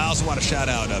Sportbook. I also want to shout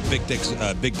out Big Dick's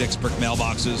brick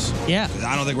mailboxes. Yeah.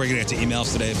 I don't think we're going to get to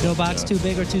emails today. No box too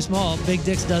big or too small. Big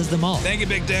Dick's does them all. Thank you,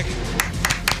 Big Dick.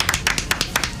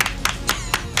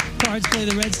 Cards play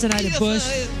the Reds tonight at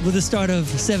Busch with a start of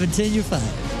 7-10. You're fired.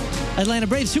 Atlanta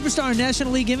Braves superstar and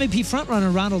National League MVP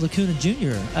frontrunner Ronald Acuna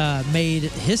Jr. Made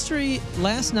history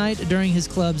last night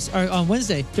on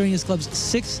Wednesday during his club's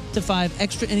 6-5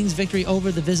 extra innings victory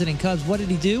over the visiting Cubs. What did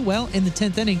he do? Well, in the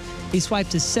 10th inning, he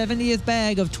swiped his 70th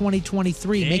bag of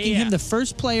 2023, making him the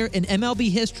first player in MLB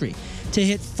history to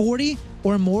hit 40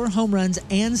 or more home runs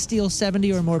and steal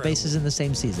 70 or more bases in the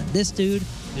same season. This dude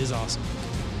is awesome.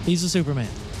 He's a Superman.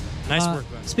 Nice work,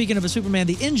 buddy. Speaking of a Superman,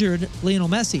 the injured Lionel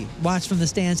Messi watched from the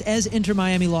stands as Inter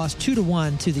Miami lost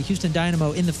 2-1 to the Houston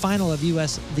Dynamo in the final of the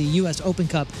U.S. Open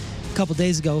Cup a couple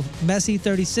days ago. Messi,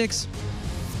 36,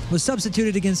 was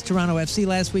substituted against Toronto FC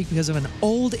last week because of an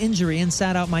old injury and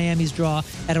sat out Miami's draw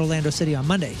at Orlando City on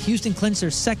Monday. Houston clinched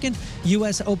their second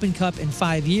U.S. Open Cup in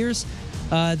 5 years.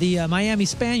 The Miami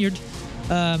Spaniard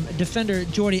defender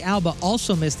Jordi Alba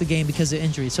also missed the game because of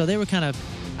injury, so they were kind of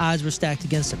odds were stacked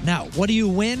against him. Now, what do you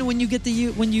win when you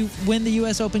win the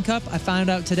U.S. Open Cup? I found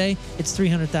out today it's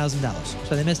 $300,000.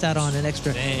 So they missed out on an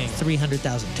extra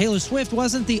 $300,000. Taylor Swift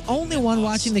wasn't the only one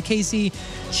watching the KC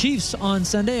Chiefs on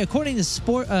Sunday. According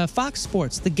to Fox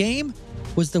Sports, the game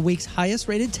was the week's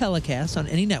highest-rated telecast on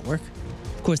any network.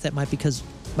 Of course, that might be because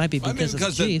of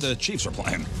the Chiefs. The Chiefs are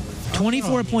playing.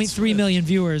 24.3 million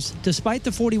viewers. Despite the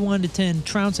 41-10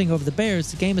 trouncing over the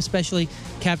Bears, the game especially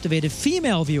captivated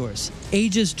female viewers.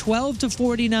 Ages 12 to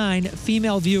 49,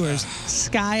 female viewers,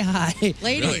 sky high.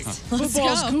 Ladies, let's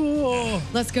Football's go. cool.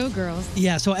 Let's go, girls.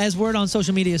 Yeah, so as word on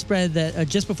social media spread that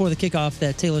just before the kickoff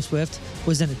that Taylor Swift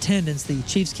was in attendance, the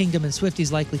Chiefs Kingdom and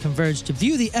Swifties likely converged to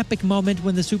view the epic moment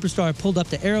when the superstar pulled up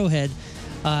to Arrowhead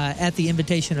at the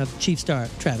invitation of Chief star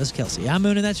Travis Kelce. I'm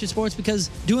Moon, and that's your sports because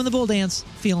doing the bull dance,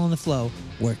 feeling the flow,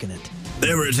 working it. The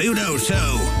Rizzuto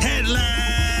Show. Headline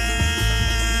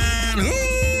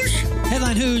Whoosh.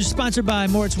 Headline Who's sponsored by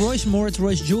Moritz Royce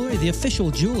Jewelry, the official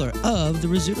jeweler of the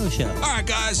Rizzuto Show. All right,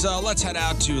 guys, let's head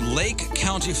out to Lake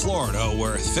County, Florida,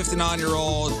 where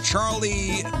 59-year-old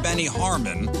Charlie Benny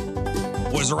Harmon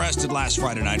was arrested last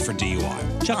Friday night for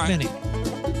DUI. Chuck Benny.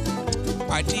 All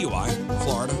right, DUI,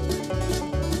 Florida.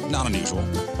 Not unusual.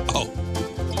 Oh,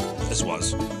 this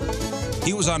was.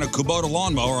 He was on a Kubota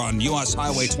lawnmower on U.S.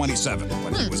 Highway 27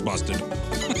 when he was busted.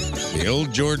 The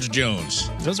old George Jones.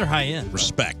 Those are high end.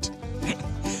 Respect.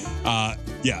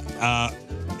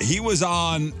 He was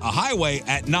on a highway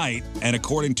at night and,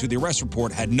 according to the arrest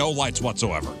report, had no lights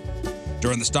whatsoever.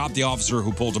 During the stop, the officer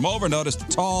who pulled him over noticed a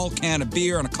tall can of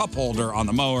beer and a cup holder on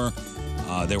the mower.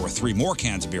 There were 3 more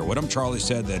cans of beer with him. Charlie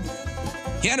said that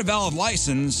he had a valid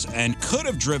license and could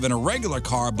have driven a regular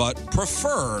car, but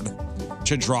preferred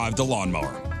to drive the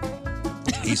lawnmower.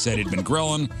 He said he'd been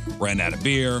grilling, ran out of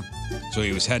beer, so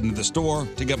he was heading to the store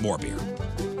to get more beer.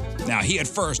 Now, he at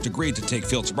first agreed to take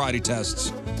field sobriety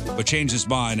tests, but changed his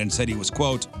mind and said he was,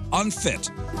 quote,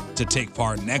 unfit to take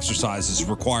part in exercises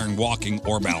requiring walking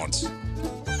or balance.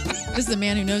 This is a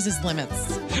man who knows his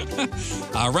limits.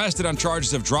 Arrested on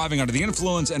charges of driving under the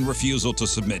influence and refusal to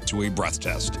submit to a breath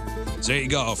test. So there you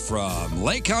go, from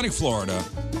Lake County, Florida,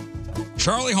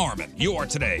 Charlie Harmon, you are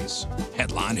today's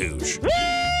Headline Hoosh.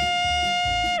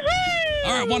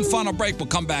 All right, one final break. We'll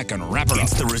come back and wrap it up.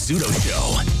 It's the Rizzuto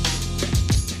Show.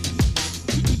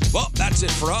 Well, that's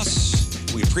it for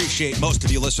us. We appreciate most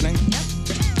of you listening.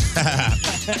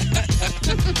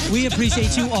 We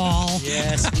appreciate you all.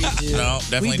 Yes, we do. No,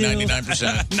 definitely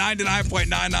 99%.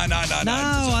 99.99999%. No,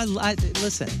 I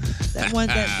listen. That one,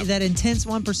 that intense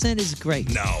 1% is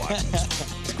great. No,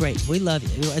 it's great. We love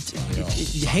you.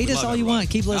 You hate us all you want.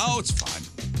 Keep listening. No, it's fine.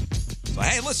 So,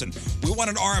 hey, listen, we won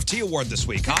an RFT award this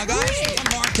week, huh, guys?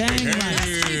 Dang right.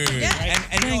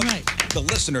 And you know what? The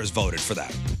listeners voted for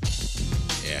that.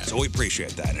 Yeah. So we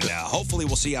appreciate that. And hopefully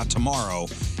we'll see you out tomorrow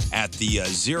at the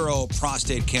Zero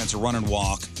Prostate Cancer Run and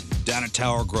Walk down at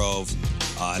Tower Grove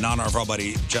in honor of our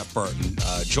buddy Jeff Burton.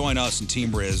 Join us and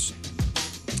Team Riz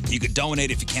You could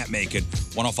donate if you can't make it.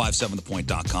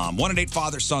 1057thepoint.com. 1 in 8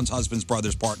 fathers, sons, husbands,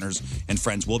 brothers, partners, and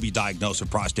friends will be diagnosed with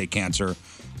prostate cancer,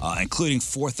 including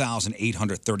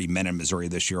 4,830 men in Missouri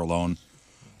this year alone.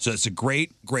 So it's a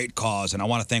great, great cause. And I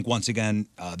want to thank once again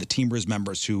the Team Riz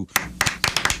members who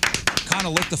kind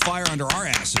of lit the fire under our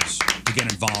asses to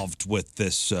get involved with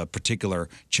this particular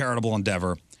charitable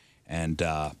endeavor. And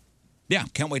yeah,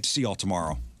 can't wait to see y'all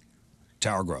tomorrow.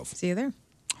 Tower Grove. See you there.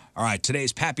 All right,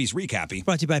 today's Pappy's Recappy.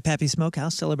 Brought to you by Pappy's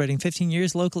Smokehouse, celebrating 15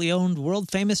 years, locally owned,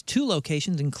 world-famous, 2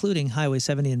 locations, including Highway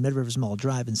 70 and Mid-Rivers Mall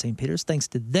Drive in St. Peters. Thanks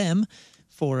to them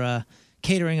for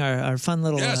catering our fun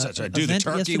little Yes, that's right. Dude, the event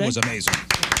turkey yesterday. was amazing.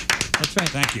 That's right.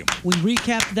 Thank you. We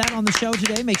recapped that on the show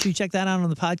today. Make sure you check that out on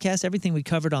the podcast. Everything we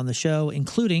covered on the show,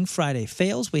 including Friday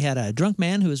Fails. We had a drunk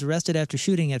man who was arrested after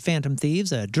shooting at Phantom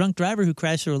Thieves, a drunk driver who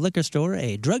crashed through a liquor store,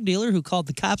 a drug dealer who called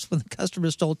the cops when the customer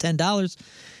stole $10,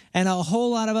 and a whole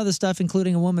lot of other stuff,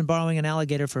 including a woman borrowing an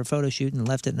alligator for a photo shoot and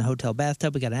left it in a hotel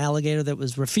bathtub. We got an alligator that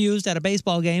was refused at a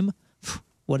baseball game.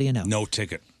 What do you know? No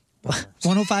ticket.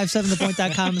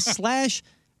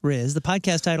 1057thepoint.com/Riz. The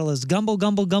podcast title is Gumbel,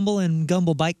 Gumbel, Gumbel, and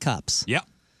Gumbel Bike Cops. Yep.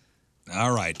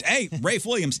 All right. Hey, Rafe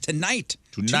Williams, tonight.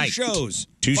 2 shows.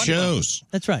 2 Funny shows.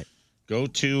 That's right. Go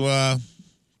to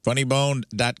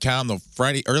funnybone.com. The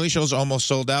Friday early show's almost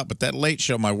sold out, but that late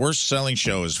show, my worst selling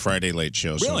show is Friday late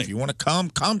show. So Really? if you want to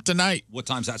come tonight. What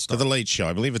time's that To start? the late show.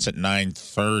 I believe it's at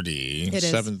 9:30. It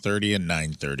is. 7:30 and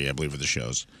 9:30, I believe, are the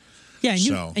shows. Yeah,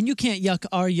 So- and you can't yuck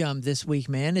our yum this week,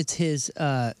 man. It's his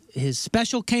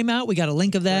special came out. We got a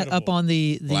link of that up on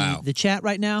the chat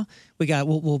right now.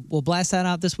 We'll blast that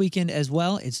out this weekend as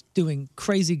well. It's doing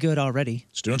crazy good already.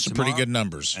 It's doing some pretty good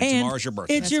numbers. And tomorrow's your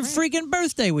birthday. It's your freaking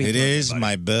birthday week. It is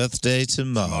my birthday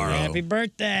tomorrow. Happy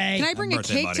birthday. Can I bring a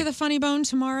birthday, cake buddy. to the Funny Bone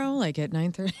tomorrow, like at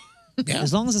 9:30?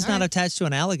 As long as it's not attached to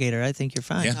an alligator, I think you're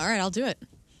fine. Yeah. All right, I'll do it.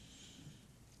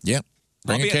 Yep.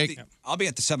 Bring a cake. I'll be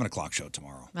at the 7 o'clock show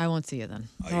tomorrow. I won't see you then.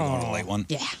 Oh, you're going to the late one?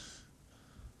 Yeah.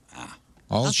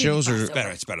 All the shows are It's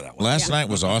better that way. Last night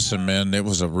was awesome, man. It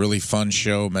was a really fun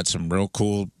show. Met some real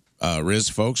cool Riz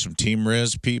folks, some Team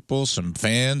Riz people, some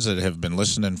fans that have been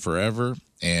listening forever,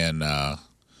 and a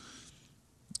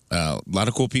lot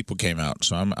of cool people came out.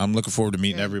 So I'm looking forward to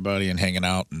meeting everybody and hanging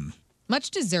out. And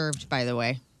Much deserved, by the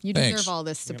way. You Thanks. deserve all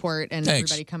this support and Thanks.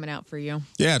 everybody coming out for you.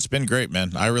 yeah, it's been great,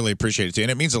 man. I really appreciate it, too.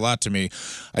 And it means a lot to me.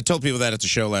 I told people that at the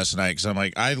show last night because I'm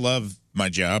like, I love my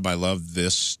job. I love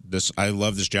this. I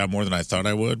love this job more than I thought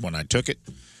I would when I took it.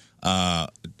 I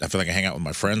feel like I hang out with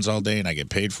my friends all day and I get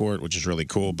paid for it, which is really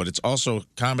cool. But it's also,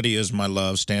 comedy is my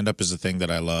love. Stand-up is the thing that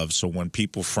I love. So when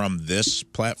people from this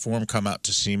platform come out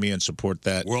to see me and support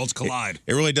that. Worlds collide.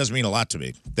 It really does mean a lot to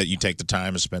me that you take the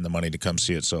time and spend the money to come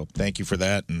see it. So thank you for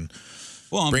that. And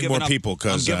Well, I'm bring giving more up- people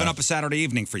because I'm giving up a Saturday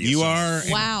evening for you. You so- are.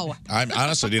 Wow. I'm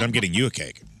honestly, dude, I'm getting you a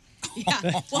cake.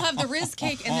 Yeah. We'll have the Riz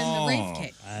cake and then the Rafe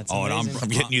cake. That's Oh, and amazing. I'm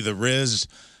getting you the Riz,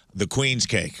 the Queen's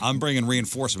cake. I'm bringing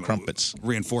reinforcements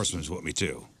with me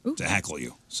too to heckle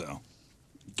you. So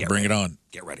Bring it on.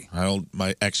 Get ready.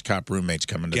 My ex-cop roommate's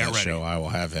coming to Get that ready. show. I will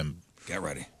have him Get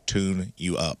ready. tune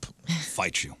you up.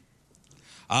 Fight you.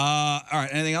 All right.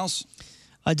 Anything else?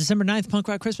 December 9th, Punk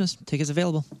Rock Christmas. Tickets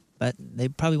available, but they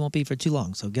probably won't be for too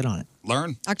long, so get on it.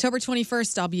 Learn. October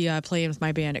 21st, I'll be playing with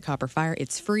my band at Copper Fire.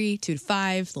 It's free, 2 to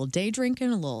 5, a little day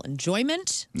drinking, a little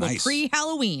enjoyment, a little Nice.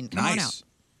 pre-Halloween. Come on out. Nice.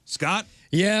 Scott?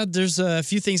 Yeah, there's a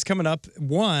few things coming up.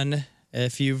 One,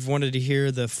 if you've wanted to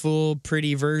hear the full,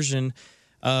 pretty version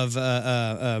of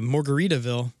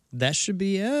Margaritaville, that should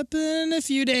be up in a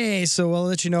few days. So I'll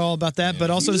let you know all about that.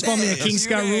 But also, just follow me at King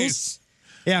Scott Rules.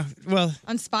 Yeah, well.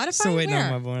 On Spotify? Still waiting Where?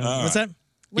 on my boy. All What's right. that?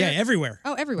 Where? Yeah, everywhere.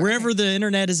 Oh, everywhere. Wherever the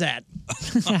internet is at.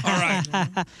 All right.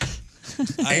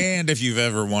 And if you've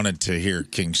ever wanted to hear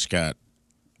King Scott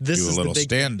This do a is the little big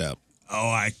thing. stand-up, Oh,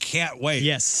 I can't wait.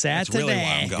 Yes, That's really why I'm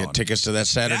Saturday. going. get tickets to that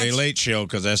Saturday That's- late show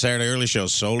because that Saturday early show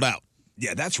is sold out.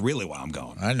 Yeah, that's really why I'm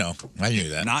going. I know. I knew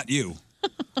that. Not you.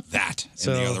 That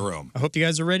in the other room. I hope you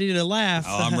guys are ready to laugh.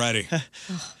 Oh, I'm ready.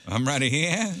 I'm ready.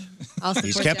 Yeah. I'll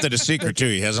He's support kept you. it a secret, too.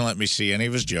 He hasn't let me see any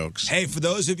of his jokes. Hey, for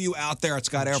those of you out there at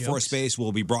Scott Air Force Base,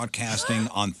 we'll be broadcasting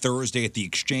on Thursday at the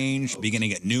Exchange,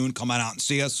 beginning at noon. Come on out and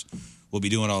see us. We'll be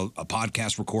doing a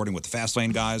podcast recording with the Fast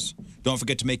Lane guys. Don't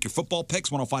forget to make your football picks,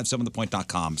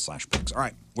 1057thepoint.com/picks. All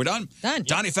right, we're done? Done.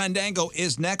 Johnny Fandango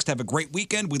is next. Have a great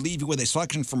weekend. We leave you with a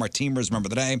selection from our Team Riz Member of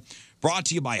the Day. Brought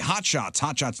to you by Hot Shots,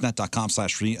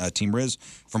 hotshotsnet.com/Team Riz.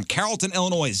 From Carrollton,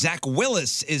 Illinois, Zach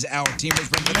Willis is our Team Riz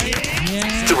Member of the Day.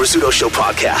 The Rizzuto Show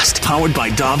podcast, powered by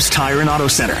Dobbs Tire and Auto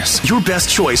Centers. Your best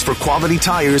choice for quality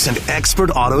tires and expert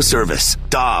auto service.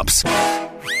 Dobbs.